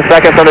 25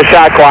 seconds on the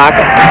shot clock.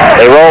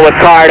 They roll with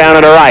Carr down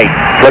on the right.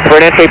 Look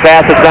for an entry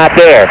pass that's not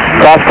there.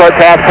 Cross-court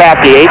pass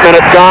Papke. 8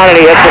 minutes gone, and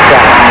he hits the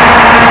shot.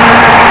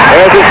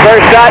 There's his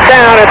first shot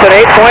down. It's an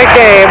 8-point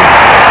game.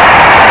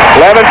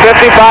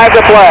 11:55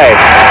 to play.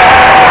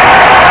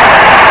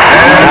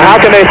 Now how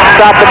can they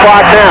stop the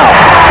clock now?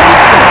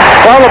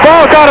 Well, the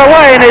ball got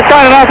away, and they've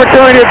got an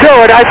opportunity to do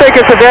it. I think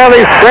it's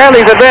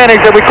Bradley's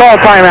advantage that we call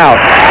timeout.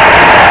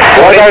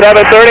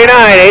 47-39,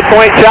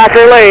 8-point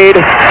Shocker lead.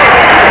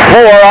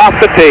 4 off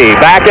the tee.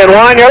 Back in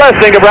 1, you're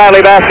listening to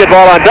Bradley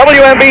Basketball on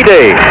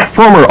WMBD.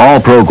 Former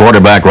All-Pro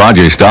quarterback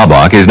Roger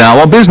Staubach is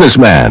now a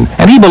businessman,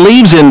 and he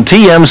believes in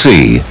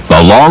TMC,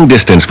 the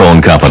long-distance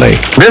phone company.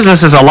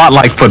 Business is a lot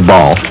like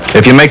football.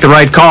 If you make the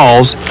right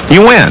calls,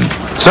 you win.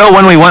 So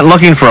when we went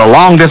looking for a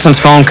long-distance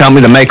phone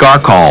company to make our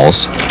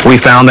calls, we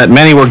found that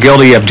many were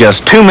guilty of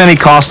just too many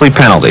costly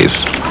penalties,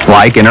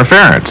 like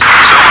interference.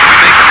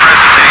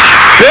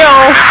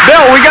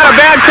 Bill, we got a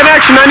bad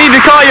connection. I need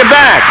to call you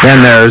back.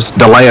 Then there's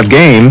delay of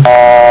game.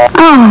 Oh,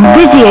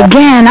 busy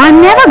again.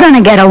 I'm never going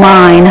to get a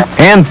line.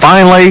 And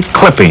finally,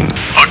 clipping.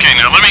 Okay,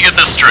 now let me get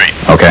this straight.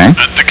 Okay.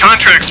 The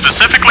contract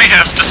specifically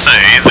has to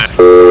say that...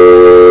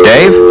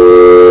 Dave?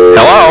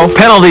 Hello?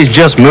 Penalties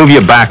just move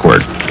you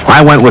backward.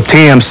 I went with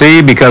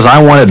TMC because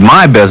I wanted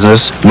my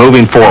business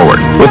moving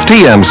forward. With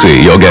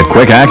TMC, you'll get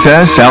quick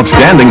access,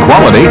 outstanding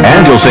quality,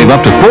 and you'll save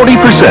up to 40%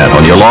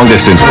 on your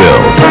long-distance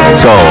bills.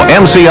 So,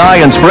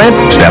 MCI and Sprint,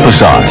 step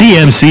aside.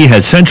 TMC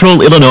has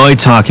Central Illinois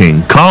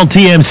talking. Call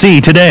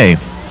TMC today.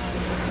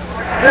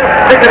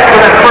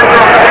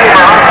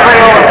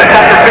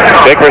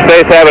 Dick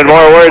Versace having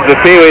more words with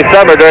Pee Wee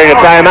Summer during the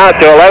timeout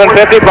to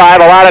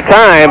 11:55. A lot of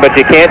time, but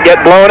you can't get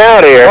blown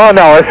out here. Oh,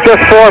 no, it's just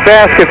 4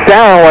 baskets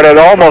down with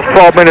almost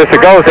 12 minutes to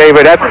go,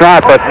 David. That's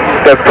not, but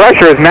the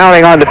pressure is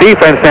mounting on the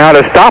defense now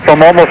to stop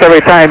them almost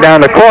every time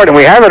down the court, and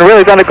we haven't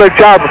really done a good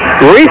job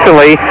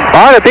recently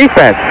on the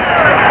defense.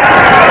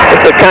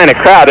 It's the kind of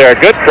crowd. They're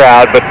a good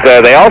crowd, but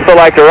they also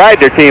like to ride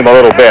their team a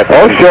little bit.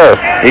 Oh, sure.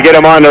 You get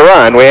them on the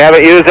run. We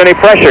haven't used any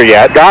pressure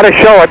yet. Got to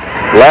show it.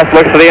 Les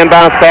looks for the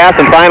inbounds pass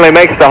and finally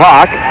makes the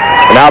hawk.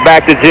 And now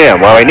back to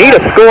Jim. Well, we need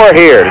a score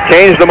here to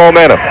change the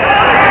momentum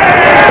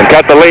and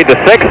cut the lead to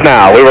 6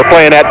 now. We were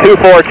playing that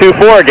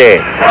 2-4-2-4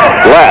 game.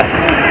 Les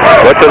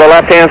look to the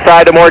left-hand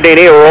side to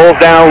Mordini, who rolls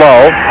down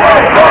low.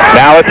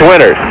 Now it's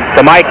Winters.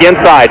 To Mike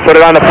inside. Put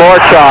it on the floor.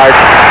 Charge.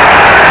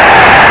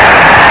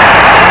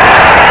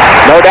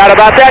 No doubt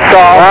about that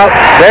call. Well,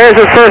 there's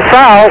his first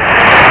foul.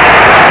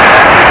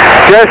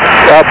 Just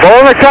a bull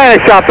in the china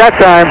shop that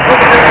time.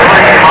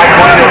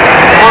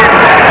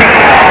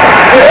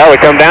 Well, we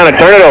come down and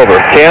turn it over.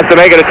 Chance to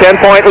make it a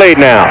 10-point lead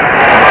now.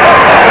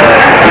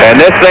 And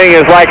this thing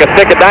is like a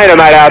stick of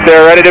dynamite out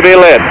there ready to be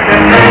lit.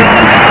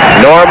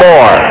 Nor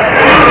more.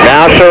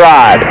 Now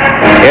Sherrod.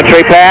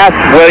 Entry pass.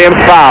 Williams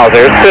fouls.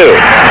 There's 2.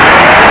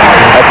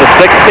 That's a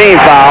 16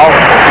 foul.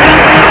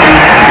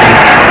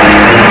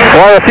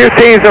 One of the few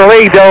teams in the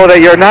league, though,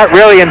 that you're not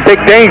really in big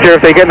danger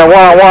if they get in a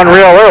one-on-one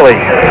real early.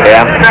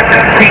 Yeah.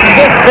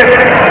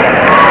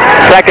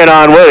 Second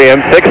on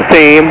Williams,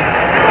 16.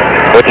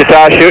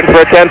 Wichita shooting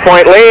for a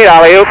 10-point lead.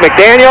 Alley-oop,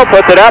 McDaniel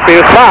puts it up. He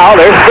was fouled.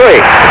 There's 3.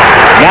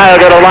 Now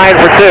they'll go to line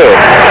for 2.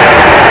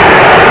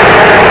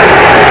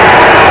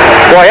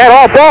 Boy, he had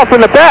all ball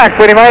from the back,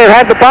 but he might have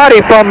had the body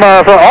from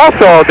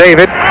also,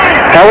 David.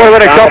 That would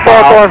have been a jump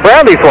ball on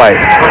Bradley's way.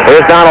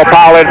 There's Donald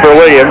Powell in for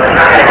Williams,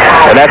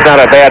 and that's not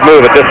a bad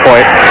move at this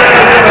point.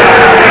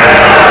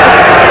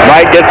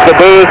 Mike gets the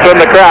boos from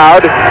the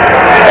crowd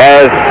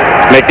as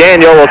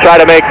McDaniel will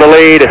try to make the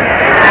lead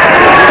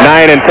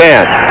 9 and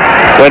 10.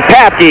 When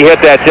Papke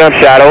hit that jump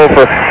shot, 0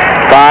 for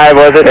 5,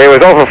 was it? It was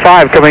 0 for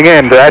 5 coming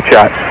in to that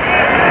shot.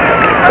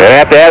 They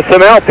have to add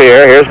some help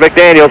here. Here's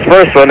McDaniel's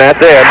first one.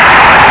 That's it.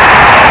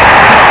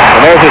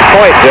 And there's his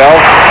point, Joe.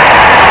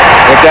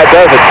 I think that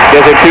does it.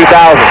 Gives it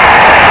 2,000.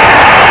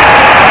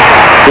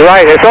 You're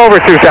right. It's over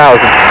 2,000.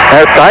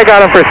 I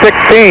got him for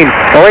 16.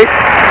 Oh, wait.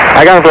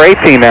 I got him for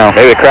 18 now.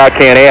 Maybe the crowd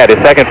can't add.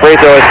 His second free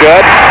throw is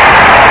good.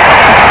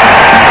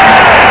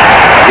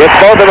 Gets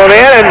both of them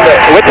in, and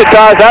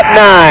Wichita's up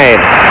 9.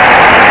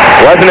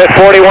 Wasn't it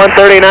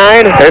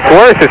 41-39? It's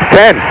worse. It's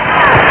 10.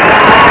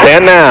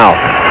 10 now.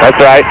 That's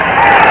right.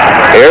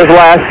 Here's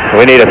Les.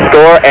 We need a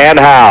score and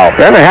how.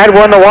 They haven't had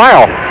one in a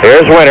while.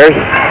 Here's Winters.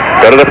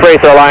 Go to the free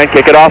throw line.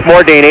 Kick it off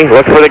Mordini.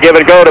 Looks for the give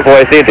and go to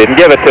Boise. Didn't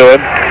give it to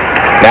him.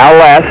 Now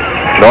Les.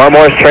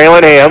 Normore's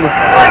trailing him.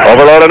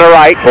 Overload on the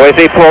right.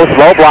 Boise pulls.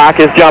 Slow block.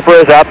 His jumper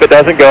is up. It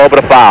doesn't go, but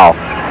a foul.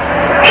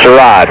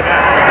 Sherrod.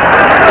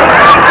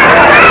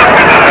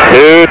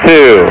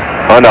 2-2.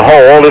 On the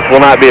whole, this will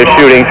not be a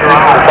shooting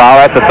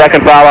foul. That's the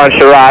second foul on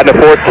Sherrod to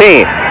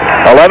 14.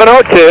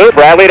 11:02.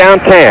 Bradley down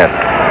 10.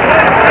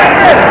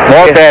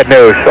 More bad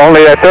news.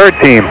 Only a third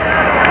team.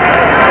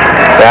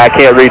 I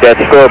can't read that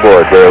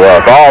scoreboard very well.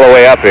 It's all the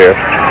way up here.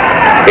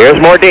 Here's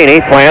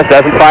Mordini. Plants,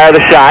 doesn't fire the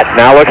shot.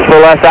 Now looks for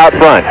Les out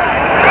front.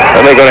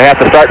 And they're going to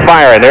have to start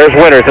firing. There's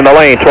Winters in the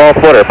lane.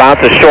 12-footer.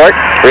 Bounces short.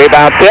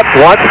 Rebound tipped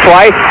once,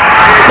 twice.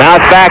 Now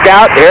it's back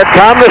out. Here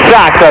come the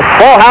shots. A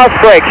full house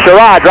break.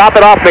 Sherrod drop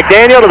it off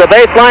McDaniel to the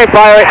baseline.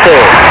 Fire it 2.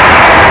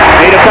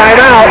 Need a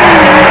timeout.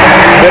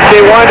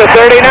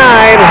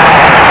 51-39.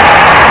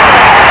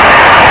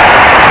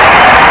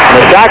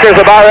 The Shockers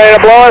are about ready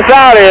to blow us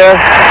out here.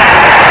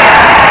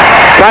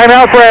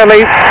 Timeout,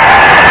 Bradley.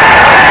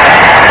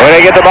 When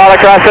they get the ball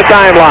across the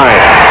timeline.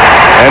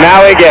 And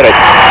now we get it.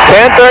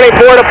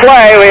 10:34 to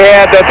play. We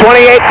had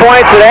 28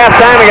 points at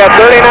halftime. We got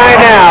 39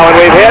 now, and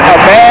we've hit a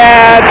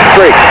bad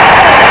streak.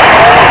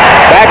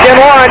 Back in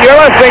one. You're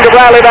listening to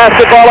Bradley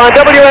Basketball on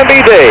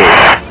WMBD.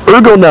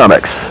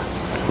 Ergonomics.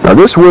 Now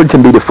this word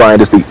can be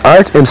defined as the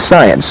art and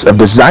science of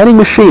designing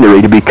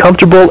machinery to be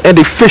comfortable and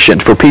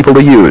efficient for people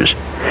to use.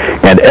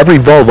 And every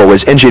Volvo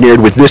is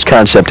engineered with this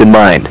concept in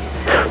mind: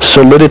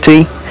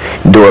 solidity,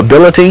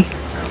 durability,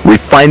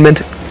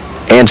 refinement,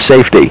 and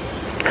safety.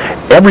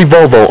 Every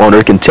Volvo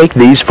owner can take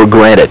these for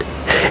granted.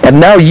 And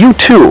now you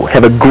too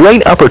have a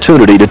great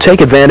opportunity to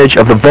take advantage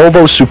of the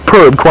Volvo's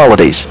superb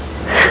qualities.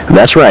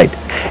 That's right.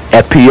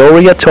 At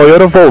Peoria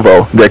Toyota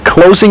Volvo, they're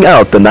closing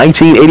out the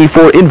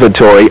 1984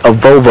 inventory of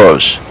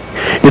Volvos.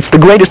 It's the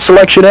greatest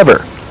selection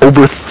ever.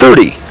 Over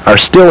 30 are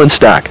still in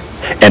stock,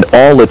 and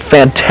all at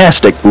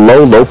fantastic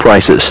low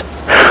prices.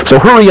 So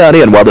hurry on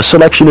in while the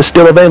selection is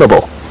still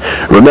available.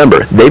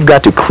 Remember, they've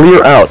got to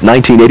clear out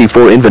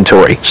 1984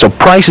 inventory, so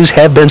prices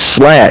have been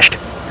slashed.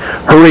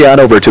 Hurry on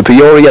over to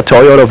Peoria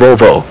Toyota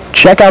Volvo.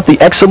 Check out the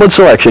excellent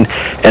selection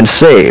and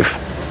save.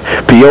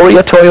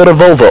 Peoria Toyota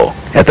Volvo,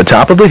 at the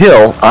top of the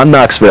hill on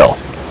Knoxville.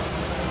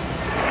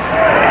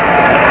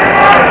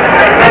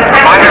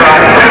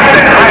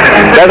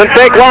 Doesn't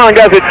take long,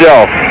 does it,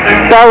 Joe?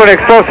 Start with an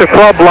explosive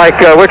club like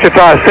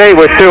Wichita State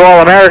with 2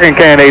 All-American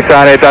candidates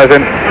on it,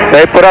 doesn't.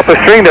 They put up a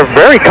string. They're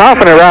very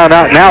confident around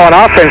now on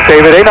offense,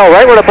 David. They know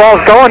right where the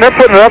ball's going. They're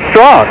putting it up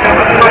strong.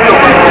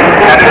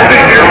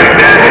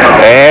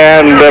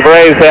 And the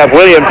Braves have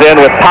Williams in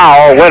with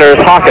Powell, Winters,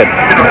 Hawkins.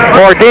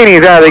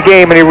 Mordini's out of the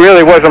game, and he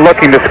really wasn't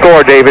looking to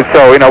score, David.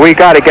 So, we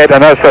got to get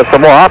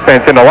some more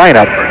offense in the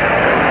lineup.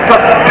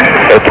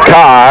 It's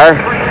Carr,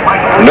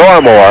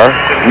 Normore,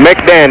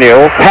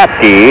 McDaniel,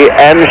 Pepke,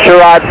 and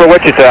Sherrod for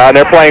Wichita, and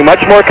they're playing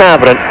much more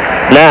confident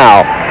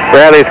now.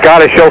 Bradley's got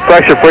to show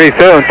pressure pretty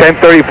soon.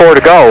 10:34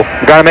 to go.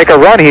 We've got to make a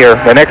run here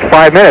the next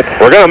 5 minutes.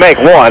 We're going to make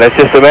one. It's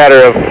just a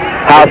matter of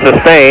how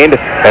sustained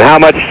and how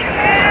much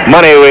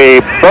money we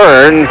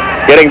burn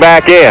getting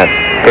back in.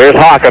 Here's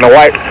Hawk on the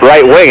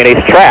right wing, and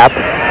he's trapped.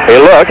 He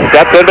looks,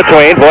 steps in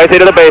between, Boise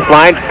to the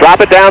baseline, drop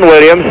it down,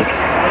 Williams.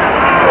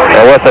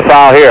 And what's the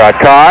foul here? On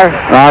Carr?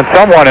 On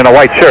someone in a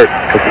white shirt.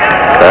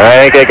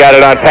 I think they got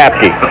it on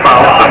Papke.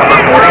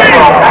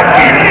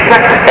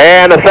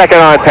 And the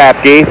second on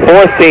Papke.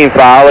 4th team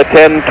foul at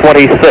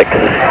 10:26.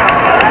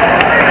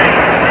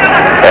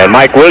 And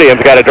Mike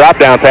Williams got a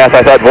drop-down pass.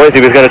 I thought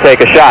Boise was going to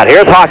take a shot.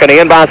 Here's Hawk on the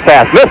inbounds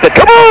pass. Missed it.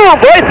 Come on!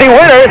 Boise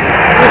Winters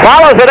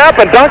follows it up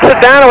and dunks it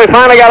down, and we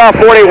finally got off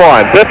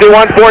 41.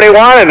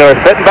 51-41, and they're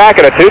sitting back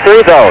at a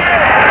 2-3 zone.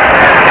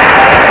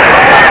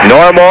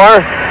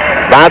 Normore,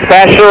 bounce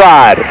pass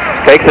Sherrod.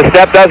 Takes a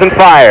step, doesn't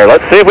fire.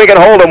 Let's see if we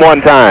can hold him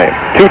 1 time,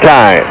 2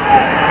 times,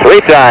 3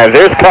 times.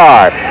 Here's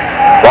Carr.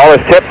 Ball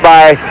is tipped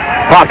by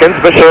Hawkins,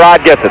 but Sherrod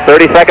gets it.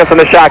 30 seconds on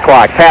the shot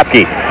clock.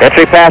 Papke,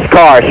 entry pass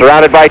Carr,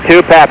 surrounded by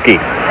 2, Papke.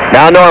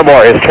 Now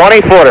Normore, his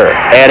 20-footer,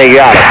 and he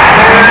got it.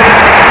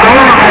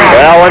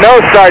 Well, when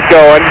those start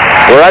going,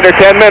 we're under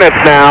 10 minutes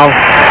now.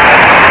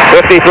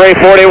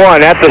 53-41,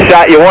 that's the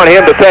shot you want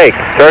him to take.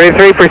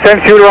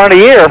 33% shooter on the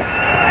year.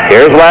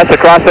 Here's West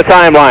across the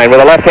timeline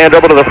with a left-hand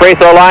dribble to the free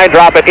throw line.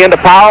 Drop it into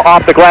Powell,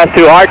 off the glass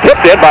too hard.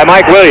 Tipped in by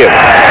Mike Williams.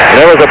 And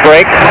there was a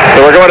break,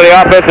 so we're going to the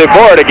offensive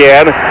board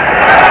again.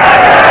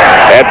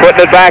 And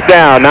putting it back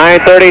down.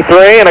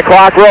 9:33 and a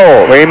clock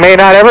roll. We may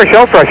not ever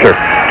show pressure.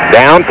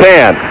 Down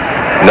 10.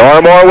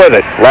 Normore with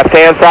it.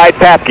 Left-hand side,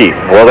 Papke.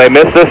 Will they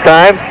miss this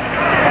time?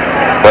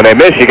 When they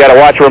miss, you got to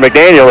watch where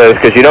McDaniel is,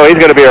 because you know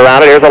he's going to be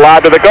around it. Here's a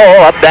lob to the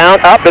goal. Up,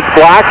 down, up. It's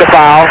blocked. A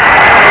foul.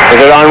 Is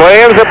it on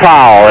Williams or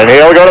Powell? And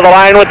he'll go to the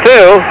line with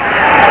 2.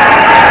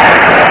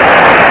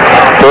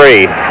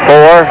 3,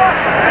 4.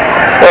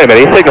 Wait a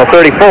minute, he signaled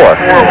 34.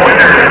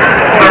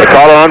 They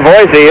called it on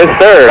Boise, his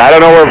 3rd. I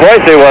don't know where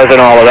Boise was in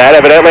all of that,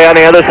 evidently on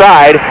the other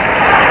side.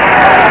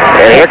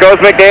 And here goes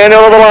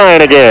McDaniel to the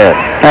line again.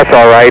 That's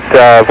all right.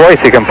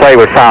 Boise can play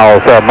with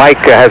fouls.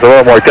 Mike has a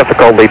little more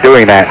difficulty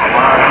doing that.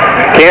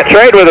 Can't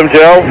trade with him,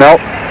 Joe.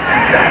 Nope.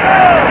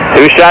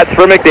 2 shots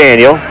for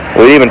McDaniel.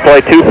 We'd even play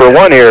 2 for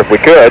 1 here if we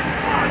could.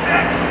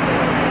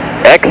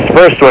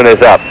 First one is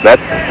up.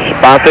 That's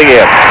bouncing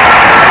in.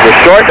 We're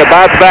short to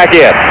bounce back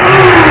in.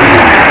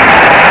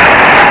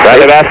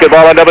 Bradley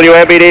basketball on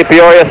WMBD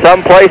Peoria,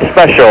 someplace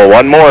special.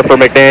 1 more for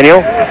McDaniel.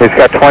 He's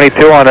got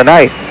 22 on the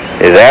night.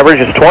 His average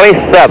is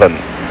 27.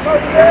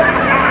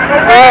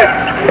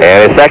 And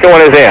his second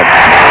one is in.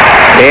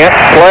 Can't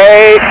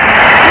play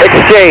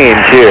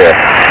exchange here.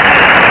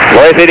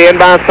 Boise the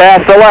inbounds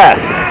pass to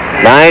West.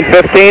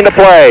 9:15 to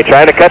play.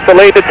 Trying to cut the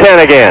lead to 10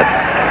 again.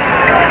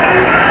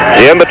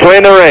 Jim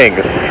between the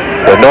rings.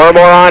 With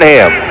Normore on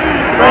him.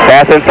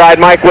 Pass inside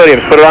Mike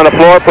Williams. Put it on the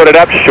floor. Put it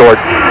up short.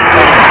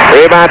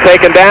 Rebound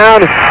taken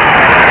down.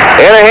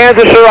 In the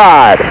hands of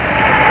Sherrod.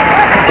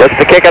 Looks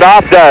to kick it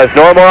off. Does.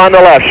 Normore on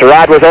the left.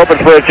 Sherrod was open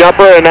for a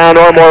jumper, and now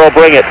Normore will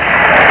bring it.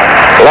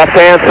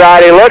 Left-hand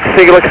side he looks.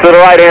 He looks to the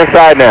right-hand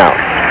side now.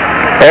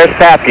 There's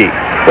Papke.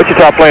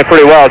 Wichita playing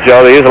pretty well,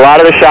 Joe. They use a lot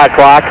of the shot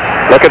clock.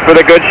 Looking for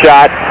the good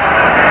shot.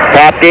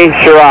 Papke,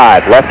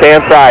 Sherrod,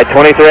 left-hand side,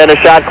 23 on the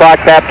shot clock.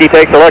 Papke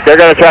takes a look. They're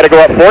going to try to go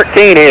up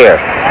 14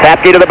 here.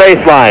 Papke to the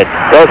baseline.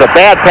 Throws a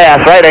bad pass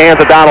right in the hands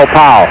of Donald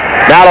Powell.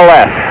 Now to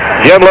left.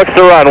 Jim looks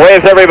to run.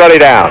 Waves everybody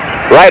down.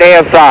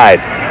 Right-hand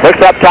side. Looks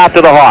up top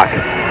to the Hawks.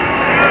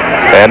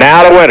 And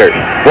now to Winters.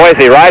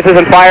 Boise rises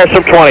and fires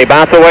from 20.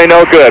 Bounce away,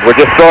 no good. We're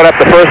just throwing up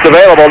the first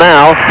available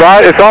now.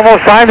 But it's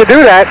almost time to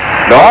do that.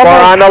 No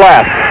more on the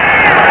left.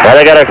 Now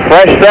they got a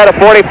fresh set of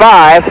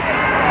 45.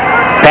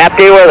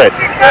 Papke with it.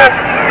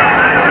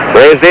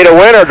 Braves need a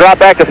win or drop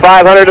back to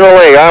 500 in the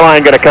league. Our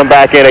line going to come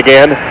back in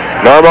again.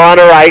 Normal on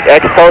the right.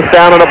 X-post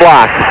down on the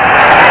block.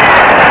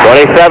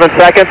 27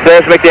 seconds.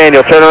 There's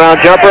McDaniel.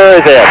 Turnaround jumper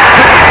is it.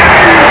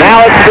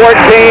 Now it's 14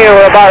 and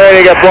we're about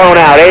ready to get blown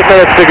out. 8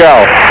 minutes to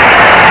go.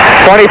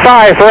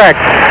 25 for X.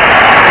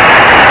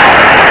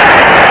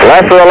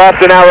 Left to the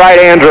left and now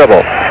right-hand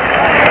dribble.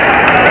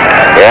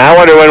 Yeah, I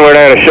wonder when we're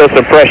going to show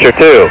some pressure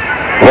too.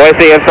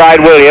 Boise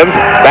inside Williams.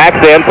 Backs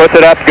in, puts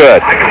it up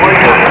good.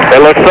 It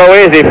looks so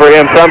easy for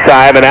him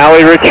sometime, and now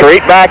he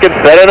retreat back and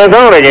set in his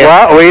own again.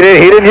 Well, he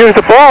didn't use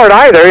the forward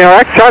either. You know,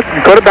 that shot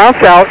could have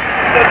bounced out.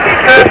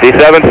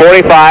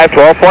 57-45,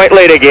 12-point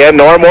lead again.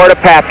 Normore to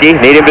Papke.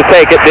 Need him to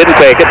take it. Didn't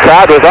take it.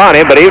 Crowd was on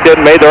him, but he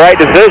didn't make the right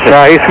decision.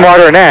 He's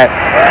smarter than that.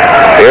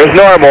 Here's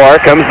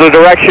Normore. Comes the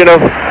direction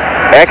of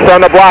X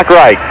on the block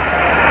right.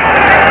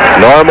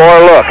 Normore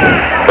looks.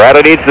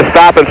 Bradley needs to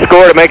stop and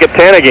score to make it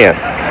 10 again.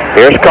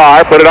 Here's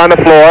Carr. Put it on the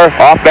floor.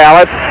 Off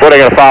balance. What are they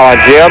going to foul on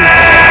Jim?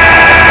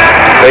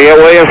 They get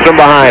Williams from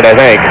behind, I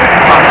think.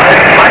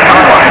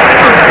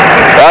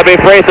 That'll be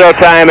free throw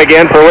time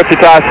again for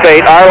Wichita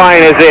State. Our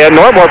line is in.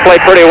 Normore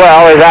played pretty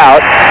well, is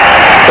out.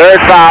 Fourth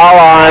foul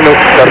on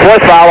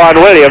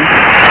Williams.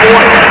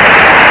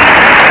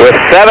 With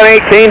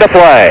 7:18 to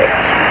play.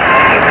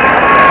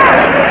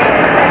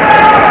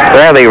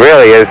 Bradley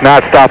really is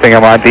not stopping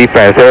them on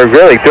defense. They're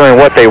really doing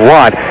what they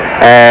want.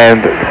 And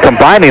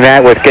combining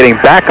that with getting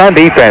back on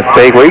defense.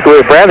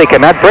 Bradley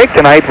cannot break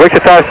tonight.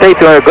 Wichita State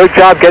doing a good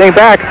job getting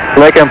back.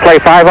 They can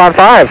play 5-on-5.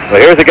 Well,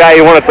 here's a guy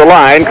who won at the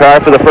line.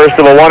 Carr for the first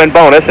of a one in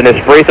bonus, and his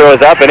free throw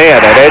is up and in.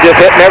 And they're just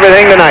hitting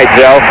everything tonight,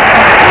 Joe.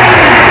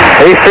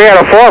 He's 3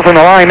 out of 4 from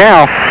the line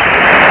now.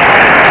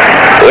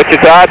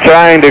 Wichita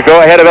trying to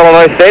go ahead of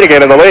Illinois State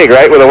again in the league,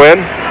 right, with a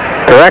win?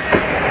 Correct.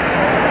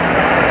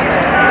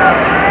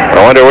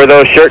 I wonder where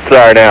those shirts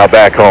are now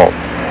back home.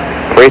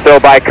 Free throw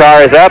by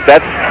Carr is up.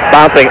 That's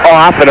bouncing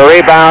off, and a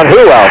rebound.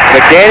 Who else?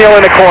 McDaniel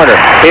in the corner.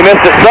 He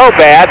missed it so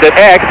bad that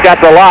X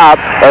got the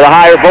lob, or the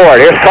higher board.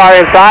 Here's Carr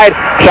inside.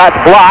 Shot's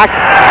blocked.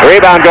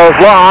 Rebound goes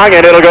long,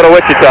 and it'll go to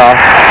Wichita.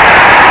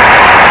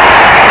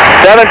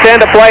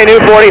 7:10 to play, new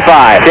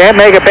 45. Can't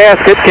make a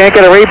basket, can't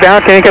get a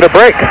rebound, can't get a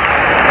break.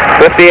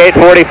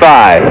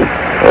 58-45.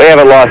 We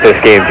haven't lost this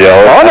game, Joe.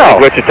 Oh, no. I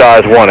think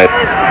Wichita has won it.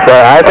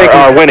 I think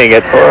are winning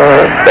it.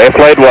 They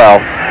played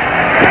well,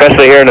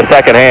 especially here in the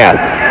second half.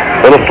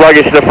 A little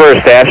sluggish in the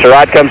first half.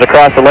 Sherrod comes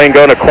across the lane,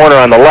 going to corner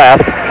on the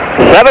left.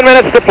 7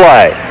 minutes to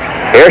play.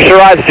 Here's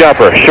Sherrod's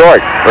jumper.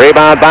 Short.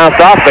 Rebound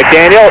bounced off.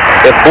 McDaniel.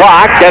 It's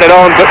blocked. Get it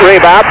on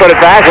rebound. Put it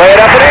back. Lay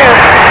it up and in.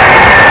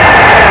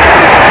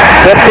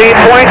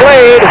 15-point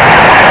lead.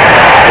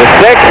 With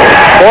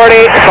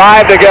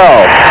 6:45 to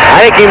go.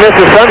 I think he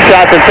misses some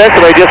shots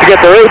intentionally just to get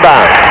the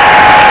rebound.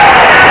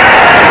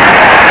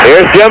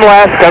 Here's Jim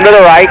Less. Come to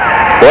the right.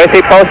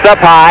 Boise posts up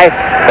high.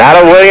 Now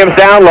to Williams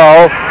down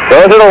low.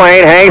 Goes to the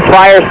lane, hangs,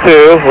 fires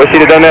 2. Wish he'd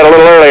have done that a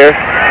little earlier.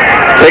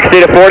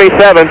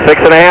 60-47,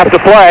 6.5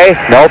 to play.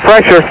 No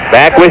pressure.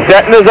 Back we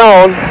set in the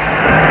zone.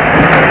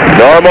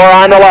 Normore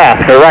on the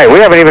left. You're right.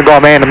 We haven't even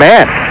gone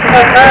man-to-man.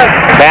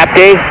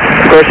 Papke.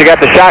 Of course, you got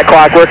the shot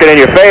clock working in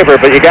your favor,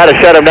 but you got to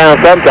shut him down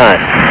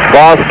sometime.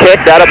 Ball's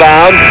kicked out of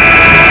bounds.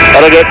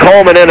 That'll get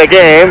Coleman in the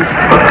game.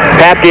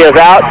 Papke is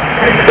out.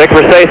 Vic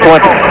Versace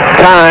wants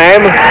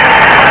time.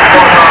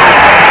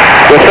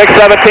 With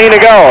 6:17 to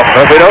go.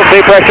 If we don't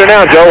see pressure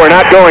now, Joe, we're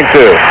not going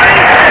to.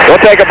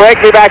 We'll take a break,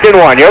 be back in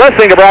 1. You're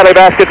listening to Bradley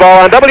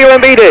Basketball on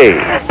WMBD.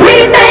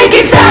 We make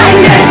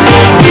excitement.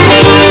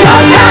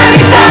 Showtime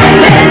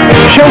excitement.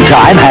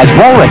 Showtime has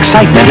more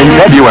excitement in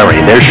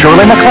February. There's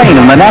Shirley MacLaine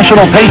in the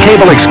national pay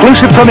cable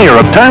exclusive premiere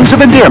of Terms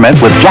of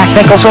Endearment with Jack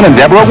Nicholson and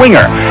Deborah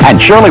Winger.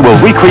 And Shirley will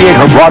recreate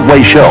her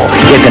Broadway show.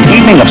 It's an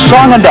evening of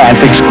song and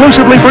dance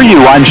exclusively for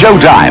you on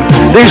Showtime.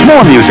 There's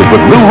more music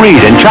with Lou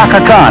Reed and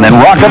Chaka Khan and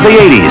Rock of the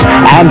 80s.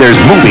 And there's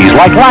movies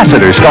like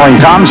Lassiter starring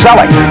Tom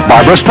Selleck,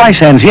 Barbra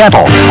Streisand's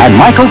Yentl, and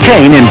Michael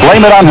Caine in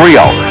Blame It on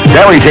Rio.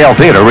 Fairy Tale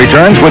Theater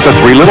returns with The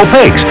Three Little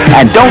Pigs.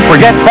 And don't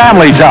forget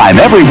Family Time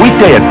every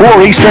weekday at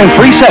 4 Eastern,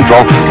 3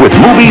 Central with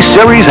movies,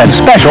 series, and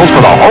specials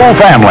for the whole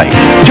family.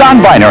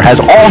 John Viner has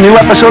all new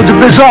episodes of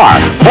Bizarre,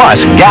 plus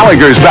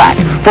Gallagher's back.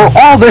 For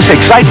all this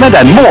excitement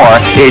and more,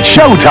 it's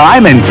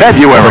Showtime in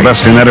February. The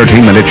best in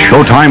entertainment, it's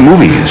Showtime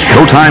Movies,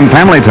 Showtime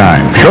Family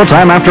Time,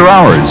 Showtime After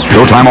Hours,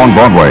 Showtime on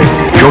Broadway,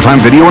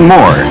 Showtime Video, and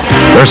more.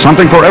 There's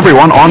something for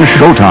everyone on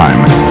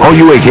Showtime. All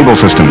UA cable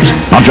systems,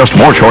 not just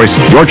more choice,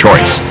 your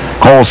choice.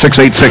 Call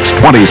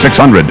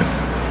 686-2600.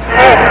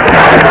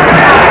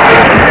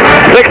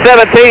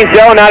 6:17,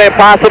 Joe, not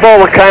impossible.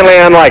 We're kindly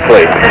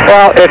unlikely.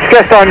 Well, it's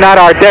just not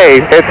our day.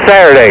 It's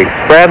Saturday.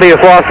 Bradley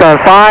has lost on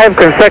 5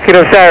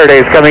 consecutive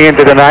Saturdays coming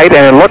into the night,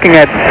 and looking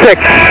at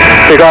 6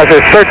 because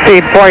there's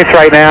 13 points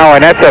right now,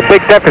 and that's a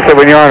big deficit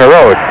when you're on the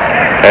road.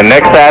 And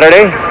next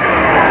Saturday,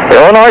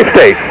 Illinois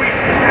State.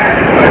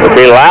 It'll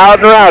be loud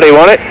and rowdy,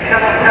 won't it?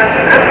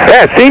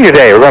 Yeah, it's senior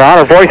day. We're going to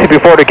honor Boise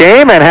before the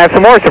game and have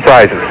some more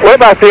surprises. What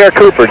about Pierre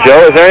Cooper,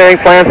 Joe? Is there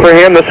anything planned for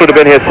him? This would have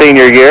been his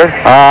senior year.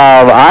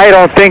 I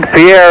don't think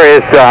Pierre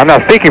is, I'm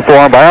not speaking for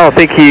him, but I don't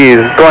think he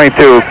is going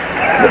to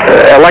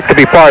elect to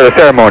be part of the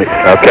ceremony.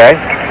 Okay.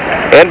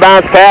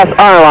 Inbounds pass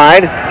our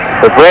line.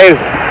 The Braves,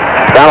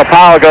 Donald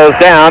Powell goes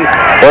down.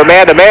 We're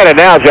man-to-man it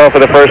now, Joe, for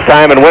the first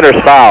time, and Winters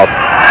fouled.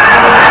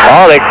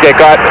 Oh, they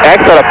got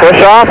X on a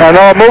push-off?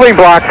 No, moving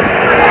block,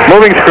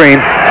 moving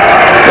screen.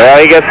 Well,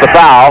 he gets the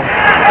foul.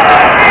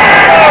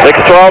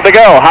 6:12 to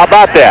go. How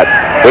about that?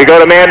 We go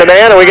to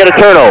man-to-man and we get a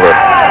turnover.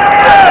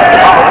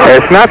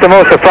 It's not the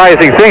most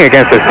surprising thing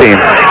against this team.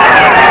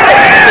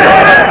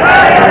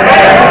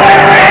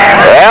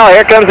 Well,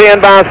 here comes the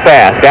inbounds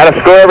pass. Got to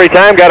score every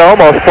time. Got to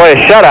almost play a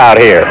shutout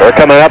here. We're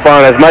coming up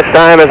on as much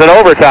time as an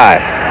overtime.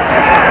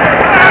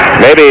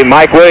 Maybe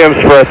Mike Williams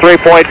for a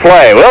three-point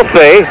play. We'll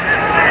see.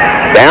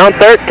 Down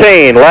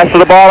 13. Less of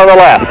the ball on the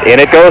left. In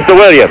it goes to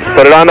Williams.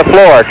 Put it on the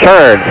floor.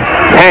 Turns.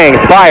 Hangs.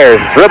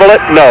 Fires. Dribble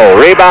it. No.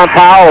 Rebound.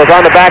 Powell was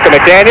on the back of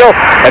McDaniel.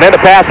 And then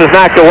the pass is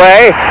knocked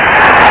away.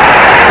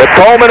 But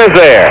Coleman is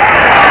there.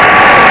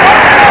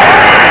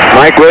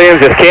 Mike Williams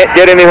just can't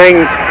get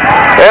anything.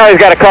 Well, he's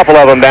got a couple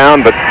of them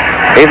down, but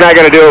he's not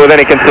going to do it with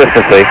any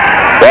consistency.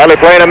 Bradley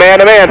playing a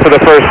man-to-man for the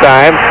first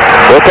time.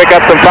 We'll pick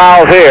up some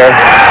fouls here.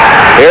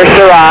 Here's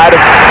Sherrod.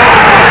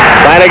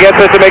 Finally gets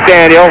it to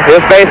McDaniel.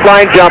 His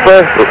baseline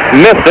jumper.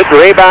 Missed it.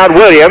 Rebound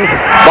Williams.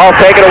 Ball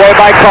taken away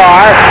by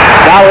Carr.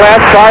 Now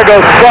left. Carr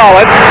goes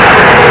sprawling.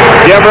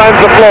 Jim runs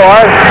the floor.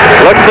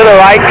 Looks to the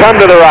right. Come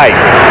to the right.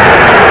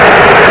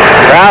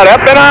 Crowd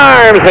up in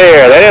arms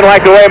here. They didn't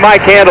like the way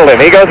Mike handled him.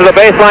 He goes to the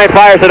baseline,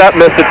 fires it up,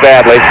 missed it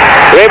badly.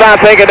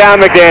 Rebound taken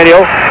down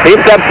McDaniel. He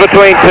steps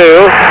between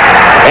two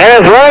and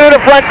is running to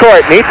the front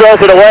court. And he throws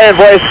it away, and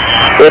boys,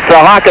 it's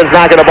Hawkins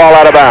knocking the ball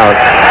out of bounds.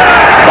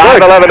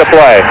 5:11 to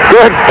play.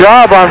 Good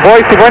job on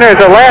Boise Winners.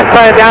 The last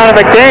time down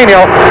to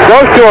McDaniel.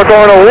 Those two are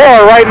going to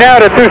war right now,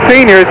 the two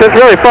seniors. It's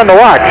really fun to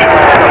watch.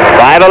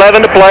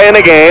 5:11 to play in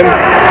the game.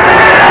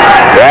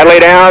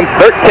 Bradley down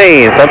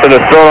 13. Something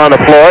is thrown on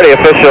the floor. The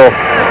official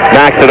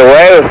knocks it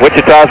away.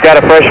 Wichita's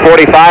got a fresh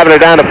 45, and they're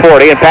down to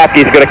 40, and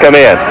Papke's going to come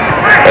in.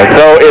 And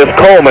so is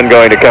Coleman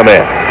going to come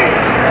in.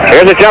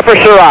 Here's a jumper,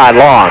 Sherrod,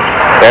 long.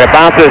 And it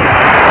bounces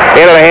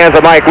into the hands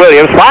of Mike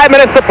Williams. 5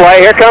 minutes to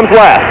play. Here comes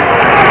Les.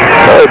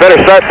 Well, we better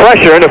start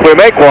pressuring if we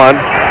make one.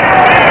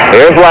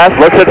 Here's Les,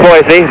 looks at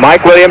Boise.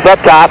 Mike Williams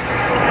up top.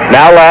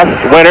 Now Les,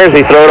 Winters,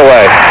 he threw it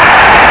away.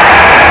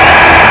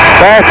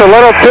 Pass a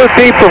little too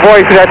deep for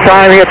Boise that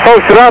time. He had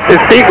posted up. His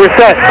feet were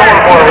set.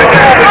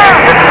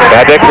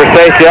 Got Dick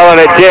Versace yelling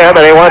at Jim,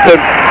 and he wants to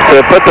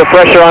put the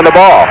pressure on the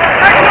ball.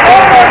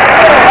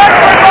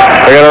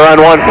 They're going to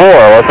run 1-4.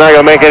 Well, it's not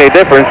going to make any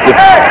difference if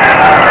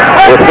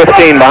we're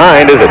 15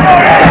 behind, is it?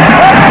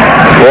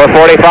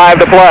 4:45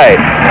 to play.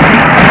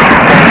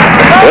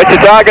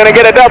 Wichita going to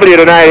get a W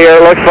tonight here,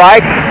 it looks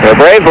like. The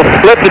Braves will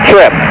split the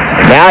trip.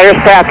 Now here's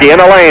Papke in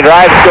the lane.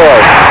 Drive,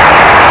 scores.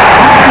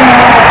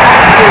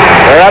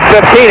 They're up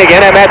 15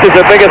 again. That matches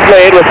their biggest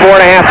lead with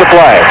 4.5 to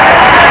play.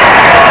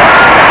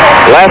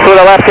 Les with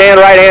a left-hand,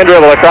 right-hand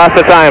dribble across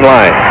the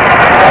timeline.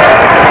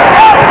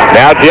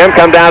 Now Jim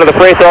come down to the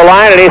free throw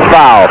line, and he's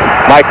fouled.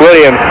 Mike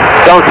Williams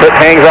dunks it,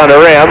 hangs on the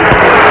rim.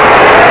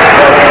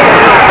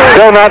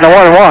 Still not in the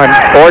 1-1.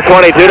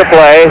 4:22 to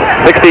play,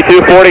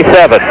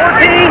 62-47.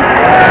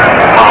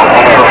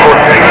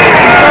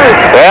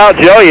 Well,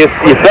 Joe, you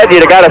said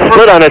you'd have got a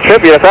split on the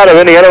trip. You'd have thought it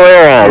would have been the other way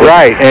around.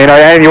 Right,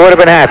 and you would have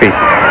been happy.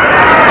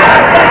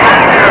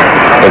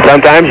 And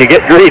sometimes you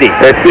get greedy.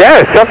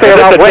 It's something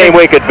about the team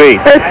we could beat.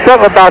 There's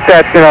something about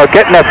that,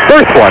 getting that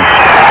first one.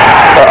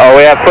 Uh-oh,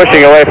 we have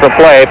pushing away from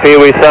play. Pee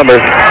Wee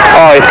Summers.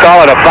 Oh, he's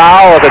calling a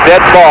foul with a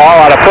dead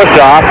ball on a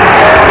push-off.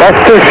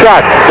 That's 2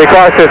 shots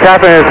because it's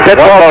happening in a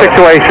dead ball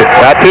situation.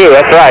 Not 2,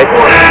 that's right.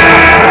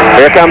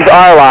 Here comes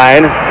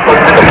Arline.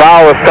 The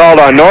foul was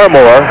called on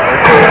Normore.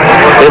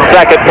 His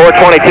second,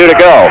 4:22 to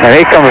go. And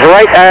he comes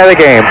right out of the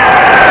game.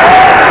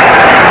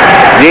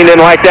 Dean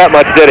didn't like that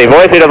much, did he?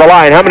 Boise to the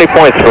line. How many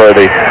points for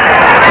the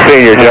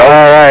senior, Joe?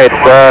 All right.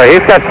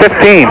 He's got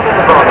 15.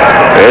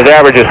 His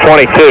average is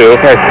 22.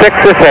 6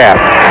 this half.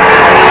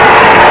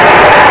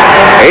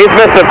 He's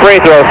missed some free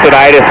throws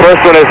tonight. His first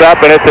one is up,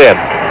 and it's in.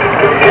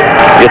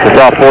 Gets us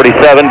off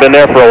 47. Been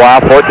there for a while.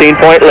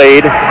 14-point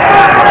lead.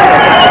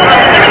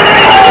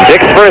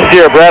 Dick's first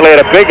year, Bradley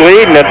had a big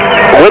lead, and it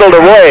whittled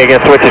away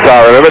against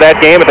Wichita. Remember that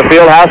game at the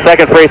field house?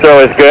 Second free throw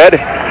is good.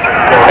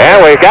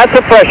 And we've got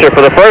some pressure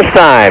for the first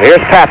time.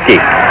 Here's Papke.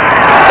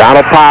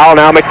 Donald Powell,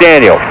 now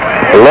McDaniel.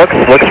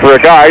 Looks for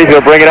a guard. He's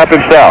going to bring it up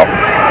himself.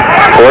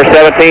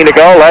 4:17 to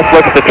go. Les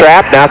looks to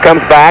trap. Now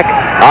comes back.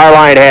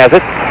 Arline has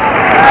it.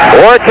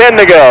 4:10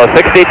 to go.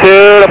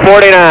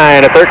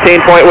 62-49. A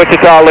 13-point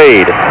Wichita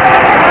lead.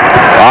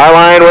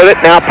 Arline with it.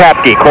 Now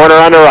Papke. Corner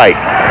on the right.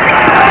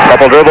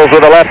 Couple dribbles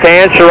with the left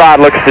hand. Sherrod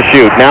looks to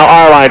shoot. Now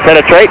Arline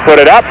penetrate. Put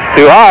it up.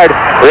 Too hard.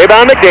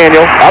 Rebound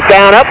McDaniel. Up,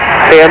 down, up.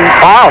 In.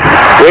 Off.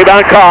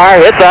 Rebound Carr.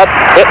 Hits up.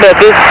 It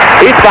misses.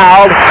 He's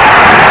fouled.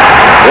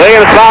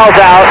 Williams fouls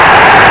out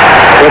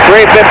with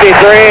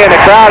 3:53, and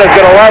the crowd is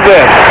going to love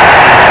this.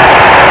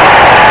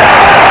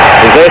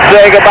 As they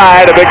say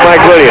goodbye to Big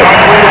Mike Williams.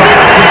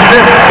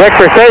 Dick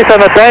Versace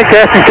on the bench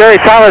asking Jerry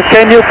Thomas,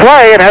 can you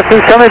play? And that's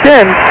who's coming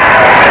in.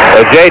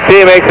 As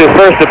JT makes his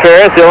first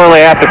appearance, he'll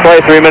only have to play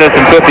 3 minutes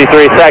and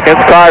 53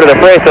 seconds. Carr to the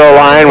free throw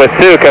line with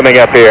 2 coming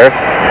up here.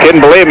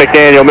 Couldn't believe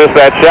McDaniel missed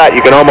that shot.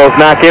 You can almost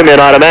knock him in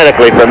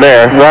automatically from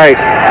there. Right.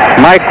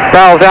 Mike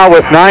fouls out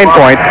with 9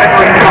 points.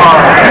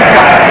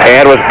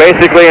 And was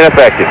basically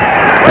ineffective.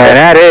 And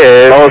that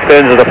is both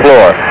ends of the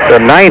floor. The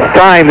 9th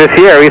time this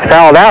year he's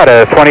fouled out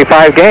of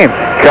 25 games.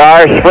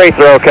 Carr's free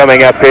throw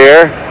coming up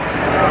here.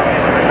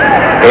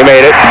 He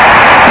made it.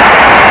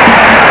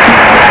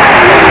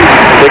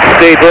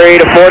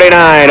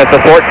 63-49. It's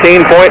a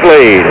 14-point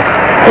lead.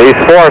 He's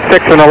 4 of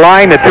 6 in the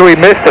line. The 2 he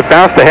missed have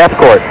bounced to half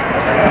court.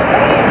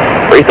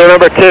 Free throw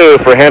number 2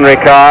 for Henry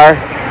Carr.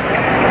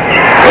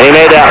 And he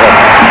made that one.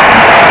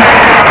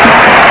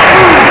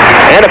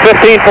 And a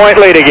 15-point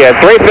lead again.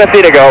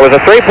 3:50 to go. It was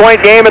a 3-point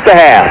game at the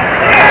half.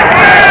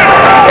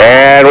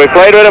 And we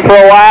played with him for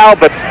a while,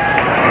 but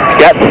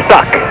got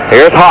stuck.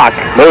 Here's Hawk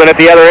moving at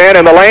the other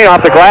end in the lane off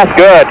the glass.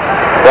 Good.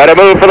 What a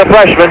move for the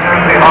freshman.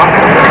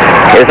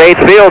 His 8th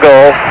field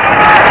goal.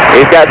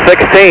 He's got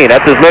 16.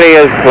 That's as many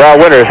as, well,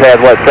 Winters had,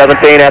 what,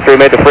 17 after he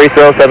made the free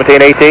throw,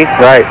 17-18?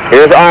 Right.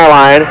 Here's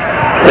Arline.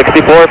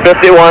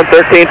 64-51,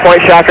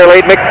 13-point Shocker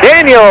lead.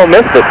 McDaniel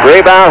missed it.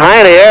 Rebound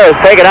high in the air is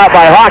taken out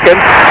by Hawkins.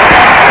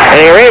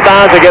 And he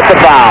rebounds and gets a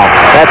foul.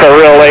 That's a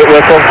real late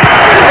whistle.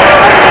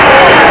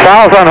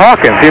 Fouls on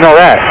Hawkins, you know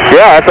that.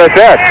 Yeah, that's what I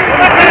said.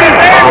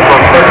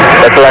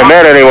 That's what I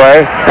meant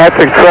anyway. That's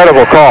an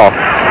incredible call.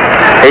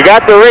 He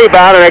got the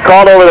rebound and they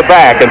called over the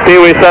back. And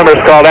Pee Wee Summers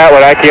called that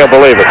one. I can't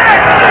believe it.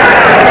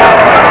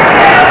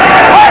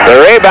 The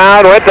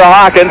rebound went to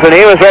Hawkins and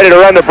he was ready to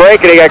run the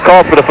break and he got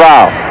called for the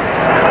foul.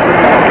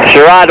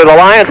 Sherrod to the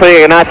line, so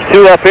he can notch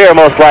 2 up here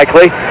most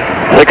likely.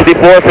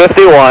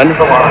 64-51.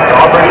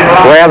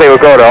 Bradley will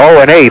go to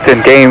 0-8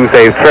 in games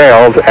they've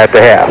trailed at the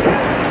half.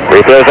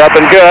 Free throws up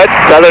and good.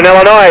 Southern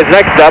Illinois is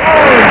next up.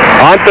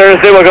 On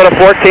Thursday, we'll go to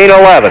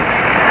 14-11.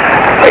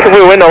 I think if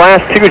we win the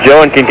last 2,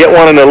 Joe, and can get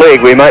one in the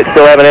league, we might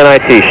still have an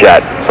NIT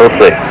shot. We'll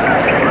see.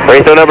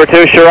 Free throw number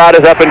 2, Sherrod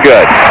is up and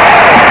good.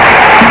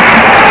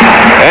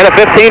 And a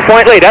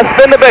 15-point lead. That's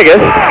been the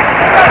biggest.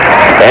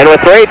 And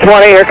with 3:20,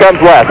 here comes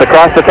Les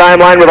across the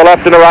timeline with a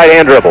left and a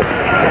right-hand dribble.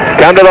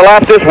 Come to the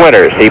left is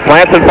Winters. He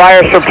plants and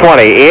fires from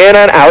 20. In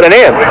and out and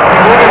in.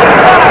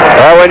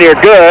 Well, when you're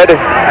good,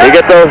 you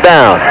get those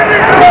down.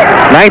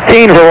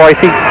 19 for Royce.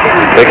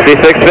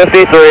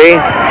 66-53.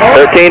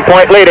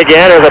 13-point lead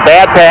again. There's a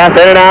bad pass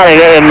in and out.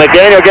 And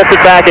McDaniel gets it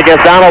back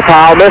against Donald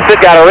Powell. Missed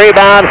it. Got a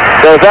rebound.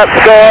 Goes up.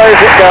 Scores.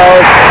 It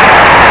goes.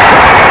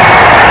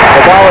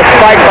 The ball was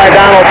spiked by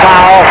Donald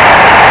Powell.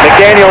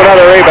 McDaniel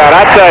another rebound.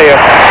 I tell you.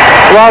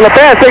 Well, the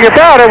bad thing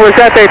about it was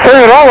that they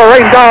turned it over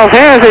right in Donald's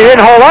hands and he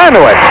didn't hold on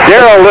to it.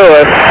 Darrell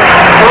Lewis,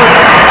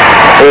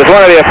 who is one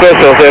of the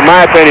officials, in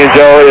my opinion,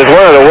 Joe, is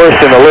one of the worst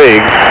in the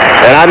league.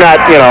 And I'm not,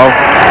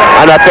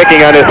 I'm not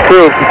picking on his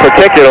crew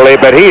particularly,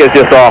 but he is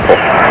just awful.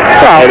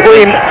 Well,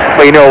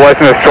 we know it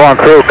wasn't a strong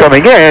crew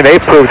coming in.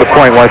 They proved the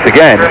point once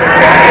again.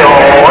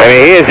 I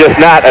mean, he is just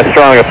not a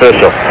strong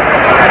official.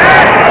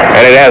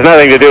 And it has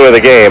nothing to do with the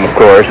game, of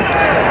course.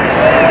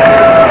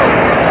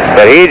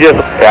 But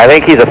I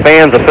think he's a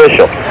fan's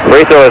official.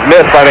 Free throw is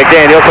missed by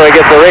McDaniel, so he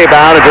gets the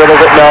rebound and dribbles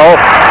it. No.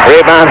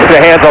 Rebound to the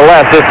hands of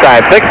Les this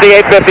time.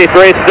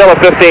 68-53, still a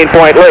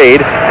 15-point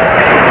lead.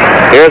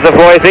 Here's the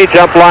Boise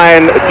jump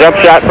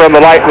shot from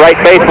the right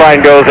baseline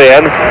goes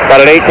in.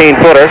 About an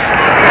 18-footer.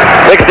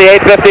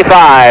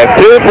 68-55,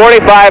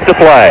 2:45 to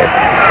play.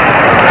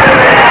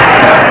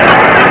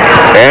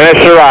 And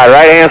it's Sherrod.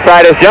 Right-hand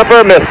side is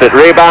jumper, missed it.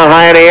 Rebound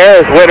high in the air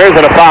is Winters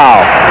and a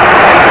foul.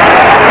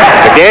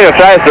 McDaniel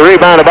tries to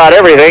rebound about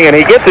everything, and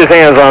he gets his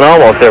hands on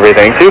almost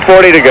everything.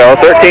 2:40 to go.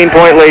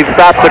 13-point lead.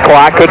 Stops the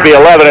clock. Could be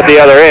 11 at the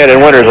other end, and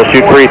Winters will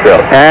shoot free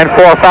throws. And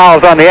 4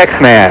 fouls on the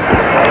X-Man.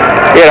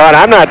 And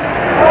I'm not,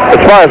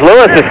 as far as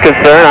Lewis is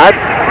concerned,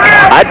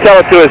 I'd tell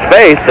it to his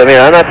face. I mean,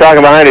 I'm not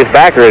talking behind his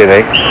back or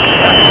anything.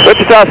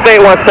 Wichita State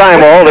wants time.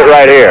 We'll hold it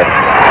right here.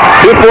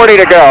 2:40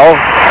 to go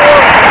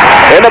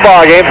in the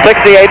ballgame.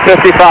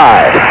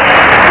 68-55.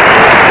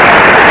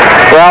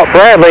 Well,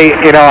 Bradley,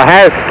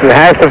 has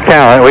some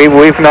talent.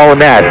 We've known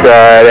that.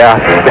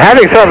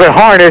 Having something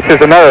harnessed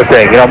is another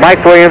thing. Mike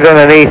Williams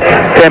underneath,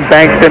 Tim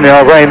Bankston,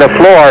 running the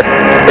floor.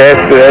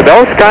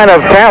 Those kind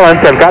of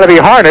talents have got to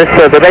be harnessed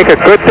to make a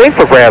good thing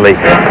for Bradley.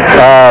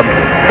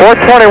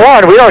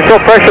 4:21. We don't show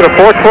pressure to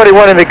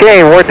 4:21 in the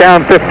game. We're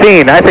down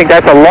 15. I think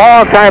that's a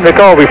long time to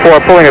go before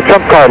pulling a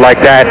trump card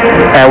like that.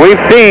 And we've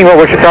seen what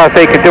Wichita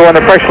State can do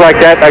under pressure like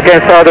that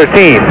against other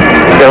teams.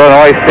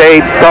 Illinois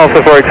State,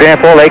 Tulsa, for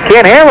example, they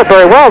can't handle it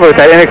very well with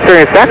that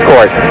inexperienced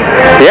backcourt.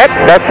 Yet,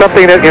 that's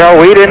something that,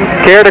 we didn't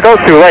care to go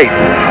too late.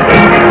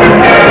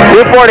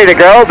 2:40 to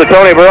go. The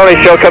Tony Barone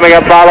Show coming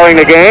up following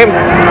the game.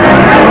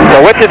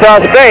 So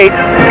Wichita State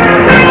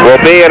will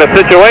be in a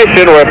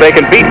situation where if they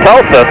can beat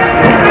Tulsa,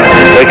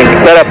 they can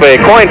set up a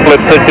coin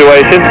flip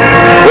situation.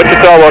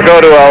 Wichita will go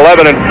to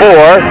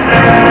 11-4.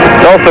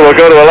 Tulsa will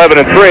go to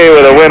 11-3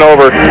 with a win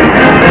over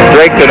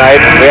Drake tonight.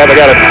 We haven't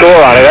got a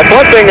score on it. That's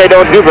one thing they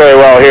don't do very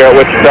well here at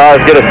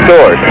Wichita is get us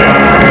scores.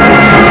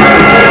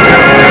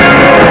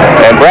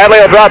 And Bradley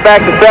will drop back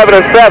to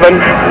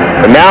 7-7.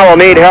 And now we'll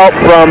need help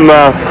from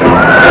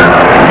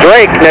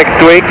Drake next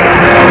week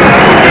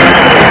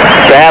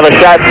to have a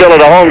shot still at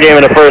a home game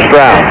in the first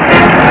round.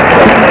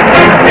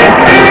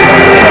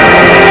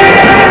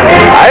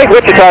 I think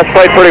Wichita's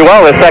played pretty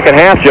well in the second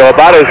half, Joe,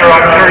 about as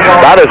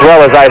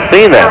well as I've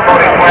seen them.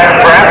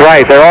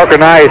 Right, they're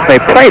organized.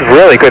 They played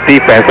really good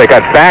defense. They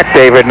got back,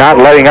 David, not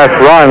letting us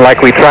run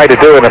like we tried to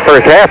do in the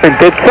first half, and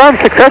did some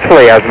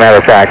successfully, as a matter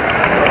of fact.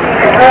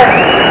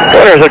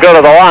 Winners will go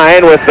to the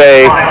line with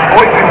a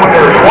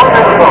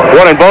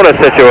one-and-bonus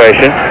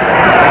situation.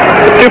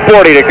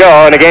 2:40 to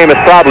go, and the game is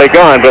probably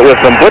gone, but with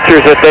some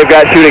Butchers that they've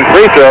got shooting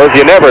free throws,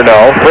 you never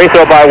know. Free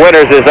throw by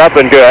Winners is up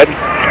and good.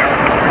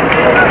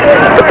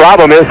 The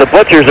problem is the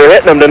Butchers are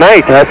hitting them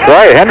tonight. That's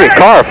right. Henry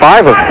Carr,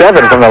 5 of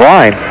 7 from the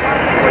line.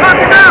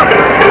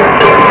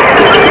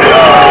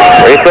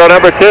 Free throw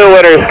number 2,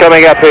 Winners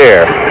coming up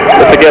here.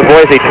 This will give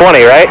Boise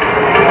 20, right?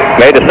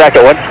 Made the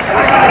second one.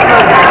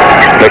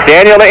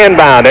 McDaniel to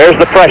inbound. There's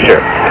the pressure.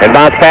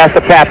 Inbounds pass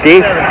to Papke.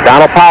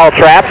 Donald Powell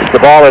traps.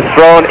 The ball is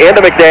thrown into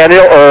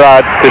McDaniel,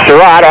 or to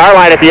Sherrod. Our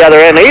line at the other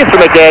end. Leaves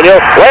for McDaniel.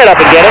 Lay it up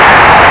and get it.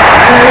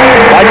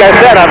 Like I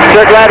said, I'm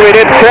sure glad we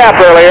didn't trap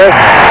earlier.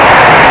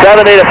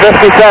 70 to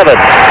 57.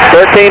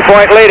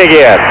 13-point lead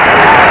again.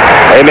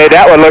 They made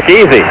that one look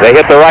easy. They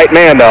hit the right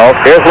man, though.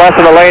 Here's Les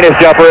in the lane. His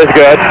jumper is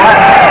good.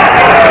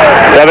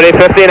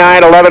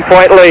 70-59,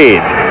 11-point lead.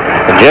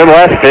 And Jim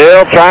West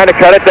still trying to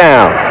cut it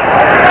down.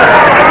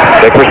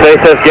 Dick Versay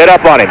says, get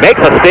up on him.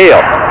 Makes a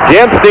steal.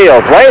 Jim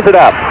steals, lays it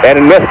up,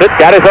 and missed it.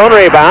 Got his own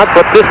rebound,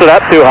 puts this one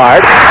up too hard.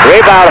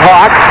 Rebound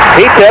Hawk.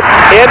 He tipped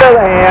into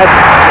the hands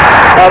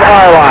of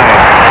Arline.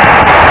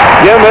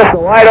 Jim missed a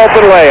wide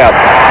open layup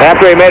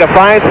after he made a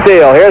fine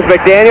steal. Here's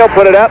McDaniel,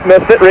 put it up,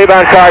 missed it.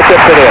 Rebound Carr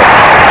tips it in.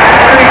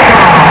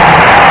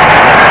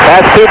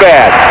 That's too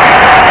bad.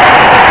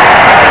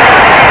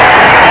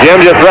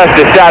 Jim just rushed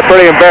his shot,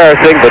 pretty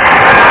embarrassing, but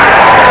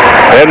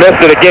then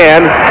missed it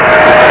again.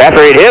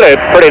 After he'd hit a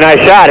pretty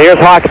nice shot. Here's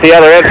Hawk at the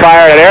other end,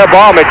 firing an air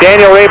ball.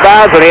 McDaniel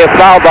rebounds, and he is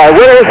fouled by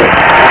Winners.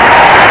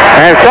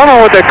 And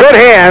someone with the good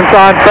hands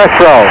on press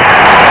row.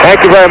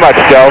 Thank you very much,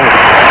 Joe.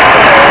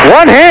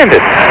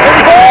 One-handed.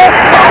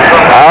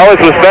 I always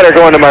was better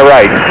going to my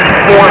right.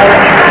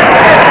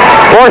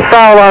 Fourth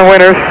foul on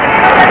Winners.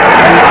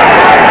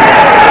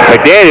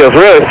 McDaniel's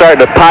really starting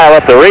to pile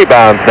up the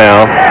rebounds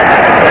now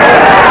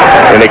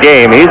in the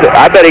game.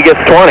 I bet he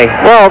gets 20.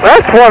 Well,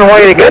 that's one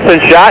way to get some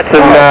shots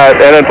and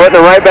then putting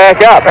them right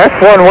back up. That's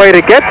one way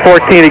to get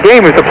 14 a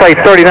game is to play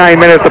 39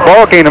 minutes of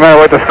ball game no matter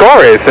what the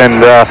score is.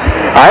 And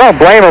I don't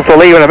blame him for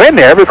leaving him in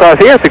there because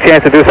he has the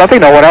chance to do something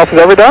no one else has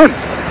ever done.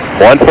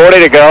 1:40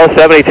 to go,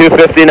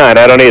 72-59.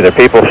 I don't either.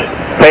 People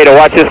pay to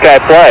watch this guy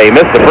play. He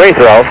missed the free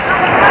throw.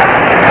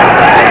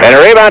 And a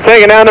rebound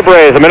taken down to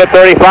Braves.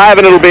 1:35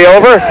 and it'll be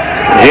over.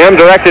 Jim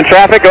directing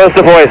traffic, goes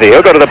to Boise.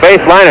 He'll go to the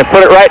baseline and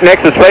put it right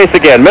next to his face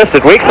again. Missed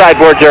it. Weak side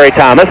board, Jerry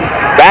Thomas.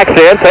 Backs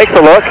in, takes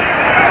a look.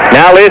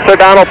 Now leaves for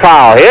Donald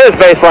Powell. His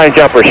baseline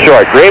jumper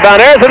short. Rebound.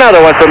 There's another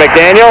one for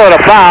McDaniel, and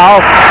a foul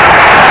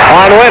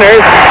on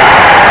Winners.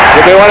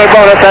 It'll be one in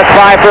bonus. That's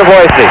 5 for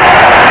Boise.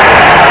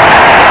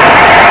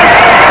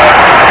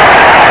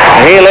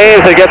 And he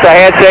leaves and gets a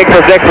handshake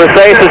from Dick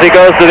Versace as he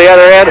goes to the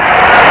other end.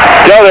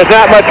 Joe, there's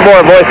not much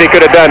more Boise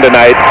could have done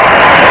tonight.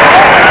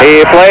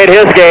 He played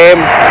his game.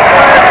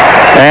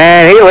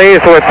 And he leaves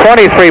with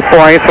 23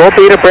 points. Will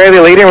be the Bradley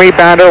leading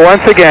rebounder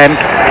once again.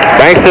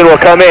 Bankston will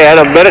come in.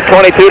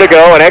 1:22 to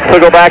go, and X will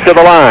go back to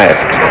the line.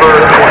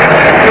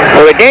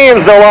 So the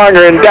game's no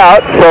longer in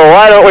doubt, so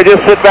why don't we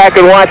just sit back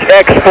and watch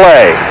X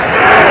play?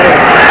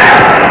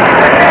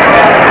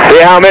 See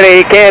how many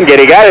he can get.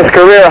 He got his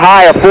career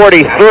high of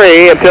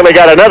 43 until he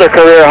got another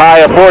career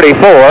high of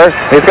 44.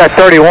 He's got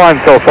 31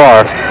 so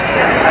far.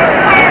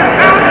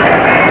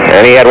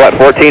 And he had, what,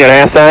 14 at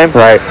halftime?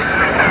 Right.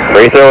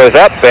 Free throw is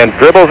up and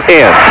dribbles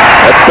in.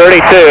 That's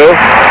 32.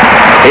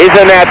 He's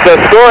in that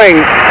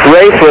scoring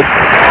race with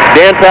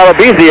Dan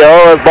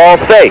Palabizio of Ball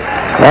State.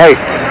 Right.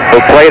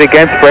 Who played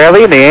against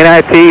Bradley in the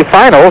NIT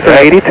finals in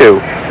 82.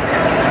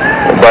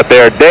 But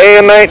there's day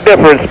and night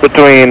difference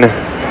between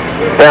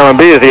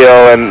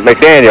Palabizio and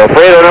McDaniel.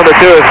 Free throw number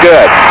 2 is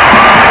good.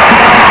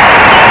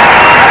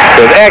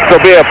 Because X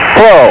will be a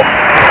pro.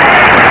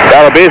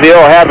 Palabizio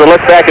will have to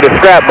look back at his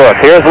scrapbook.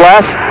 Here's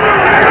Les.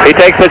 He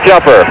takes the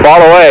jumper,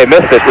 fall away,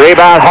 missed it.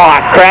 Rebound,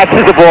 Hawk,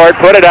 crashes the board,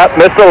 put it up,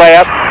 missed the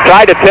layup,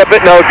 tried to tip it,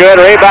 no good.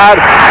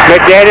 Rebound,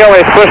 McDaniel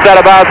is pushed out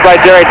of bounds by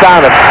Jerry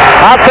Thomas.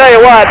 I'll tell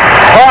you what,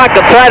 Hawk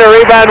will try to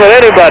rebound with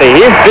anybody.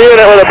 He's doing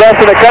it with the best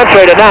in the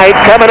country tonight,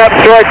 coming up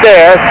short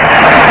there.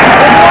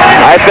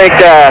 I think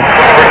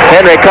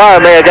Henry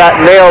Carr may have got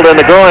nailed in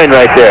the groin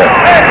right there.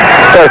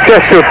 So it's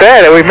just too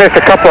bad that we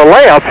missed a couple of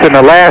layups in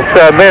the last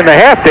minute and a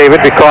half, David,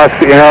 because,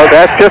 you know,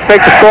 that just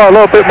makes the score a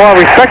little bit more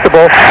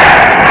respectable.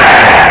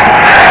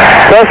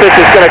 Kosic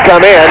is going to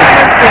come in,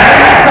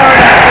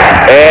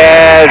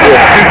 and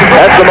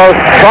that's the most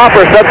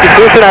proper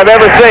substitution I've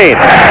ever seen.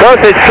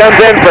 Kosic comes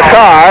in for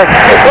Carr.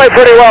 He played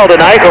pretty well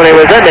tonight when he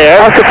was in there.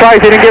 I'm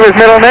surprised he didn't give his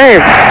middle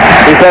name.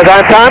 He says,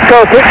 I'm Tom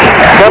Kosic,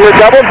 number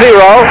 00.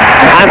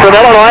 I'm from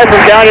Illinois, from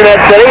Calumet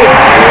City,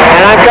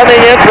 and I'm coming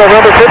in for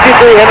number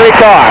 53, Henry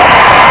Carr.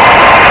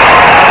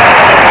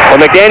 Well,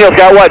 McDaniel's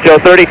got what, Joe,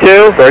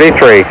 32?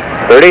 33.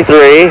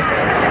 33.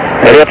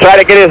 And he'll try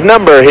to get his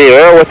number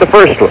here with the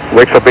first one,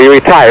 which will be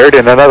retired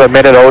in another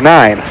minute 09.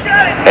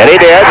 And he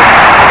did.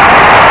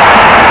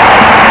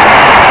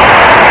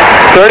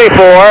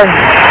 34.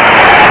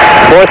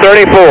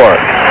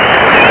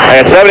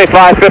 And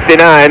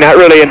 75-59, not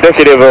really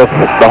indicative of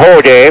the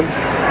whole game.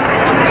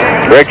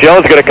 Rick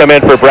Jones going to come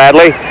in for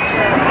Bradley.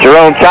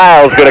 Jerome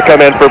Childs going to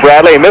come in for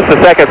Bradley. He missed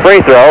the second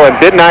free throw and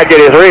did not get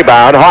his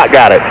rebound. Hawk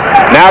got it.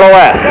 Now to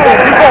left.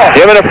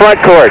 Jim in the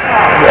front court.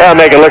 That'll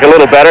make it look a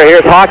little better.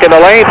 Here's Hawk in the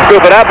lane.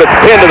 Scoop it up. It's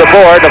pinned to the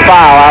board. The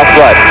foul out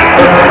front.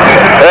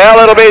 Well,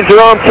 it'll be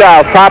Jerome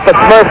Childs. Papa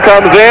Smurf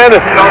comes in,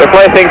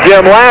 replacing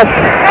Jim West.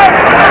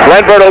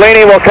 Glenn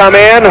Bertolini will come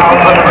in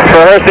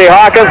for Hersey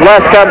Hawkins.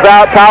 Les comes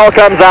out. Powell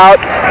comes out.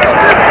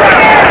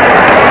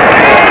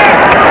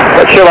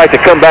 I'd sure like to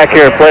come back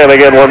here and play them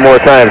again one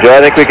more time, Joe. I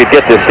think we could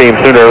get this team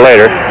sooner or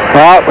later.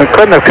 Well, we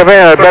couldn't have come in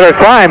at a better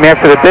time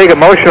after the big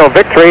emotional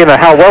victory and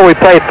how well we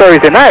played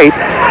Thursday night.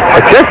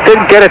 I just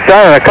didn't get it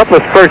done in a couple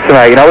of spurts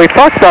tonight. You know, we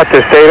talked about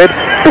this, David.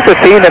 This is a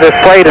team that has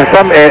played in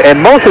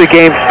most of the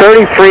games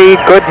 33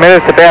 good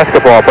minutes of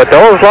basketball, but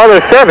those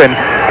other 7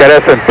 got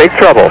us in big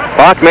trouble.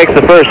 Hawk makes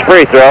the first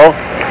free throw.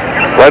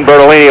 Glenn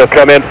Bertolini will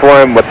come in for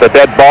him with the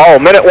dead ball.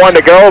 Minute 1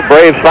 to go.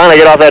 Braves finally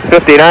get off that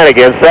 59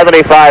 again,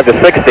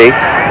 75-60.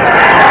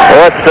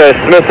 What's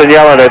Smithson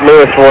yelling at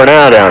Lewis for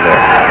now down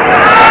there?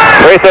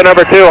 Free throw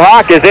number 2,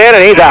 Hawk is in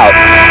and he's out.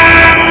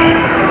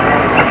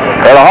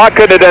 Well, the Hawk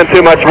couldn't have done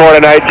too much more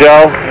tonight,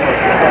 Joe.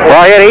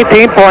 Well, he had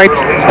 18 points,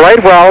 played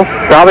well,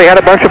 probably had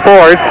a bunch of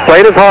boards,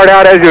 played his heart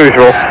out as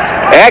usual.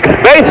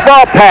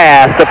 Baseball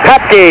pass to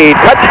Pepke,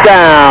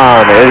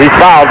 touchdown, and he's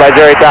fouled by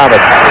Jerry Thomas.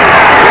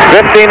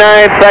 59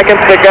 seconds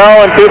to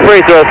go and 2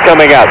 free throws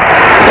coming up.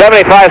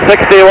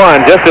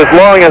 75-61, just as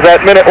long as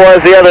that minute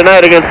was the other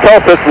night against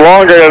Tulsa, it's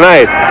longer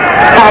tonight.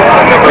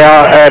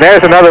 Now, and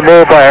there's another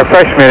move by our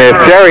freshman. If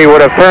Jerry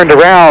would have turned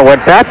around when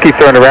Papke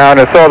turned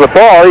around and saw the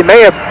ball, he may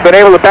have been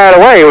able to bat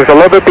away. He was a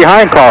little bit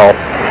behind Carl.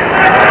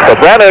 So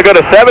Bradley will go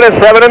to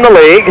 7-7 in the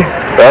league.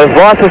 Those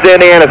losses to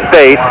Indiana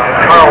State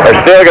are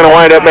still going to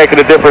wind up making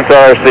a difference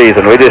on our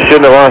season. We just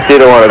shouldn't have lost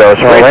either one of those.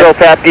 Free throw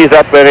Papke's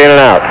up and in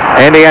and out.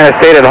 Indiana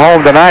State at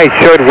home tonight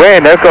should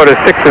win. They'll go to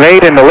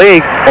 6-8 in the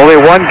league. Only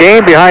 1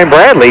 game behind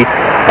Bradley,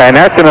 and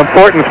that's an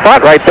important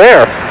spot right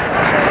there.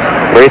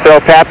 Free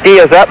throw Papke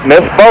is up,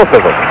 missed both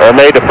of them. Or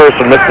made the first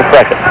one, missed the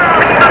second.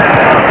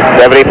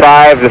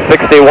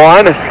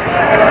 75-61.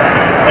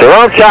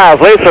 Jerome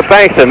Childs leads for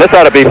Bankston. This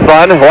ought to be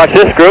fun. Watch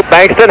this group.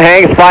 Bankston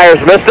hangs, fires,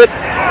 missed it.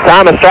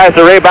 Thomas tries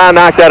to rebound,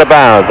 knocked out of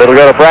bounds. It'll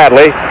go to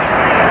Bradley.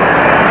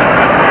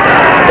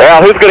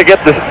 Well, who's going to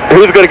get the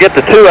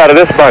 2 out of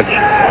this bunch?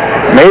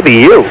 Maybe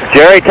you.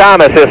 Jerry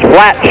Thomas, his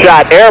flat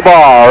shot, air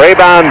ball.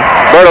 Rebound,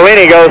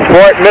 Bertolini goes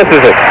for it,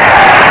 misses it.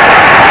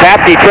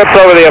 Papke trips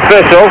over the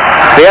official.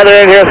 The other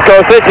end here's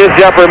Kosic. His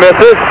jumper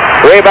misses.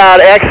 Rebound,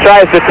 X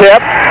tries to tip.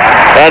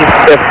 And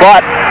it's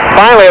fought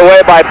finally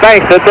away by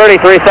Bankston.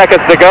 33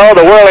 seconds to go.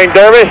 The whirling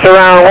dervish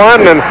around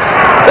 1. And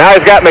now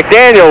he's got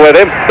McDaniel with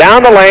him.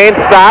 Down the lane,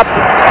 stops,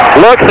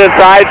 looks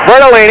inside.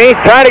 Bertolini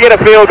trying to get a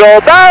field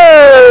goal.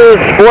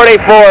 Does!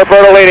 44,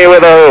 Bertolini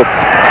with a hoop.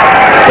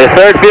 His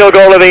 3rd field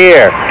goal of the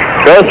year.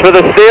 Goes for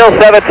the steal,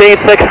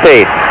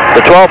 17-16.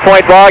 The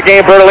 12-point ball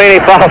game, Bertolini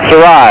fouls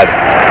Sherrod.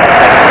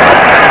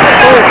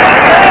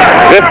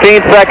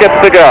 15 seconds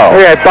to go.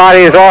 We had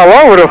bodies all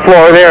over the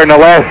floor there in the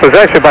last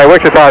possession by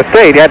Wichita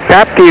State. You had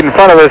Papke in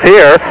front of us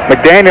here,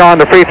 McDaniel on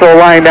the free throw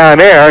line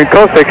down there, and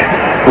Kosic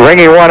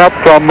ringing one up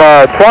from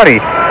 20.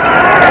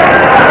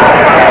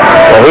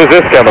 Well, who's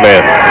this coming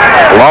in?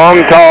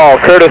 Long, tall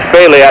Curtis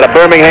Bailey out of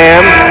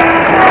Birmingham.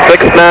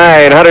 6'9",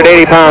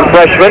 180-pound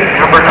freshman.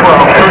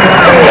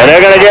 And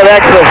they're going to give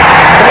extra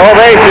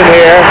ovation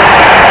here.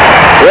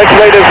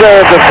 Richly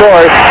deserved, of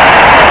course.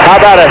 How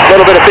about a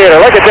little bit of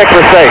theater? Look at Dick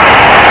Versace.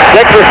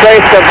 Dick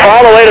Versace comes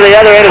all the way to the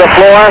other end of the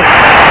floor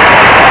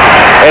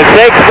and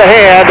shakes the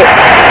hand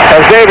of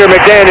Xavier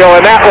McDaniel,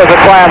 and that was a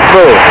class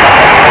move.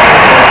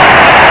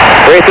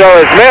 Free throw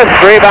is missed.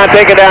 Rebound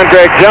taken down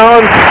Greg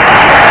Jones.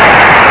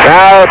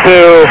 Now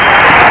to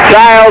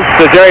Childs,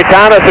 to Jerry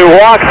Thomas, who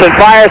walks and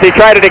fires. He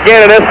tried it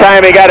again, and this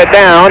time he got it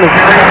down.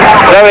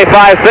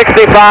 75-65.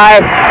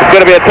 It's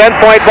going to be a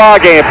 10-point ball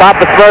game.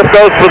 Papa Smurf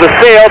goes for the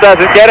steal,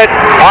 doesn't get it.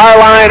 Our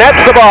line,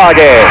 that's the ball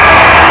game.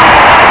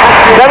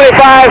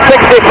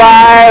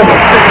 75-65.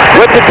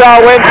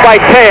 Wichita wins by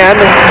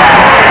 10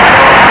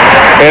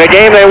 in a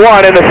game they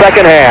won in the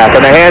second half.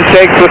 And the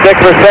handshakes with Dick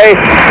Versace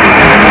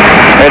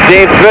and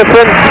Gene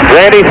Smithson,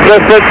 Randy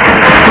Smithson.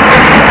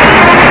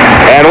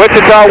 And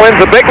Wichita wins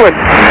a big one.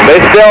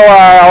 They still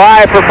are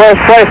alive for first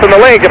place in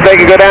the league if they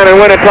can go down and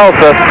win at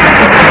Tulsa,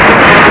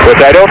 which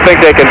I don't think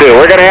they can do.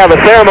 We're going to have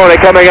a ceremony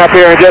coming up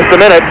here in just a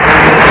minute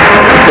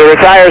to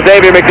retire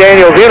Xavier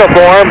McDaniel's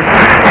uniform.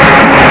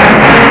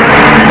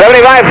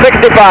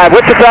 75-65.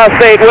 Wichita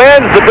State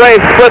wins. The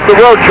Braves split the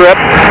road trip.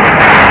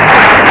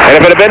 And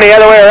if it had been the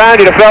other way around,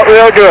 you'd have felt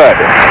real good.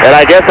 And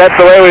I guess that's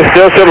the way we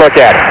still should look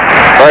at it.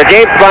 Our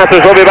game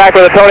sponsors will be back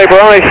with the Tony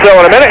Barone Show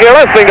in a minute. You're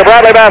listening to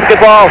Bradley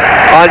Basketball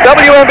on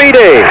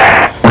WMBD.